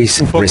was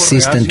always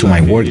resistant to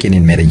my working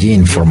in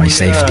Medellin for my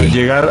safety.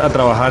 He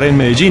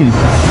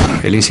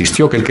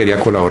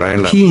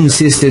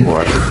insisted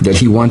that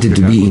he wanted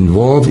to be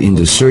involved in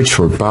the search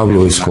for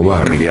Pablo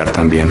Escobar.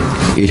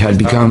 It had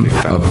become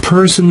a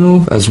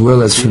personal as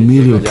well as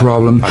familial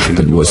problem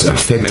that was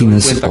affecting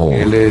us all.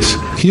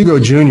 Hugo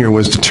Jr.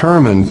 was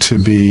determined to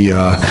be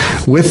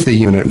with the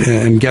unit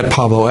and get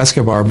Pablo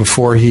Escobar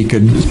before he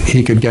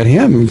could get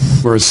him,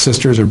 or his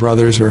sisters or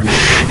brothers or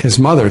his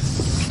mother.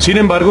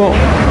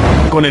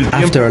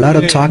 After a lot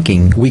of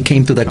talking, we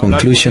came to the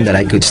conclusion that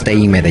I could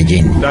stay in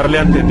Medellin.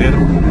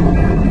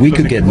 We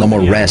could get no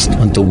more rest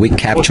until we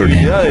captured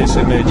him.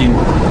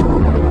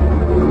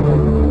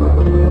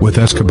 With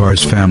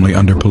Escobar's family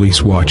under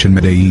police watch in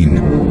Medellin,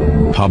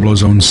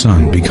 Pablo's own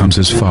son becomes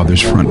his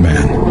father's front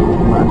man.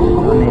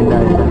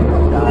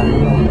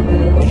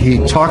 He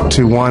talked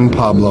to Juan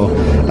Pablo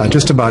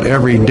just about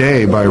every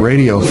day by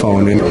radio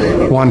phone, and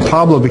Juan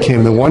Pablo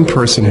became the one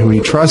person who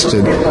he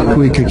trusted, who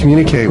he could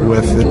communicate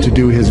with to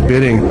do his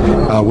bidding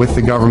with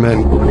the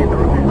government.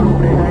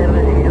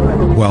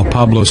 While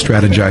Pablo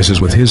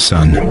strategizes with his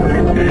son,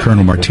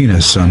 Colonel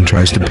Martinez's son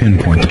tries to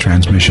pinpoint the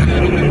transmission.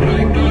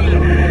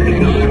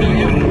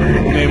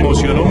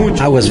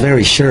 I was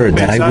very sure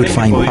that I would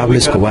find Pablo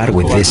Escobar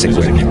with this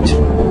equipment.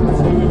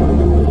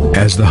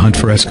 As the hunt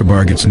for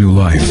Escobar gets new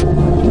life,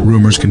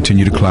 rumors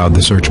continue to cloud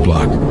the search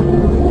block.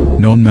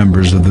 Known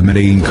members of the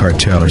Medellin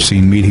cartel are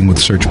seen meeting with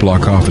search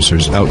block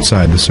officers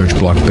outside the search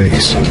block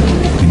base,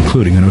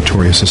 including a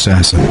notorious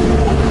assassin.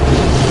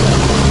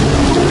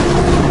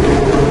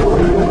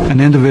 An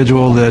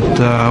individual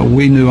that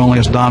we knew only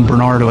as Don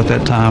Bernardo at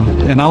that time.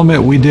 And I'll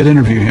admit, we did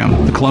interview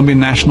him. The Colombian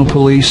National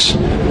Police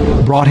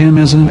brought him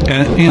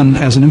in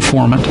as an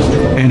informant,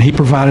 and he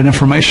provided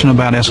information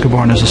about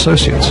Escobar and his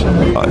associates.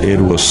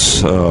 It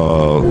was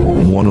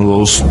one of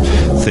those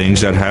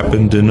things that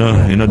happened in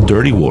a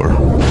dirty war.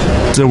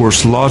 There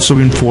was lots of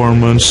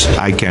informants.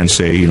 I can't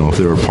say, if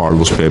they were part of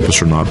Los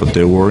Pepes or not, but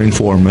there were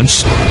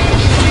informants.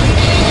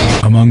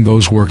 Among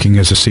those working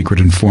as a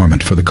secret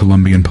informant for the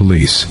Colombian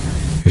police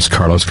is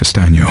Carlos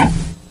Castaño.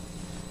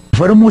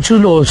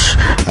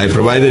 I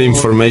provided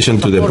information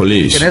to the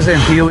police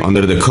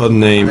under the code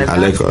name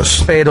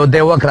Alecos.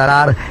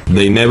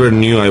 They never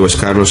knew I was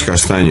Carlos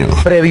Castaño,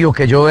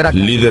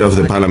 leader of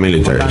the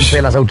paramilitaries.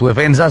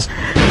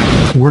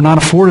 We're not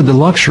afforded the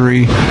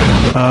luxury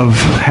of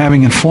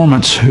having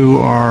informants who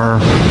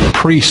are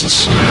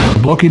priests.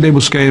 Bloque de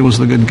Busquets was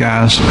the good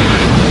guys.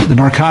 The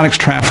narcotics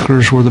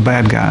traffickers were the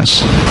bad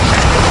guys.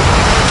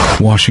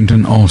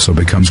 Washington also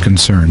becomes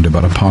concerned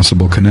about a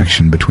possible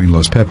connection between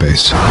Los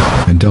Pepes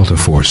and Delta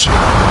Force.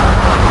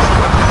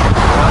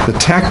 The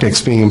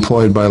tactics being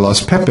employed by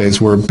Los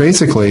Pepes were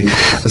basically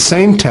the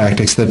same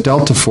tactics that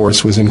Delta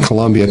Force was in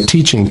Colombia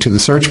teaching to the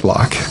search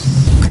block.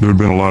 There had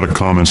been a lot of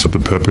comments that the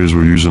Pepes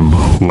were using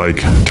like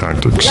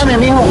tactics.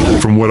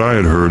 From what I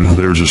had heard,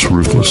 they were just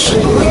ruthless.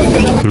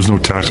 There's no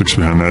tactics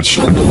behind that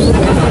shit.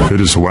 They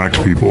just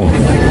whacked people.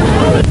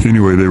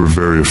 Anyway, they were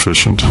very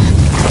efficient.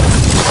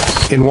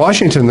 In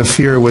Washington, the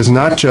fear was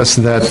not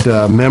just that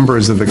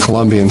members of the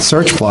Colombian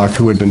search block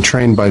who had been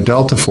trained by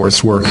Delta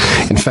Force were,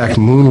 in fact,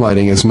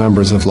 moonlighting as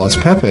members of Los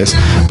Pepes,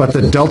 but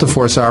that Delta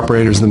Force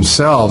operators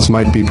themselves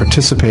might be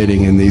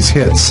participating in these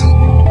hits.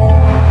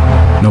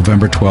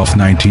 November 12,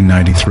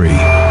 1993.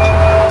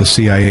 The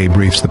CIA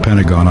briefs the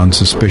Pentagon on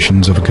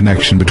suspicions of a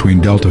connection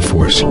between Delta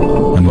Force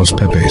and Los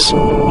Pepes.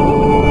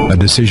 A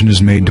decision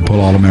is made to pull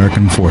all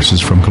American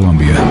forces from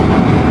Colombia.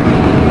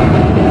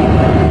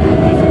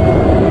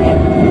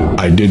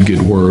 I did get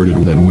word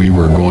that we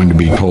were going to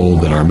be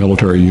told that our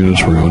military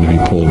units were going to be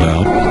pulled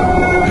out,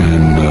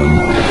 and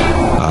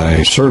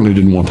I certainly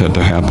didn't want that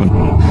to happen.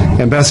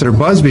 Ambassador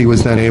Busby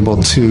was then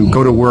able to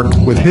go to work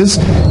with his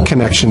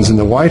connections in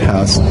the White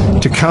House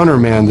to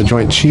countermand the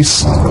Joint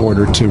Chiefs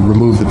order to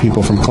remove the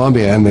people from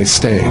Colombia, and they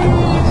stayed.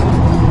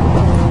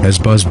 As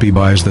Busby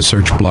buys the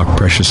search block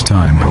precious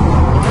time,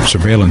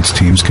 surveillance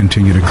teams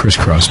continue to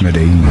crisscross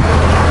Medellin.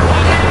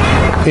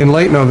 In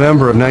late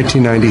November of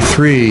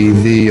 1993,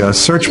 the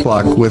search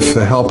block, with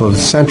the help of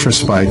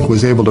Centrospike,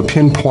 was able to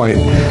pinpoint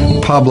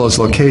Pablo's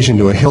location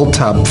to a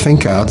hilltop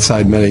finca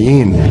outside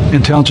Medellin.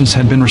 Intelligence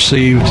had been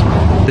received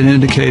that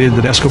indicated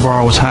that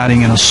Escobar was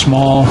hiding in a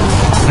small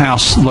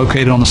house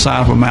located on the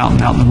side of a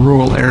mountain out in the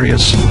rural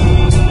areas.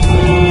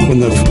 When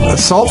the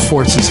assault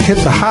forces hit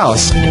the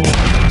house,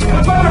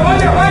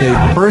 they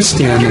burst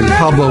in and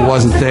Pablo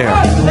wasn't there.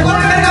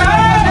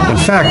 In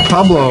fact,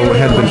 Pablo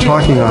had been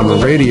talking on the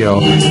radio,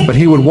 but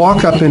he would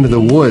walk up into the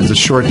woods a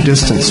short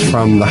distance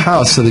from the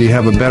house so that he'd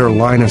have a better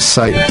line of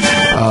sight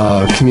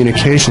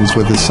communications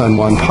with his son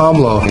Juan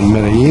Pablo in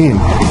Medellin.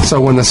 So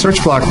when the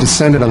search block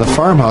descended on the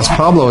farmhouse,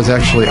 Pablo was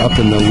actually up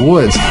in the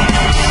woods.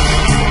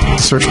 The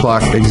search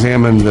block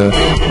examined the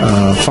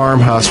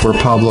farmhouse where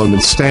Pablo had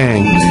been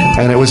staying,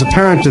 and it was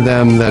apparent to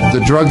them that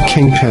the drug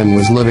kingpin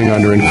was living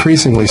under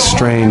increasingly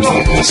strange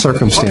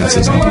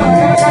circumstances.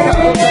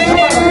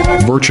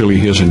 Virtually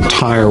his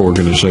entire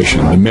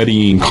organization, the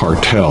Medellin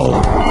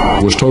cartel,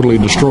 was totally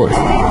destroyed.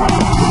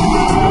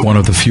 One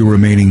of the few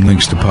remaining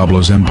links to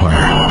Pablo's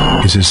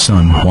empire is his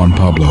son, Juan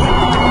Pablo.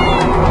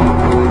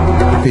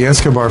 The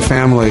Escobar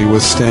family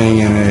was staying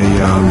in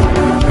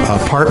a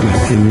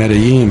apartment in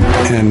Medellin,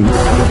 and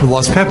the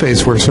Los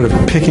Pepes were sort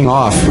of picking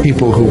off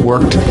people who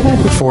worked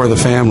for the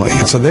family.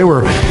 And so they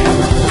were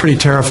pretty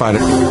terrified.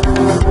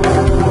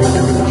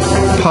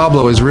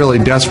 Pablo is really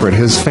desperate.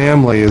 His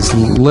family is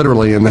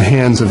literally in the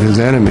hands of his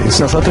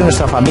enemies.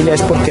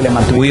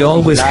 We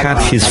always had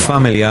his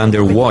family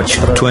under watch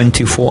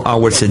 24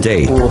 hours a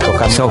day,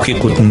 so he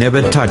could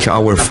never touch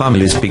our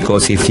families,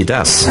 because if he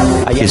does,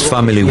 his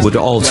family would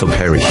also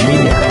perish.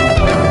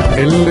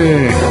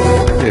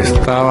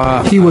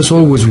 He was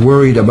always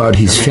worried about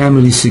his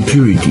family's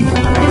security,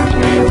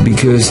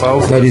 because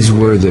that is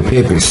where the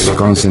Pepes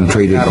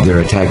concentrated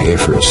their attack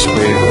efforts,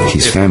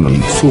 his family.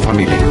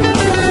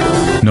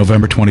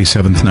 November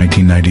 27,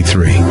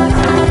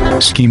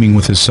 1993. Scheming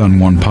with his son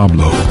Juan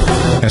Pablo,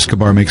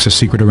 Escobar makes a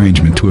secret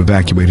arrangement to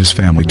evacuate his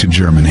family to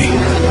Germany.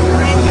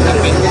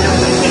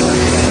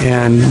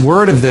 And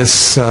word of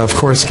this, of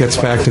course, gets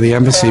back to the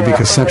embassy,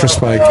 because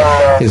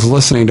Centrospike is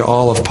listening to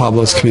all of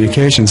Pablo's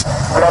communications.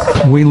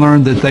 We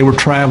learned that they were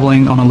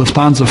traveling on a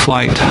Lufthansa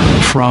flight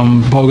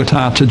from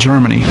Bogota to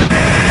Germany.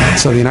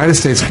 So the United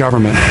States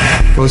government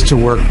goes to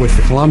work with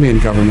the Colombian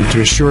government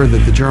to assure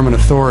that the German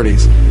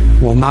authorities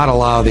will not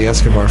allow the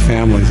Escobar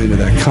families into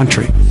that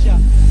country.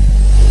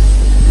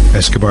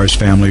 Escobar's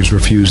families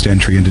refused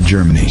entry into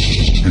Germany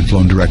and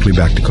flown directly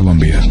back to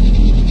Colombia.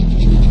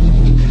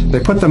 They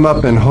put them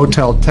up in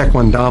Hotel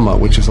Tequendama,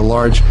 which is a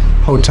large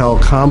hotel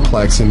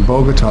complex in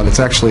Bogota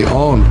that's actually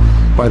owned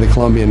by the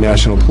Colombian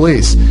National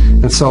Police.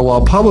 And so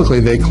while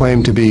publicly they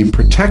claimed to be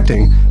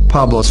protecting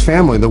Pablo's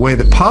family, the way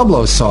that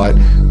Pablo saw it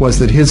was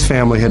that his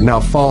family had now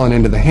fallen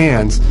into the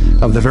hands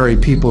of the very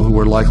people who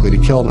were likely to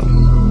kill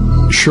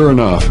them. Sure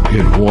enough,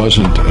 it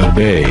wasn't a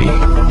day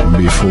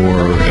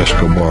before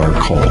Escobar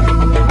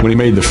called. When he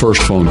made the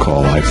first phone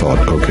call, I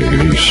thought, okay,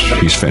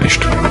 he's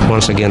finished.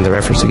 Once again, their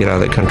efforts to get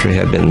out of the country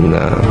had been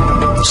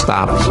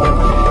stopped.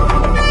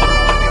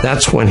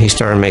 That's when he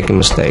started making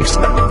mistakes.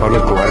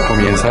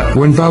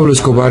 When Pablo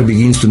Escobar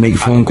begins to make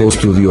phone calls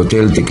to the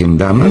Hotel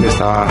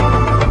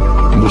Tequendama,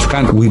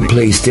 we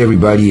placed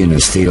everybody in a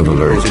state of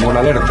alert.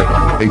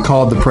 They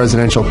called the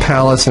presidential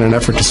palace in an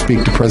effort to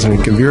speak to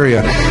President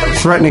Gaviria,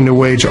 threatening to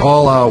wage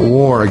all-out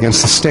war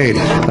against the state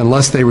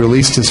unless they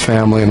released his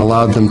family and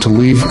allowed them to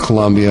leave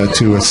Colombia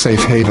to a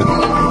safe haven.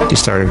 He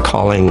started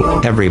calling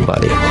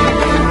everybody.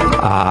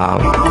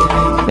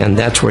 And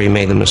that's where he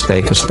made the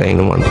mistake of staying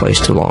in one place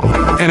too long.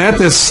 And at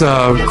this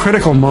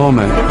critical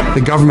moment,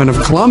 the government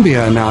of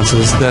Colombia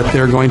announces that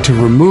they're going to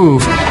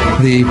remove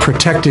the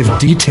protective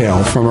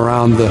detail from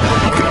around the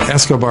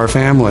Escobar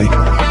family.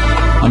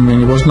 I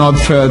mean, it was not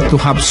fair to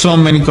have so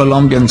many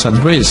Colombians at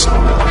risk,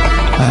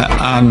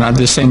 and at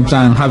the same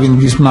time having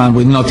this man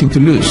with nothing to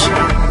lose.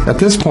 At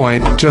this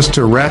point, just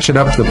to ratchet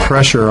up the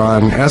pressure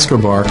on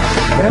Escobar,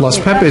 Los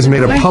Pepes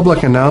made a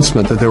public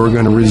announcement that they were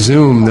going to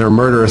resume their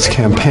murderous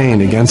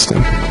campaign against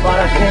him.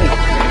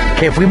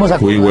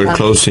 We were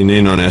closing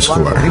in on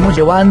Escobar.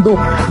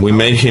 We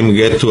made him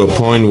get to a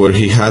point where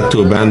he had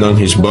to abandon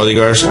his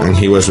bodyguards and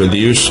he was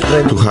reduced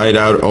to hide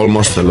out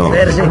almost alone.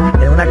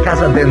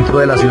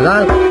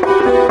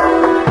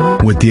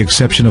 With the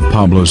exception of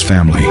Pablo's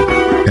family,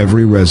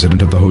 every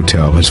resident of the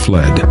hotel has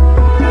fled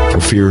for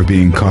fear of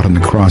being caught in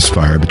the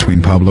crossfire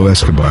between Pablo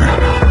Escobar,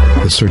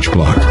 the search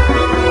block,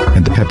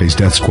 and the Pepe's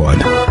death squad.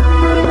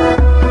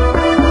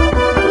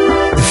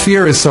 The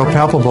fear is so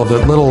palpable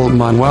that little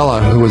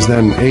Manuela, who was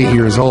then 8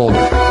 years old,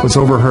 was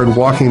overheard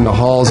walking the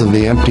halls of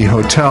the empty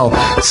hotel,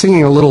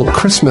 singing a little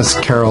Christmas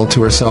carol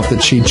to herself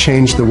that she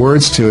changed the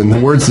words to, and the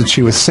words that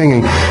she was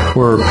singing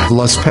were,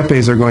 "Los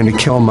Pepes are going to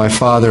kill my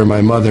father,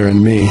 my mother,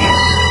 and me."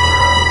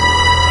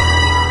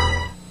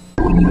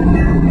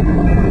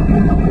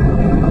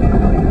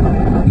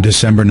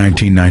 December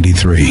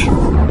 1993.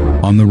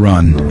 On the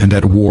run and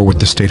at war with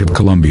the state of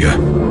Colombia,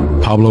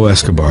 Pablo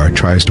Escobar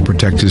tries to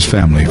protect his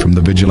family from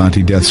the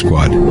vigilante death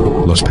squad,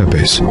 Los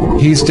Pepes.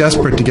 He's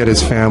desperate to get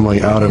his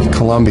family out of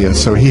Colombia,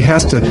 so he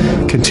has to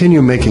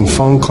continue making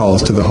phone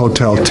calls to the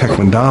Hotel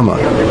Tequendama.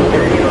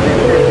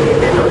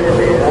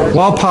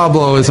 While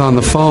Pablo is on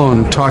the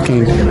phone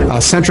talking,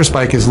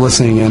 Centrospike is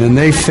listening in, and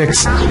they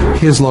fix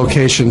his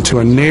location to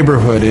a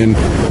neighborhood in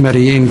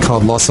Medellin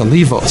called Los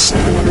Olivos.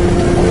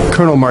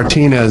 Colonel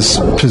Martinez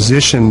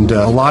positioned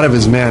a lot of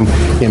his men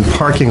in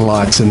parking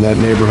lots in that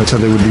neighborhood so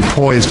they would be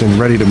poised and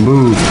ready to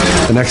move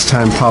the next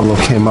time Pablo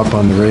came up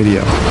on the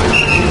radio.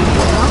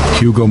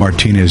 Hugo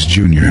Martinez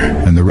Jr.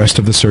 and the rest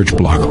of the search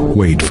block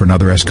wait for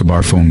another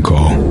Escobar phone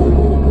call.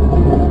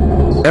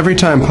 Every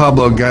time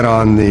Pablo got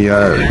on the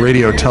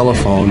radio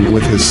telephone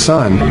with his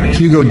son,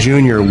 Hugo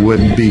Jr.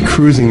 would be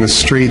cruising the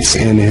streets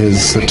in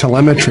his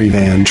telemetry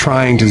van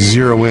trying to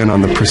zero in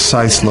on the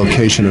precise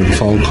location of the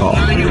phone call.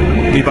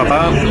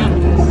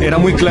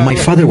 My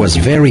father was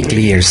very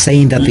clear,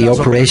 saying that the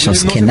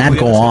operations cannot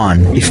go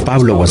on if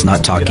Pablo was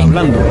not talking.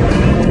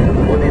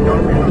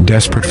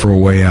 Desperate for a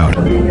way out,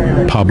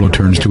 Pablo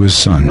turns to his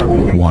son,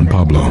 Juan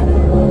Pablo.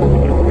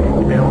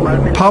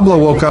 Pablo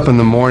woke up in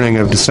the morning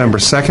of December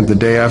 2nd, the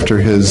day after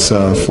his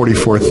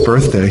 44th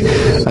birthday,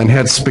 and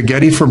had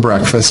spaghetti for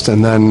breakfast,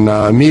 and then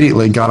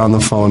immediately got on the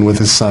phone with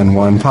his son,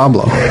 Juan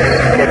Pablo.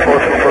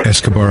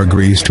 Escobar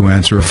agrees to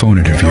answer a phone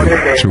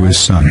interview through his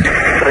son.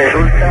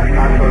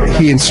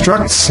 He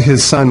instructs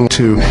his son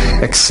to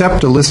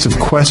accept a list of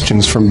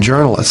questions from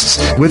journalists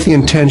with the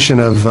intention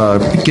of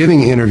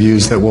giving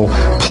interviews that will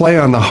play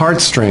on the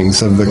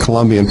heartstrings of the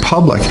Colombian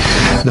public.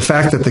 The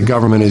fact that the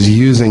government is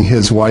using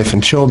his wife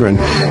and children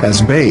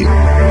as bait.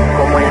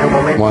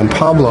 Juan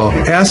Pablo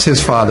asked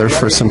his father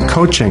for some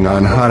coaching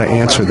on how to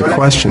answer the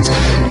questions.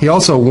 He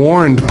also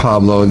warned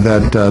Pablo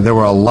that there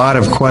were a lot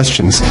of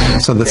questions,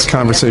 so this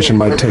conversation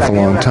might take a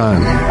long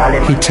time.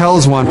 He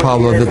tells Juan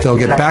Pablo that they'll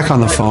get back on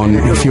the phone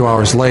a few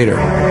hours later.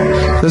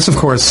 This, of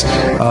course,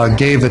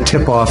 gave the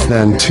tip-off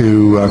then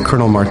to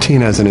Colonel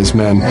Martinez and his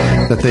men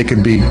that they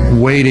could be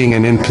waiting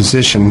and in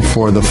position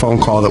for the phone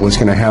call that was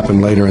going to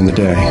happen later in the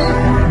day.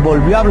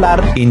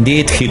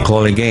 Indeed, he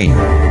called again.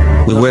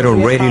 We were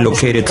already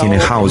located in a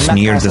house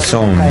near the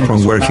zone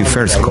from where he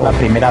first called.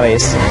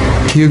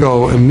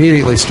 Hugo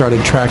immediately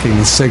started tracking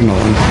the signal,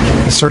 and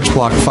the search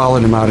block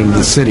followed him out into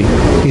the city.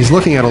 He's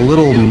looking at a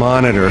little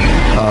monitor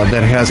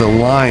that has a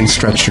line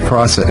stretched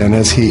across it, and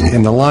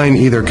the line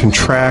either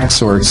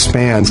contracts or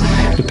expands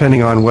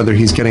depending on whether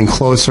he's getting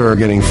closer or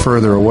getting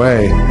further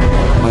away.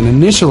 And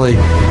initially,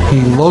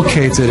 he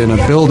locates it in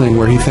a building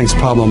where he thinks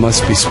Pablo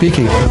must be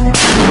speaking.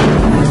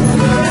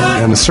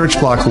 And the search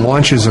block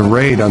launches a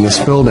raid on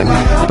this building.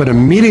 But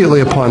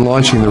immediately upon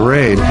launching the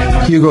raid,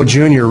 Hugo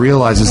Jr.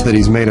 realizes that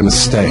he's made a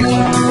mistake.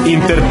 I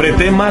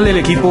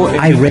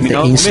read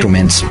the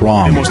instruments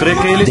wrong.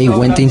 They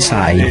went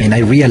inside, and I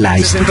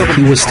realized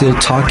he was still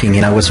talking,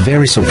 and I was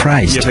very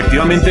surprised.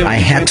 I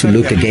had to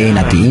look again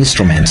at the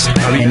instruments,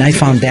 and I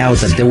found out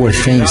that there were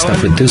things that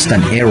produced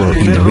an error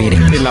in the reading.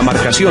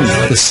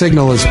 The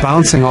signal is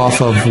bouncing off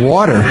of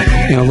water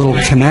in a little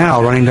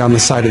canal running down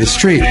the side of the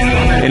street.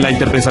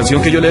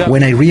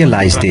 When I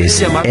realized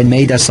this and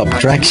made the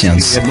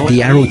subtractions,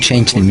 the arrow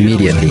changed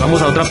immediately.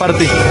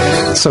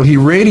 So he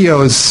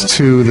radios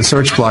to the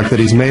search block that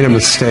he's made a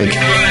mistake,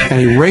 and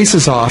he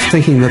races off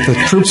thinking that the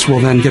troops will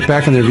then get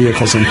back in their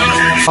vehicles and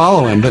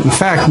follow him. But in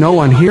fact, no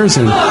one hears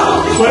him.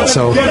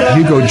 So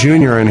Hugo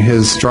Jr. and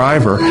his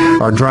driver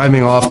are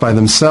driving off by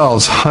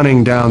themselves,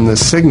 hunting down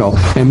this signal,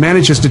 and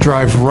manages to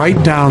drive right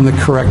down the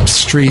correct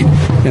street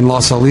in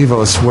Los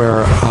Olivos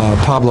where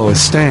Pablo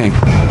is staying.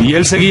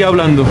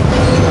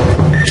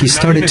 He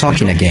started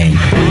talking again,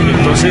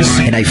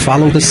 and I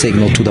followed the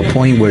signal to the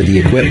point where the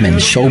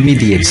equipment showed me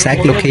the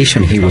exact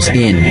location he was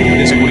in.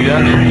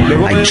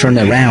 I turned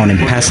around and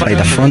passed by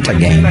the front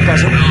again.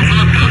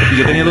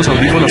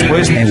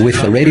 And with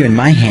the radio in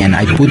my hand,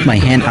 I put my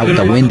hand out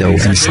the window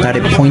and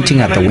started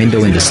pointing at the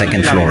window in the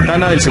second floor.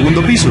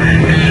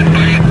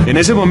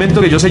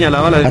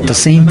 At the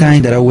same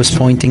time that I was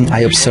pointing, I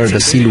observed the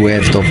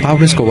silhouette of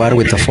Pablo Escobar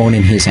with the phone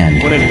in his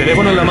hand.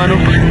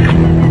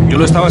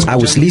 I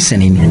was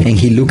listening, and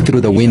he looked through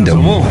the window.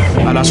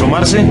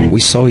 We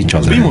saw each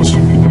other.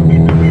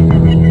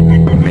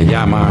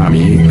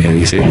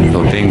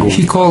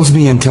 He calls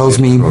me and tells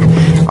me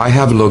I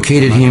have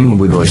located him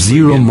with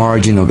zero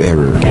margin of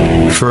error.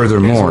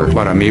 Furthermore,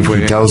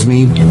 he tells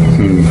me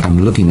I'm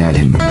looking at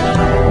him.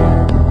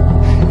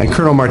 And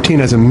Colonel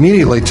Martinez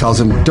immediately tells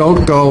him,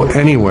 don't go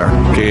anywhere.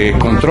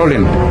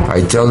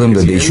 I tell them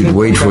that they should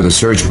wait for the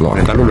search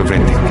block. But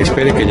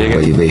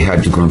if they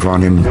had to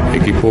confront him,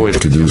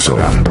 to do so.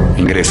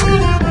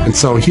 And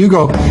so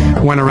Hugo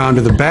went around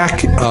to the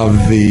back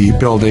of the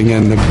building,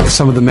 and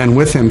some of the men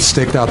with him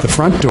staked out the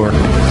front door.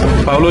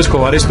 Pablo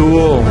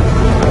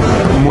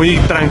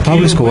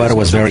Escobar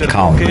was very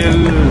calm.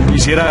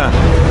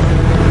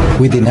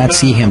 We did not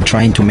see him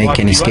trying to make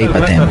any escape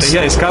attempts. He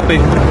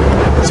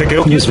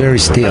was very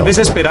still,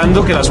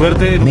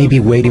 maybe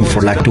waiting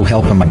for luck to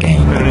help him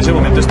again.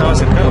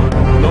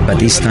 But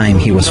this time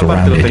he was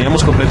surrounded.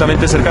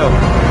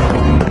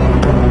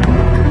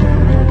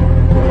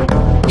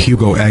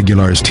 Hugo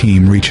Aguilar's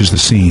team reaches the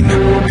scene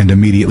and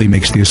immediately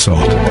makes the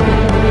assault.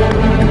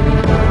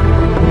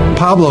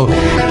 Pablo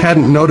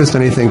hadn't noticed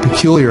anything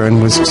peculiar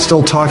and was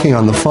still talking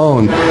on the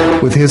phone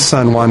with his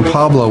son Juan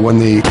Pablo when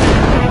the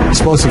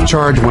explosive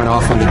charge went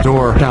off on the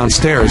door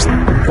downstairs.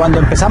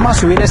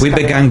 We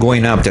began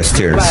going up the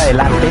stairs.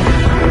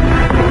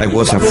 I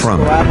was up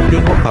front.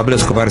 Pablo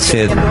Escobar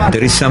said,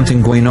 there is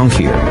something going on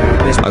here.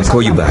 I'll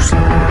call you back.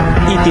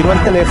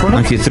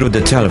 And he threw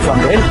the telephone.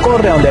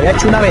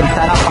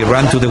 He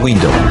ran to the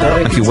window,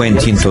 and he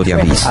went into the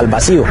abyss.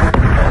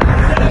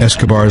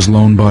 Escobar's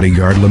lone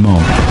bodyguard,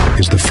 Limon,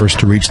 is the first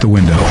to reach the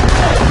window.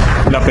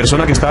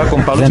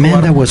 The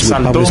man that was with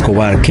Pablo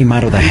Escobar came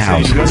out of the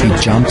house. He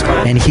jumped,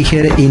 and he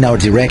headed in our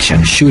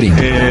direction, shooting.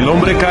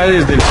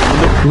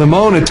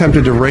 Limon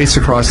attempted to race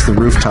across the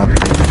rooftop,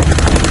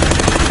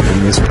 and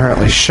he was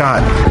apparently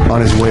shot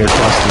on his way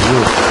across the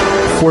roof.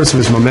 The force of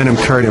his momentum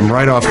carried him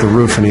right off the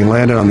roof, and he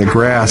landed on the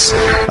grass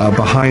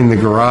behind the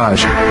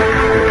garage.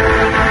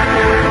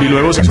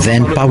 And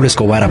then Pablo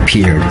Escobar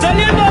appeared.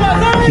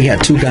 He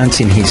had two guns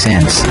in his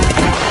hands.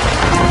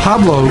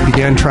 Pablo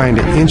began trying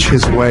to inch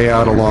his way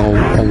out along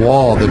a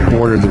wall that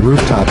bordered the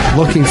rooftop,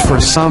 looking for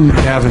some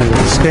avenue of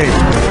escape.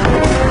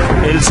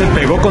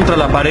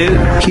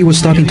 He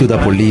was talking to the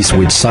police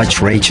with such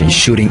rage and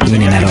shooting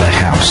in and out of the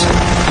house.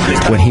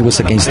 When he was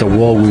against the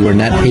wall, we were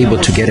not able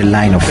to get a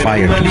line of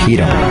fire to hit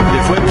him.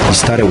 He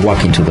started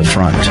walking to the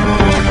front.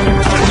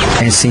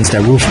 And since the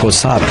roof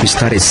goes up, we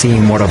started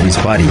seeing more of his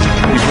body.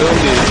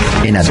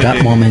 And at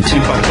that moment, he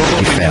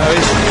fell.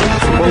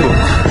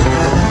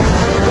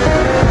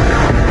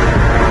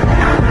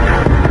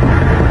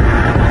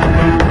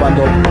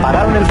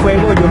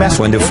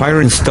 When the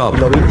firing stopped,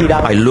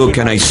 I looked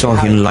and I saw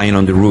him lying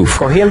on the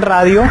roof.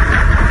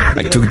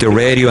 I took the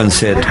radio and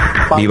said,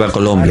 Viva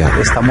Colombia,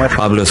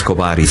 Pablo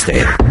Escobar is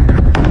dead.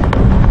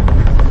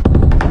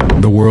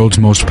 The world's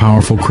most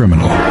powerful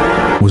criminal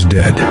was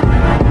dead.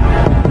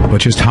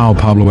 But just how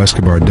Pablo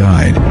Escobar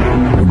died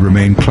would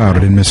remain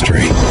clouded in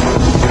mystery.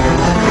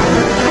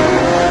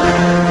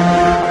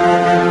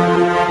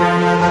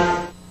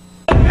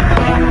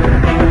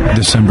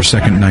 December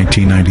 2nd,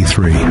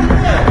 1993.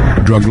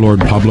 Drug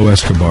lord Pablo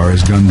Escobar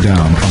is gunned down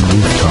on a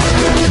rooftop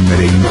in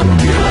Medellin,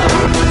 Colombia.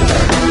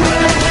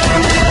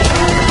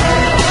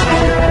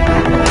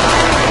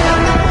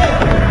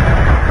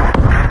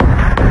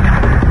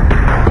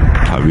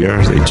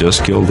 They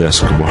just killed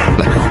Escobar.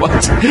 Like,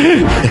 what?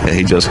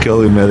 They just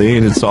killed him in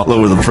Medellin. It's all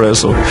over the press.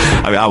 So,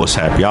 I mean, I was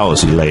happy. I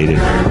was elated.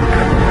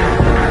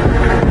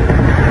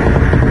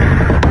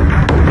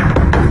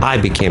 I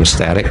became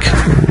static.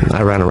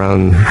 I ran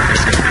around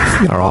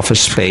our office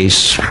space,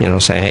 saying,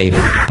 hey,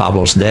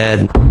 Pablo's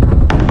dead.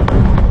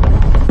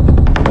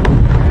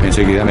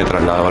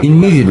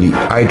 Immediately,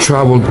 I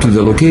traveled to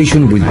the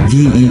location with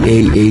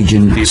DEA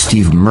agent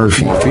Steve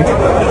Murphy.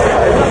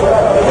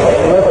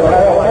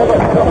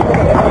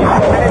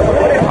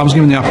 I was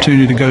given the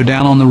opportunity to go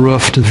down on the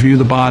roof to view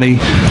the body,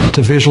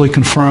 to visually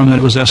confirm that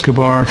it was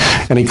Escobar.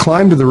 And he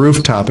climbed to the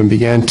rooftop and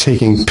began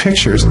taking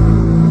pictures.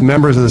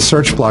 Members of the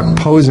search block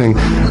posing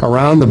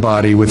around the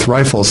body with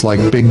rifles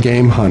like big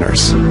game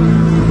hunters.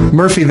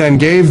 Murphy then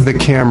gave the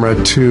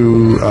camera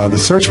to the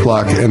search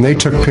block, and they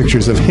took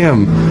pictures of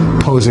him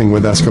posing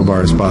with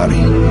Escobar's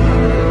body.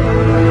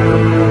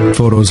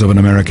 Photos of an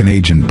American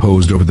agent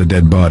posed over the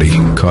dead body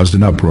caused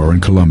an uproar in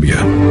Colombia,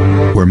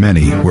 where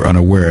many were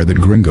unaware that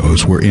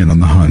gringos were in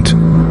on the hunt.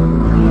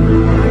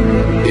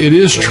 It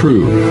is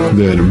true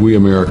that we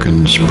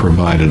Americans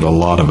provided a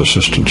lot of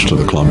assistance to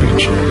the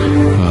Colombians.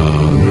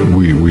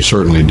 We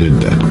certainly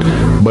did that.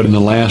 But in the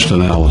last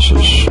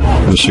analysis,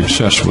 the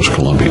success was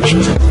Colombia's.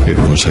 It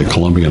was a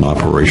Colombian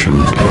operation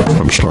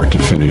from start to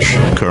finish.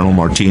 Colonel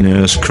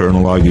Martinez,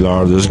 Colonel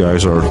Aguilar, those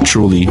guys are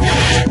truly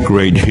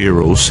great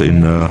heroes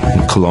in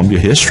Colombia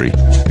history.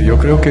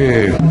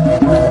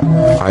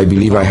 I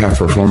believe I have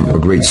performed a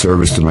great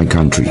service to my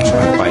country.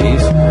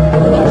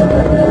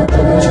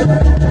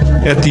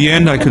 At the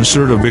end, I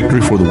considered a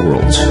victory for the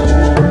world.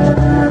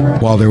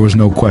 While there was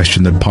no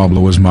question that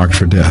Pablo was marked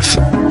for death,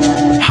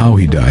 how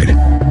he died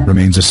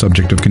remains a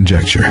subject of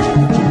conjecture.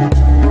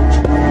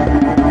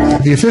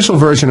 The official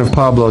version of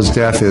Pablo's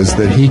death is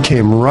that he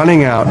came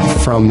running out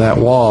from that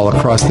wall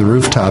across the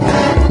rooftop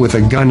with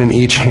a gun in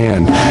each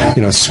hand,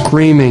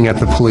 screaming at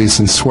the police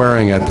and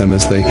swearing at them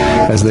as they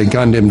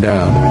gunned him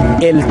down.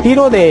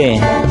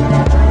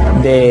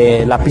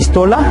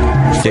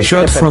 The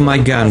shot from my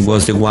gun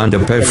was the one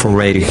that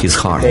perforated his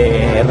heart.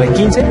 And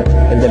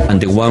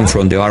the one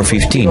from the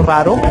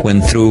R-15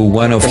 went through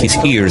one of his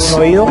ears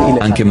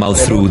and came out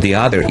through the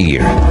other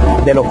ear.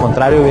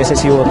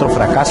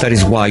 That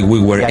is why we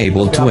were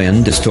able to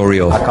end the story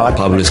of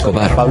Pablo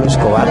Escobar.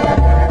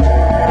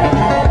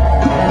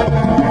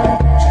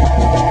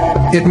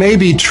 It may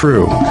be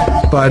true,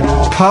 but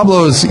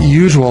Pablo's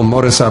usual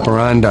modus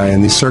operandi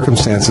in these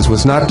circumstances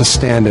was not to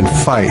stand and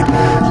fight,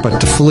 but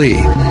to flee.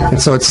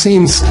 And so it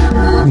seems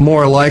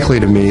more likely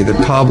to me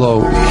that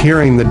Pablo,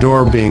 hearing the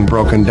door being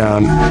broken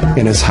down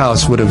in his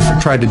house, would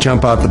have tried to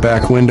jump out the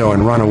back window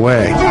and run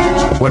away.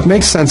 What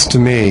makes sense to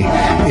me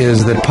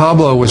is that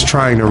Pablo was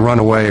trying to run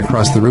away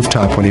across the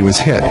rooftop when he was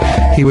hit.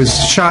 He was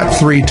shot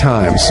 3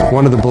 times.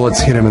 One of the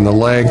bullets hit him in the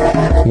leg,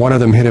 one of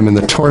them hit him in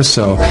the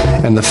torso,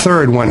 and the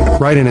third went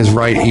right in his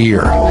right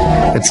ear.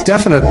 It's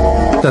definite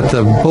that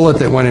the bullet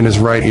that went in his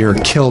right ear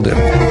killed him.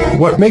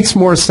 What makes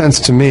more sense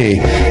to me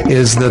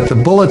is that the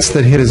bullets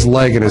that hit his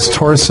leg and his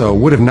torso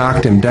would have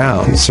knocked him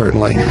down,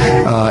 certainly,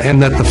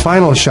 and that the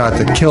final shot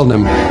that killed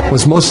him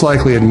was most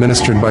likely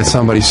administered by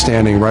somebody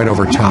standing right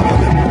over top of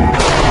him.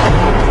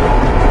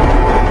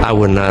 I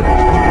would not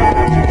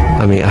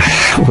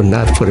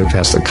put it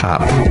past a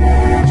cop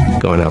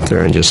going out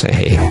there and just say,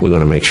 hey, we're going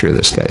to make sure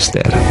this guy's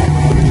dead.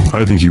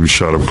 I think he was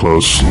shot up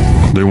close.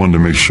 They wanted to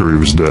make sure he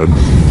was dead.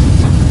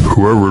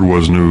 Whoever it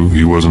was knew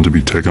he wasn't to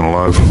be taken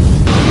alive.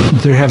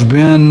 There have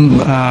been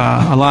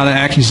a lot of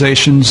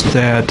accusations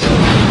that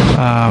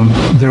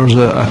there was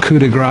a coup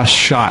de grace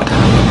shot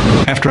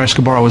after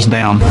Escobar was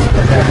down.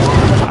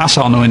 I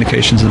saw no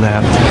indications of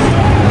that.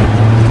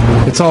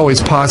 It's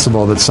always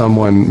possible that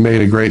someone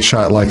made a great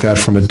shot like that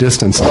from a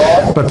distance,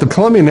 but the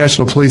Colombian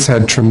National Police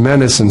had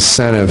tremendous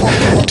incentive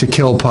to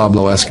kill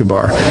Pablo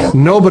Escobar.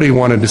 Nobody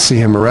wanted to see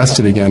him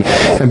arrested again.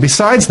 And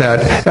besides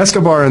that,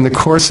 Escobar, in the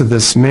course of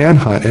this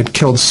manhunt, had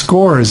killed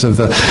scores of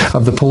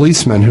the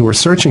policemen who were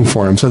searching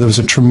for him. So there was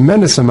a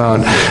tremendous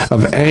amount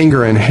of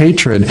anger and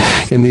hatred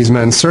in these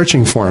men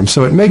searching for him.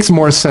 So it makes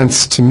more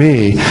sense to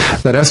me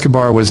that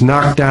Escobar was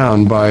knocked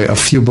down by a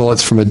few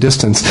bullets from a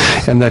distance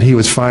and that he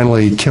was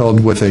finally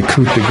killed with a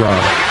coup de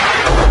grace.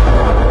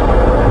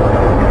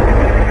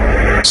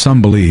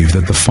 Some believe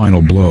that the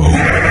final blow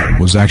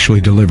was actually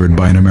delivered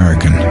by an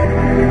American.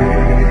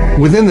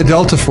 Within the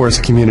Delta Force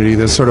community,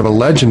 there's sort of a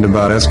legend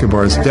about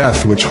Escobar's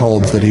death, which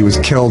holds that he was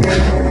killed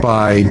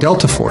by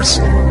Delta Force.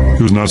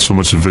 It was not so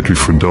much a victory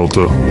for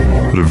Delta,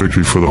 but a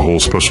victory for the whole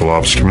special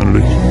ops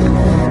community.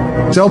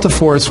 Delta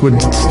Force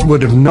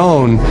would have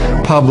known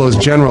Pablo's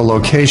general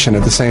location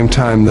at the same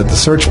time that the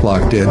search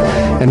block did,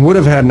 and would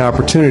have had an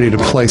opportunity to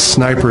place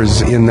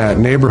snipers in that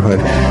neighborhood.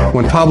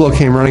 When Pablo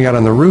came running out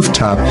on the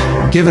rooftop,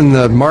 given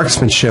the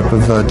marksmanship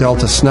of a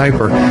Delta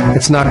sniper,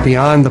 it's not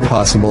beyond the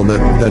possible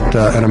that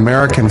an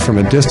American from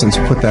a distance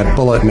put that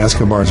bullet in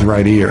Escobar's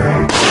right ear.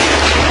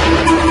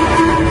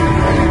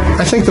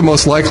 I think the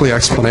most likely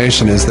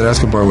explanation is that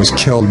Escobar was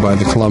killed by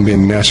the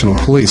Colombian National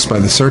Police, by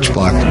the search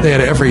block. They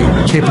had every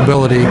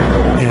capability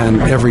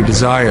and every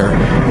desire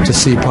to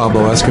see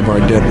Pablo Escobar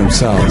dead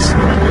themselves.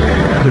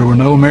 There were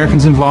no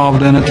Americans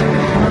involved in it.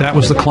 That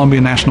was the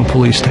Colombian National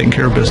Police taking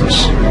care of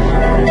business.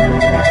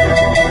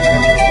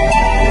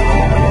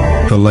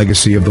 The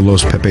legacy of the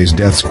Los Pepes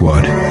death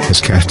squad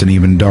has cast an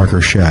even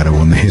darker shadow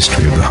on the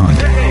history of the hunt.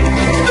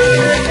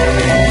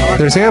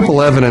 There's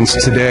ample evidence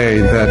today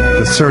that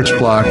the search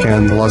block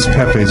and the Los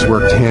Pepes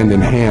worked hand in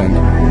hand.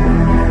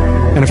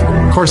 And of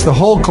course, the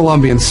whole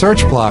Colombian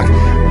search block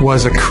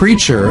was a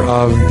creature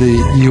of the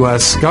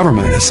U.S.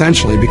 government,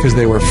 essentially, because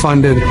they were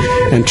funded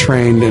and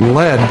trained and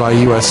led by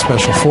U.S.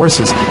 Special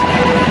Forces.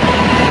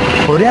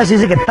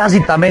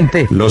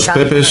 Los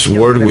Pepes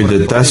worked with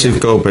the tacit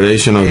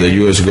cooperation of the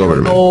U.S.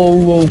 government.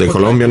 The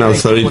Colombian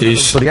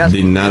authorities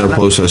did not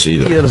oppose us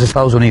either.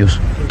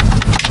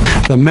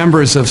 The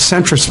members of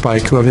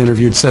Centrospike who I've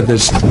interviewed said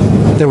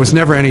there was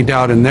never any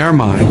doubt in their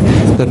mind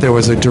that there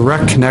was a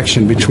direct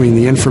connection between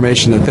the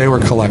information that they were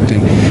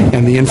collecting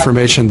and the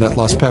information that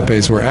Los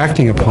Pepes were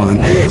acting upon.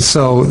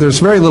 So there's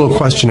very little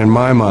question in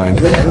my mind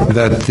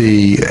that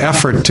the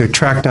effort to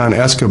track down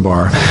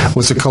Escobar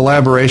was a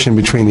collaboration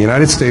between the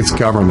United States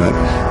government,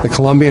 the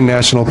Colombian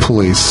National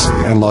Police,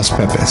 and Los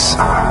Pepes.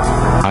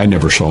 I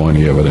never saw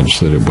any evidence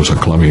that it was a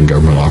Colombian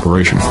government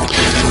operation.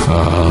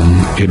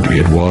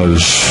 It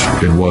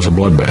was a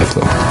bloodbath,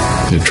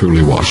 though. It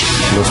truly was.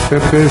 Los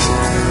Pepes?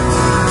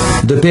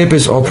 The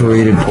Pepes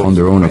operated on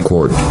their own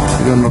accord,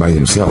 by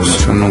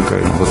themselves.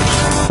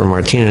 For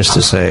Martinez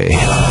to say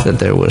that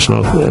there was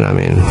no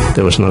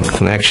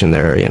connection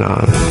there,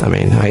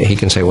 he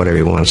can say whatever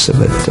he wants to,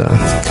 but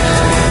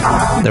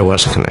there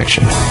was a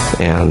connection.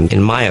 And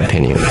in my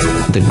opinion,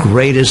 the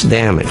greatest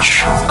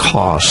damage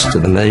caused to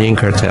the Medellin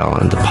cartel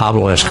and to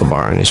Pablo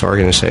Escobar and his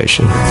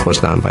organization was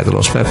done by the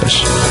Los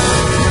Pepes.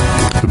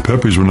 The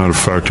Pepes were not a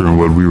factor in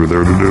what we were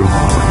there to do,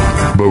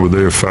 but were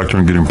they a factor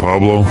in getting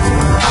Pablo?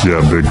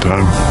 Yeah, big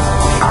time.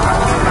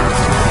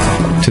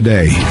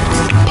 Today,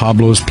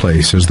 Pablo's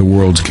place as the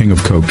world's king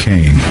of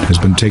cocaine has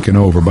been taken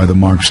over by the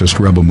Marxist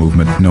rebel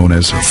movement known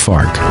as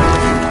FARC.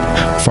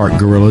 FARC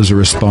guerrillas are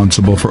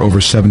responsible for over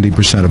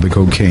 70% of the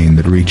cocaine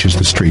that reaches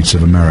the streets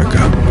of America.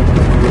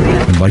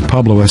 And like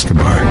Pablo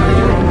Escobar,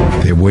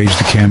 they have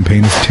waged a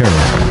campaign of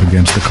terror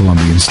against the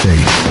Colombian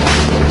state.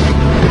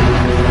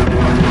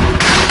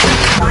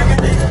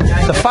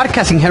 The FARC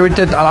has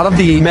inherited a lot of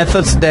the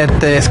methods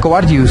that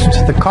Escobar used,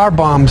 the car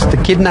bombs, the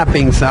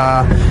kidnappings,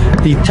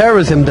 the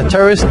terrorism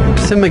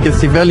against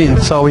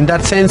civilians. So in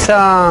that sense,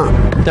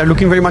 they're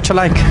looking very much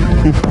alike,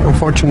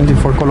 unfortunately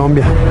for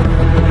Colombia.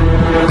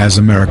 As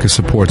America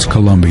supports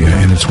Colombia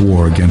in its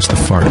war against the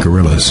FARC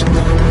guerrillas,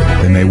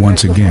 they may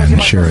once again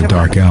share a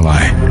dark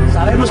ally.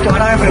 I am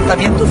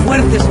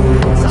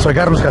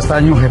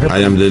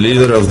the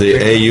leader of the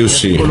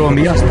AUC.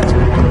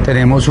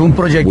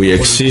 We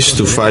exist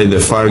to fight the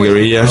FARC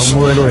guerrillas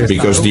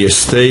because the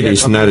state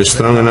is not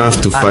strong enough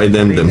to fight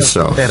them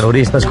themselves.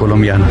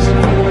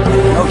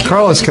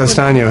 Carlos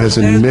Castaño has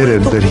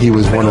admitted that he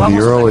was one of the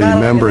early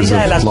members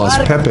of Los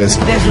Pepes.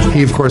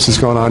 He, of course, has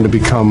gone on to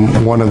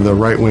become one of the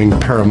right-wing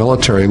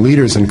paramilitary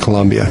leaders in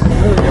Colombia.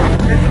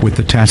 With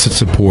the tacit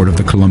support of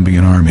the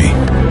Colombian army,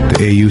 the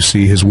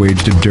AUC has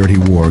waged a dirty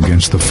war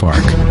against the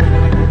FARC,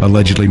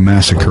 allegedly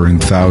massacring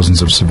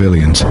thousands of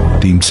civilians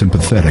deemed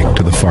sympathetic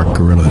to the FARC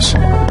guerrillas.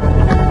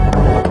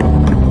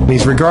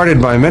 He's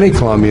regarded by many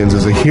Colombians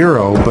as a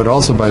hero, but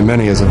also by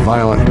many as a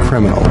violent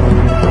criminal.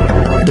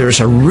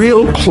 There's a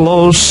real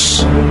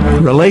close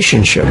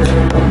relationship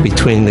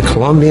between the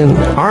Colombian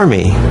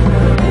army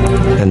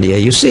and the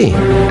AUC,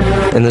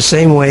 in the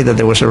same way that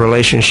there was a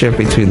relationship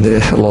between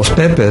the Los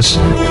Pepes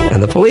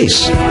and the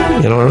police.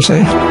 You know what I'm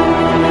saying?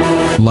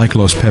 Like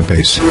Los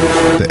Pepes,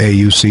 the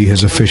AUC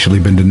has officially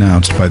been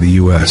denounced by the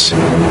U.S.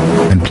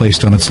 and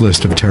placed on its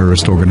list of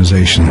terrorist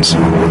organizations.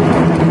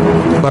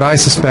 But I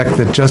suspect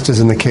that just as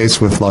in the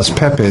case with Los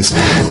Pepes,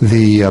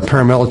 the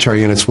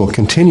paramilitary units will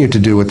continue to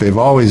do what they've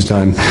always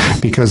done,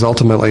 because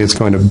ultimately it's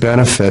going to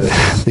benefit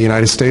the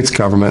United States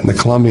government and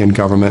the Colombian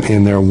government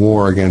in their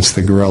war against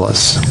the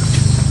guerrillas.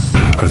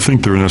 I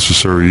think they're a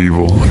necessary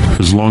evil.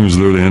 As long as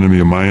they're the enemy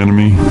of my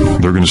enemy,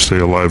 they're going to stay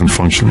alive and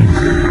functioning.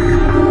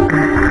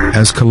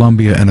 As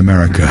Colombia and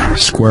America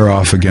square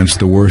off against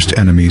the worst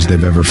enemies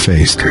they've ever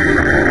faced,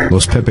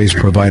 Los Pepes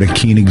provide a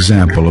keen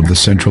example of the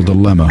central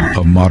dilemma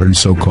of modern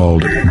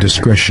so-called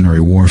discretionary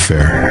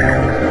warfare.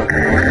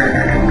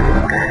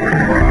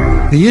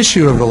 The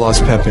issue of the Los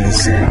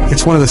Pepes,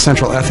 it's one of the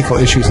central ethical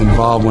issues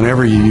involved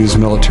whenever you use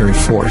military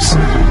force,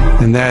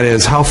 and that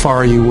is, how far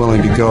are you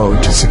willing to go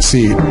to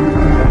succeed?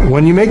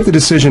 When you make the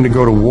decision to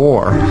go to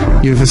war,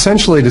 you've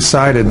essentially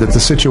decided that the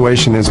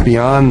situation is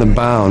beyond the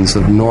bounds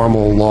of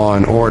normal law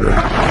and order.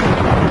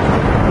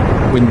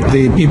 When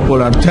the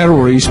people are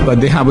terrorists,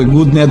 but they have a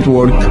good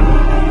network,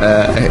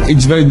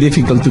 it's very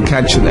difficult to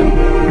catch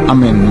them. I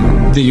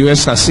mean, the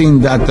U.S. has seen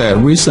that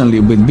recently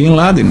with bin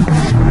Laden.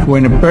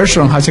 When a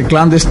person has a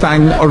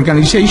clandestine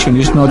organization,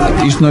 it's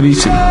not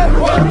easy.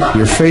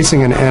 You're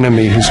facing an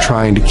enemy who's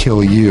trying to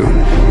kill you.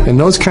 In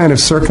those kind of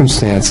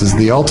circumstances,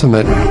 the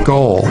ultimate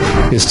goal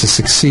is to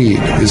succeed,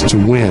 is to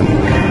win,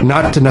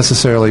 not to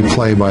necessarily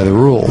play by the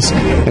rules.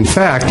 In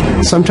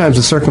fact, sometimes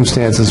the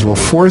circumstances will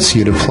force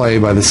you to play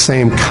by the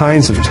same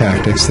kinds of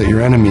tactics that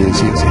your enemy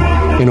is using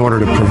in order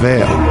to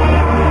prevail.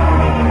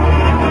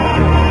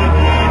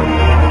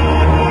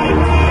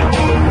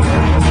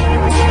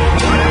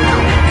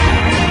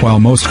 While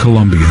most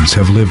Colombians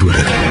have lived with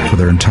it for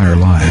their entire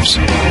lives,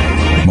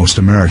 most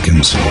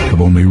Americans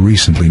have only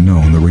recently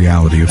known the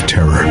reality of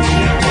terror.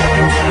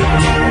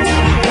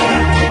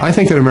 I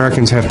think that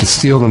Americans have to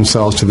steel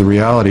themselves to the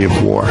reality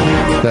of war,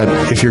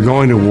 that if you're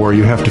going to war,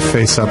 you have to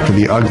face up to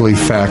the ugly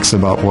facts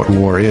about what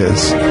war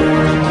is.